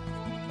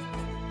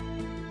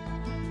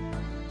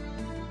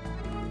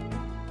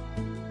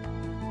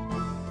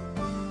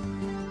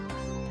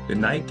 Good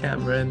night,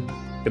 Cameron.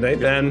 Good night,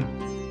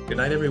 Ben. Good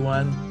night,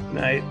 everyone.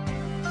 Night.